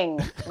going to sing.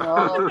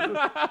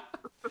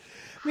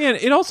 Man,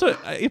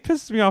 it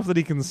pisses me off that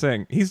he can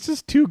sing. He's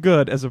just too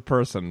good as a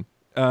person.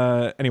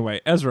 Anyway,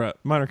 Ezra,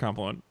 minor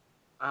compliment.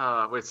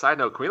 Wait, side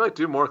note, can we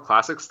do more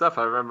classic stuff?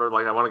 I remember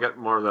I want to get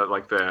more of the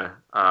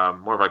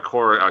more of a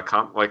core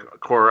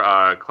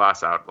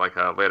class out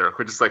later. Could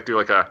we just do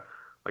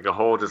a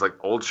whole just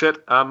old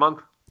shit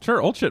month?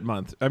 Sure, old shit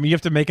month. I mean, you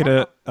have to make it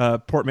a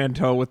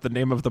portmanteau with the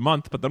name of the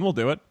month, but then we'll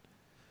do it.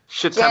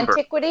 Shitember.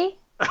 Jantiquity?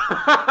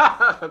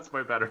 That's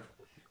way better.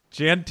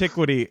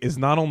 Jantiquity is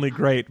not only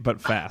great,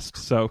 but fast.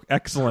 So,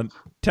 excellent.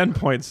 10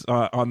 points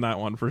on that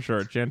one for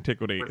sure.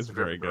 Jantiquity is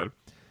very good.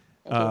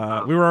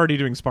 We were already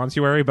doing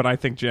Sponsuary, but I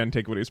think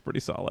Jantiquity is pretty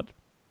solid.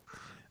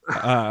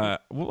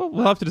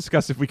 We'll have to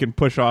discuss if we can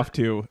push off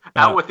to...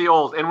 Out with the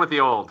old, in with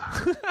the old.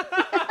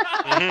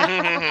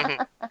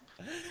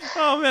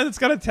 Oh, man, it's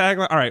got a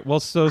tagline. All right, well,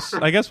 so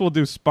I guess we'll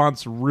do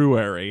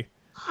Sponsuary.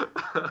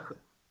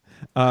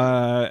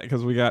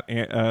 Because we got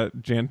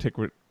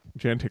Jantiquity.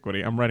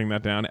 Jantiquity. I'm writing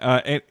that down.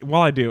 And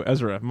while I do,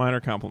 Ezra, minor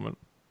compliment.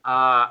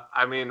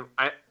 I mean,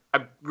 I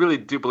really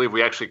do believe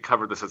we actually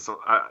covered this at some,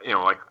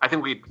 like I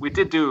think we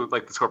did do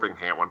like the Scorpion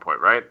King at one point,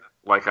 right?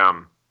 Like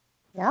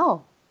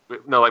No.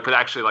 No, like, but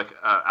actually, like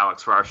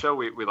Alex, for our show,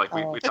 we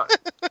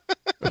talked.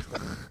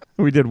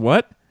 We did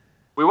what?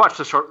 We watched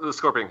the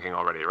Scorpion King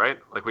already, right?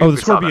 Like the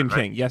Scorpion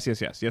King. Right?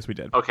 Yes, we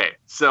did. Okay,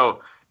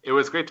 so it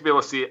was great to be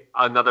able to see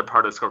another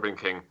part of the Scorpion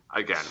King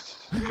again.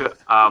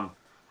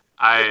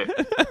 I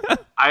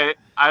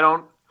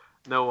don't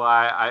know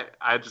why.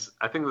 I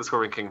think the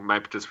Scorpion King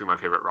might just be my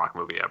favorite Rock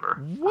movie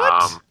ever.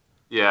 What?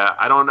 Yeah,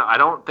 I don't know. I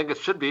don't think it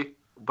should be,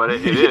 but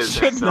it is.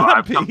 It should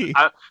not be.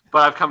 But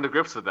I've come to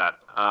grips with that.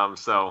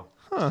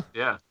 Huh.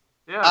 Yeah.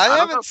 I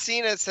haven't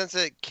seen it since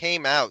it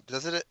came out.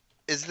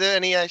 Is there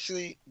any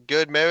actually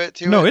good merit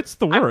to it? No, it's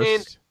the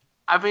worst.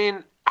 I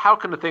mean, how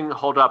can a thing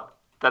hold up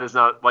that is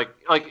not like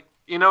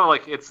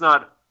it's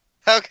not.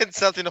 How can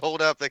something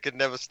hold up that could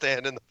never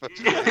stand in the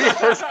first place?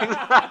 Yes,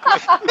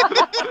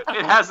 exactly.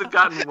 It hasn't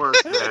gotten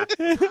worse, man.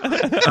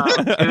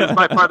 It is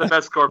by far the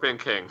best Scorpion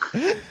King.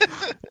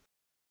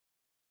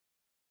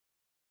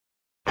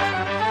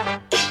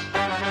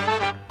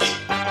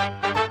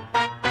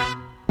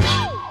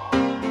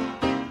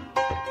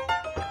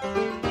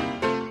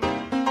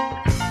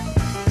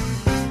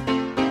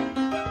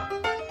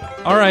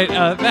 All right,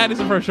 that is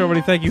it for our show,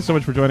 everybody. Thank you so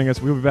much for joining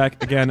us. We'll be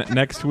back again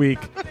next week.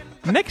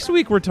 Next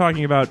week, we're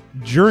talking about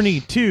Journey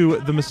to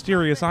the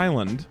Mysterious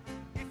Island,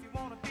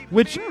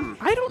 which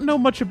I don't know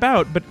much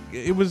about, but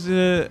it was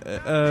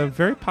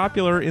very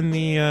popular in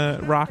the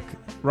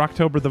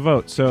Rocktober the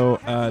vote. So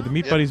the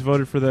Meat Buddies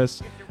voted for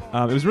this.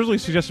 It was originally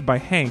suggested by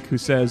Hank, who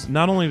says,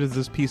 not only does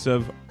this piece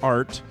of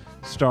art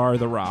star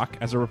The Rock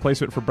as a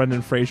replacement for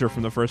Brendan Fraser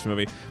from the first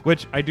movie,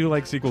 which I do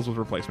like sequels with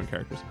replacement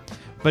characters,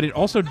 but it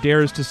also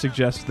dares to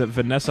suggest that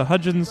Vanessa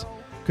Hudgens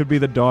could be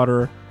the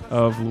daughter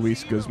of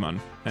Luis Guzman.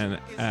 And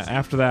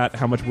after that,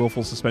 how much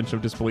willful suspension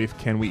of disbelief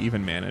can we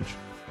even manage?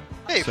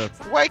 Hey,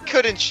 why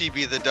couldn't she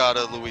be the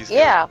daughter of Luis Guzman?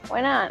 Yeah, why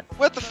not?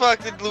 What the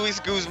fuck did Luis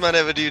Guzman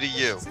ever do to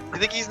you? You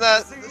think he's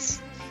not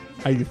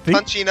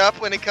punching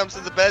up when it comes to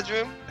the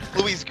bedroom?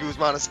 Luis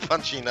Guzman is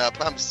punching up.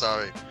 I'm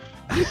sorry.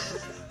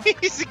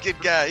 He's a good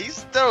guy.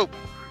 He's dope.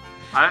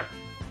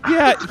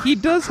 Yeah, he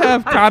does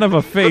have kind of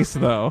a face,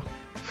 though.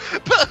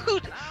 But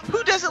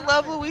who doesn't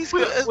love Luis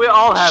Guzman? We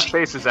all have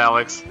faces,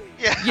 Alex.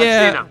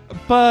 Yeah,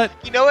 but...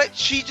 You know what?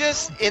 She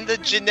just, in the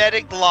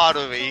genetic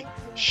lottery,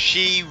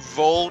 she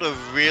rolled a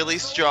really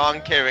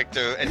strong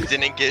character and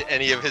didn't get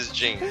any of his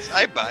genes.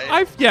 I buy it.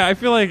 I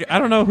feel like, I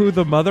don't know who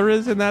the mother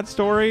is in that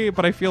story,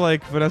 but I feel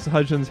like Vanessa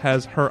Hudgens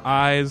has her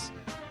eyes,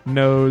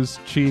 nose,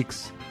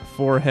 cheeks,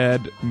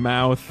 forehead,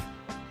 mouth,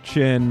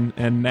 chin,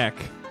 and neck.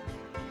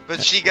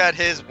 But she got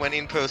his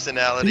winning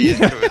personality and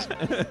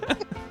charisma.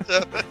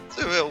 So it's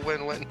a real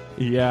win-win.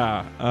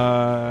 Yeah,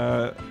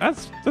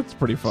 that's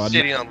pretty fun.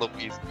 Shitting on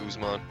Luis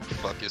Guzman.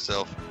 Fuck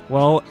yourself.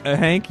 Well,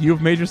 Hank,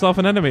 you've made yourself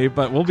an enemy,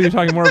 but we'll be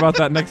talking more about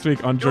that next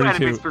week on Journey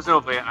enemies, 2.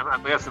 Presumably,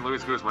 I'm guessing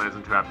Luis Guzman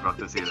isn't too happy about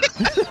this either.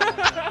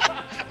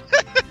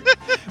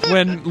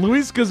 When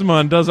Luis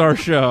Guzman does our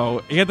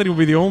show, Anthony will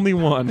be the only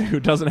one who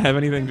doesn't have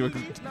anything to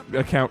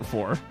account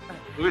for.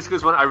 Luis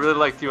Guzman, I really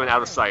liked you in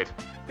Out of Sight.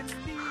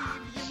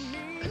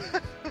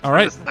 All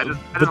right. I just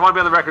want to be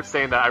on the record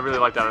saying that I really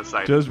liked Out of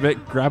Sight. Just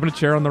grabbing a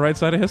chair on the right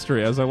side of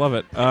history, as I love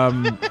it.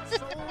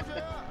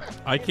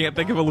 I can't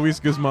think of a Luis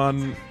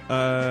Guzman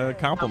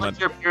compliment. I liked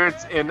your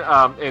appearance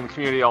in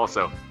Community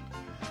also.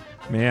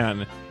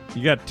 Man,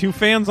 you got two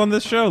fans on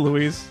this show,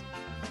 Luis.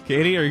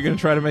 Katie, are you going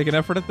to try to make an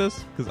effort at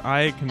this? Because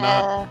I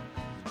cannot.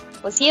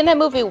 Was he in that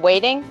movie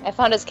Waiting? I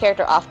found his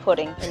character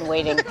off-putting in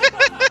Waiting.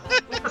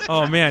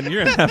 Oh man,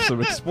 you're going to have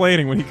some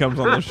explaining when he comes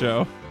on the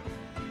show.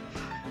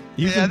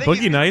 He's in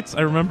Boogie Nights.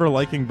 I remember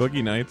liking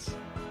Boogie Nights.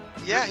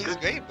 Yeah, he's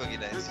great in Boogie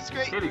Nights. He's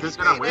great. He's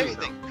great in Waiting,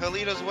 everything.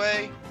 Carlito's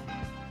Way.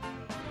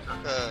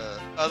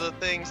 Other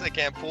things I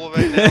can't pull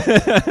right now.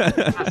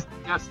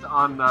 Guest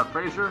on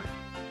Frasier.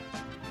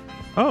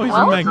 Oh, he's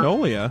in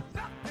Magnolia.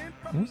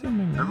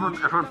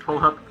 Everyone pull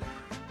up.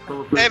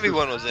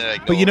 Everyone was in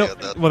Magnolia. But you know,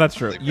 well, that's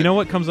true. You know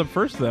what comes up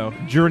first, though?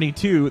 Journey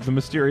to the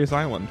Mysterious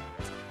Island.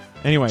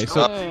 Anyway,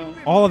 so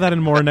all of that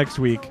and more next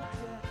week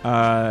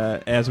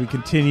as we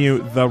continue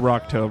the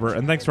Rocktober.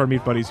 And thanks to our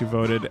Meat Buddies who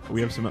voted.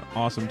 We have some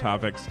awesome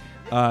topics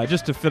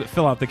just to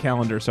fill out the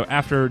calendar. So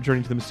after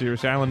Journey to the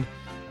Mysterious Island,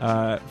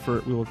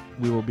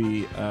 we will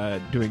be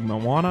doing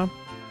Moana,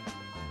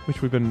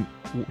 which we've been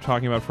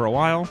talking about for a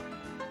while,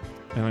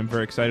 and I'm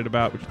very excited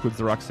about, which includes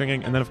The Rock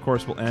singing. And then, of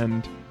course, we'll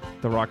end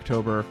the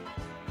Rocktober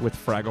with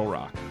Fraggle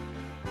Rock.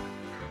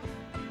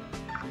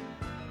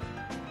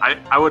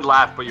 I would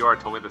laugh, but you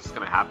already told me this is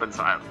going to happen,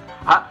 so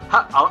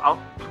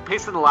I'll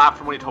paste in the laugh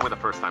from when you told me the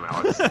first time,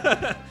 Alex.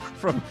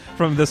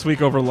 from this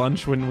week over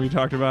lunch when we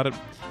talked about it.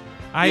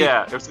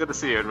 Yeah, it was good to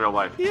see you in real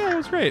life. Yeah, it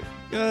was great.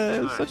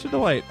 It was such a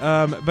delight.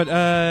 So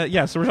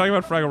we're talking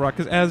about Fraggle Rock,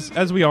 because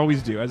as we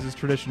always do, as is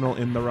traditional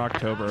in the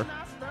Rocktober,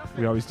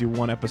 we always do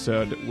one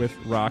episode with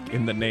Rock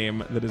in the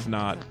name that is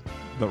not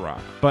The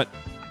Rock. But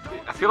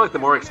I feel like the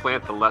more we explain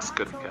it, the less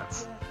good it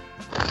gets.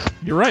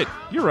 You're right.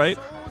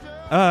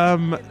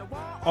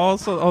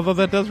 Also, although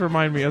that does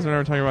remind me, as we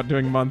were talking about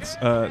doing months,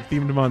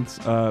 themed months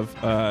of,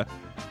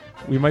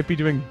 we might be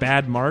doing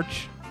Bad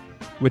March,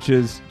 which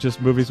is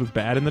just movies with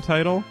bad in the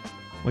title,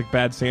 like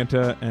Bad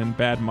Santa and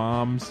Bad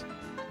Moms.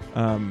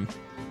 And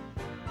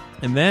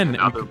then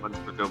other ones,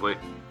 presumably.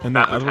 And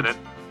Bad that Lieutenant.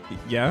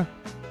 Yeah.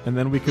 And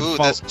then we could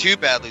there's 2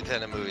 Bad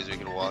Lieutenant movies we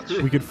could watch.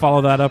 We could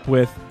follow that up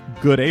with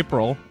Good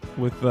April,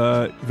 with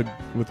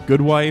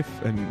Good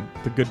Wife and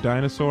The Good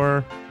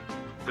Dinosaur.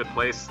 Good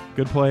Place.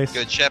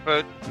 Good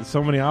Shepherd. There's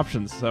so many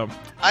options. So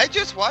I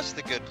just watched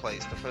The Good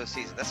Place, the first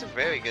season. That's a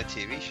very good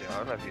TV show. I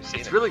don't know if you've seen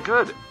it. It's really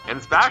good, and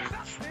it's back.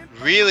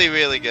 Really,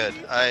 really good.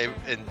 I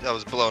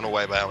was blown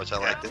away by how much I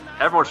liked it.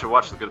 Everyone should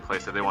watch The Good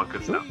Place if they want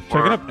good stuff.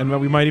 Check it up, and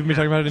we might even be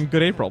talking about it in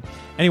Good April.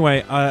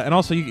 Anyway, and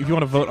also, if you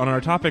want to vote on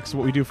our topics,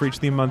 what we do for each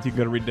theme month, you can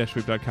go to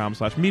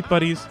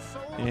read-sweep.com/meetbuddies.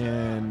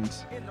 And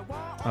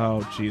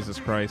oh, Jesus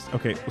Christ.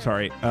 Okay,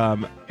 sorry.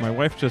 My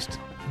wife just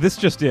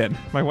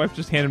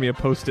handed me a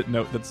Post-it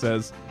note that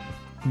says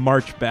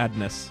March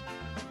Badness.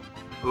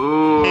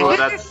 Ooh,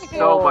 that's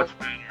so much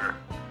better.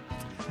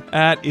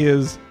 That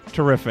is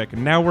terrific.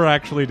 Now we're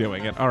actually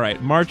doing it. All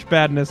right, March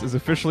Badness is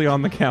officially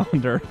on the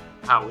calendar.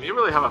 Wow, we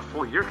really have a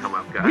full year coming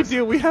up, guys. We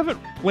do. We haven't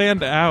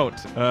planned out.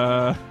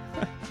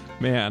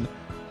 Man,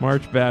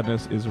 March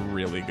Badness is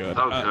really good.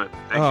 Oh, good.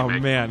 Thank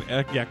you, Megan.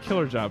 Man. Yeah,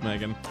 killer job,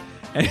 Megan.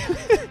 And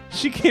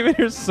she came in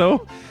here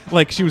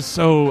she was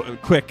so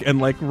quick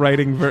and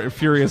writing very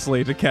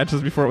furiously to catch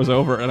us before it was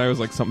over, and I was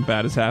like, something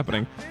bad is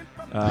happening.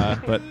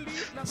 But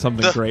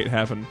something great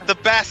happened. The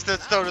bastard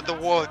started the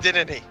war,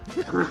 didn't he?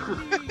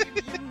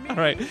 All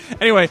right.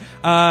 Anyway,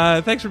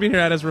 thanks for being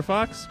here at Ezra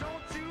Fox.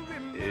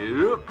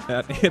 Yep.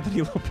 At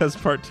Anthony Lopez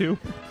Part 2.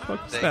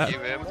 Thank you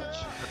very much.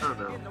 I don't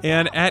know.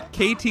 And at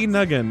KT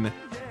Nuggin.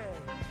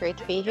 Great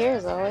to be here,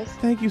 as always.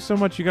 Thank you so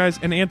much, you guys.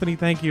 And Anthony,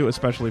 thank you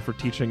especially for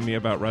teaching me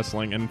about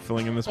wrestling and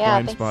filling in this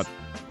blind spot.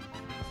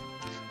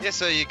 Yeah,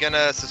 so you're going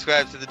to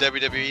subscribe to the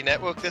WWE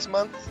Network this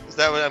month? Is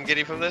that what I'm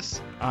getting from this?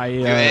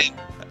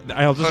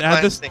 I'll just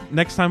add this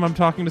next time I'm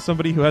talking to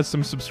somebody who has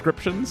some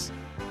subscriptions.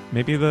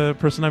 Maybe the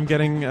person I'm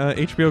getting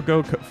HBO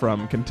Go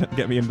from can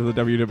get me into the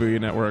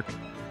WWE Network.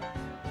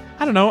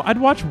 I don't know. I'd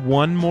watch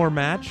one more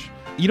match.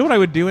 You know what I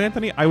would do,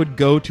 Anthony? I would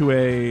go to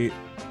a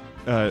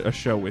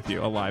show with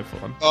you, a live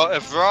one. Oh,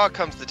 if Raw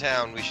comes to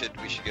town, we should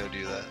go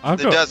do that.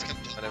 It does come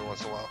to town every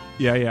once in a while.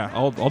 Yeah.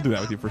 I'll do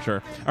that with you for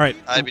sure. All right.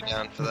 I'd be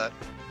down for that.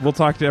 We'll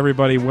talk to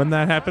everybody when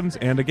that happens,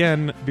 and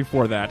again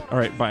before that. All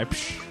right. Bye.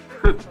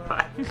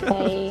 Bye.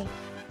 Bye.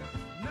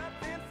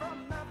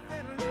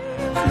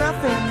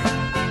 Nothing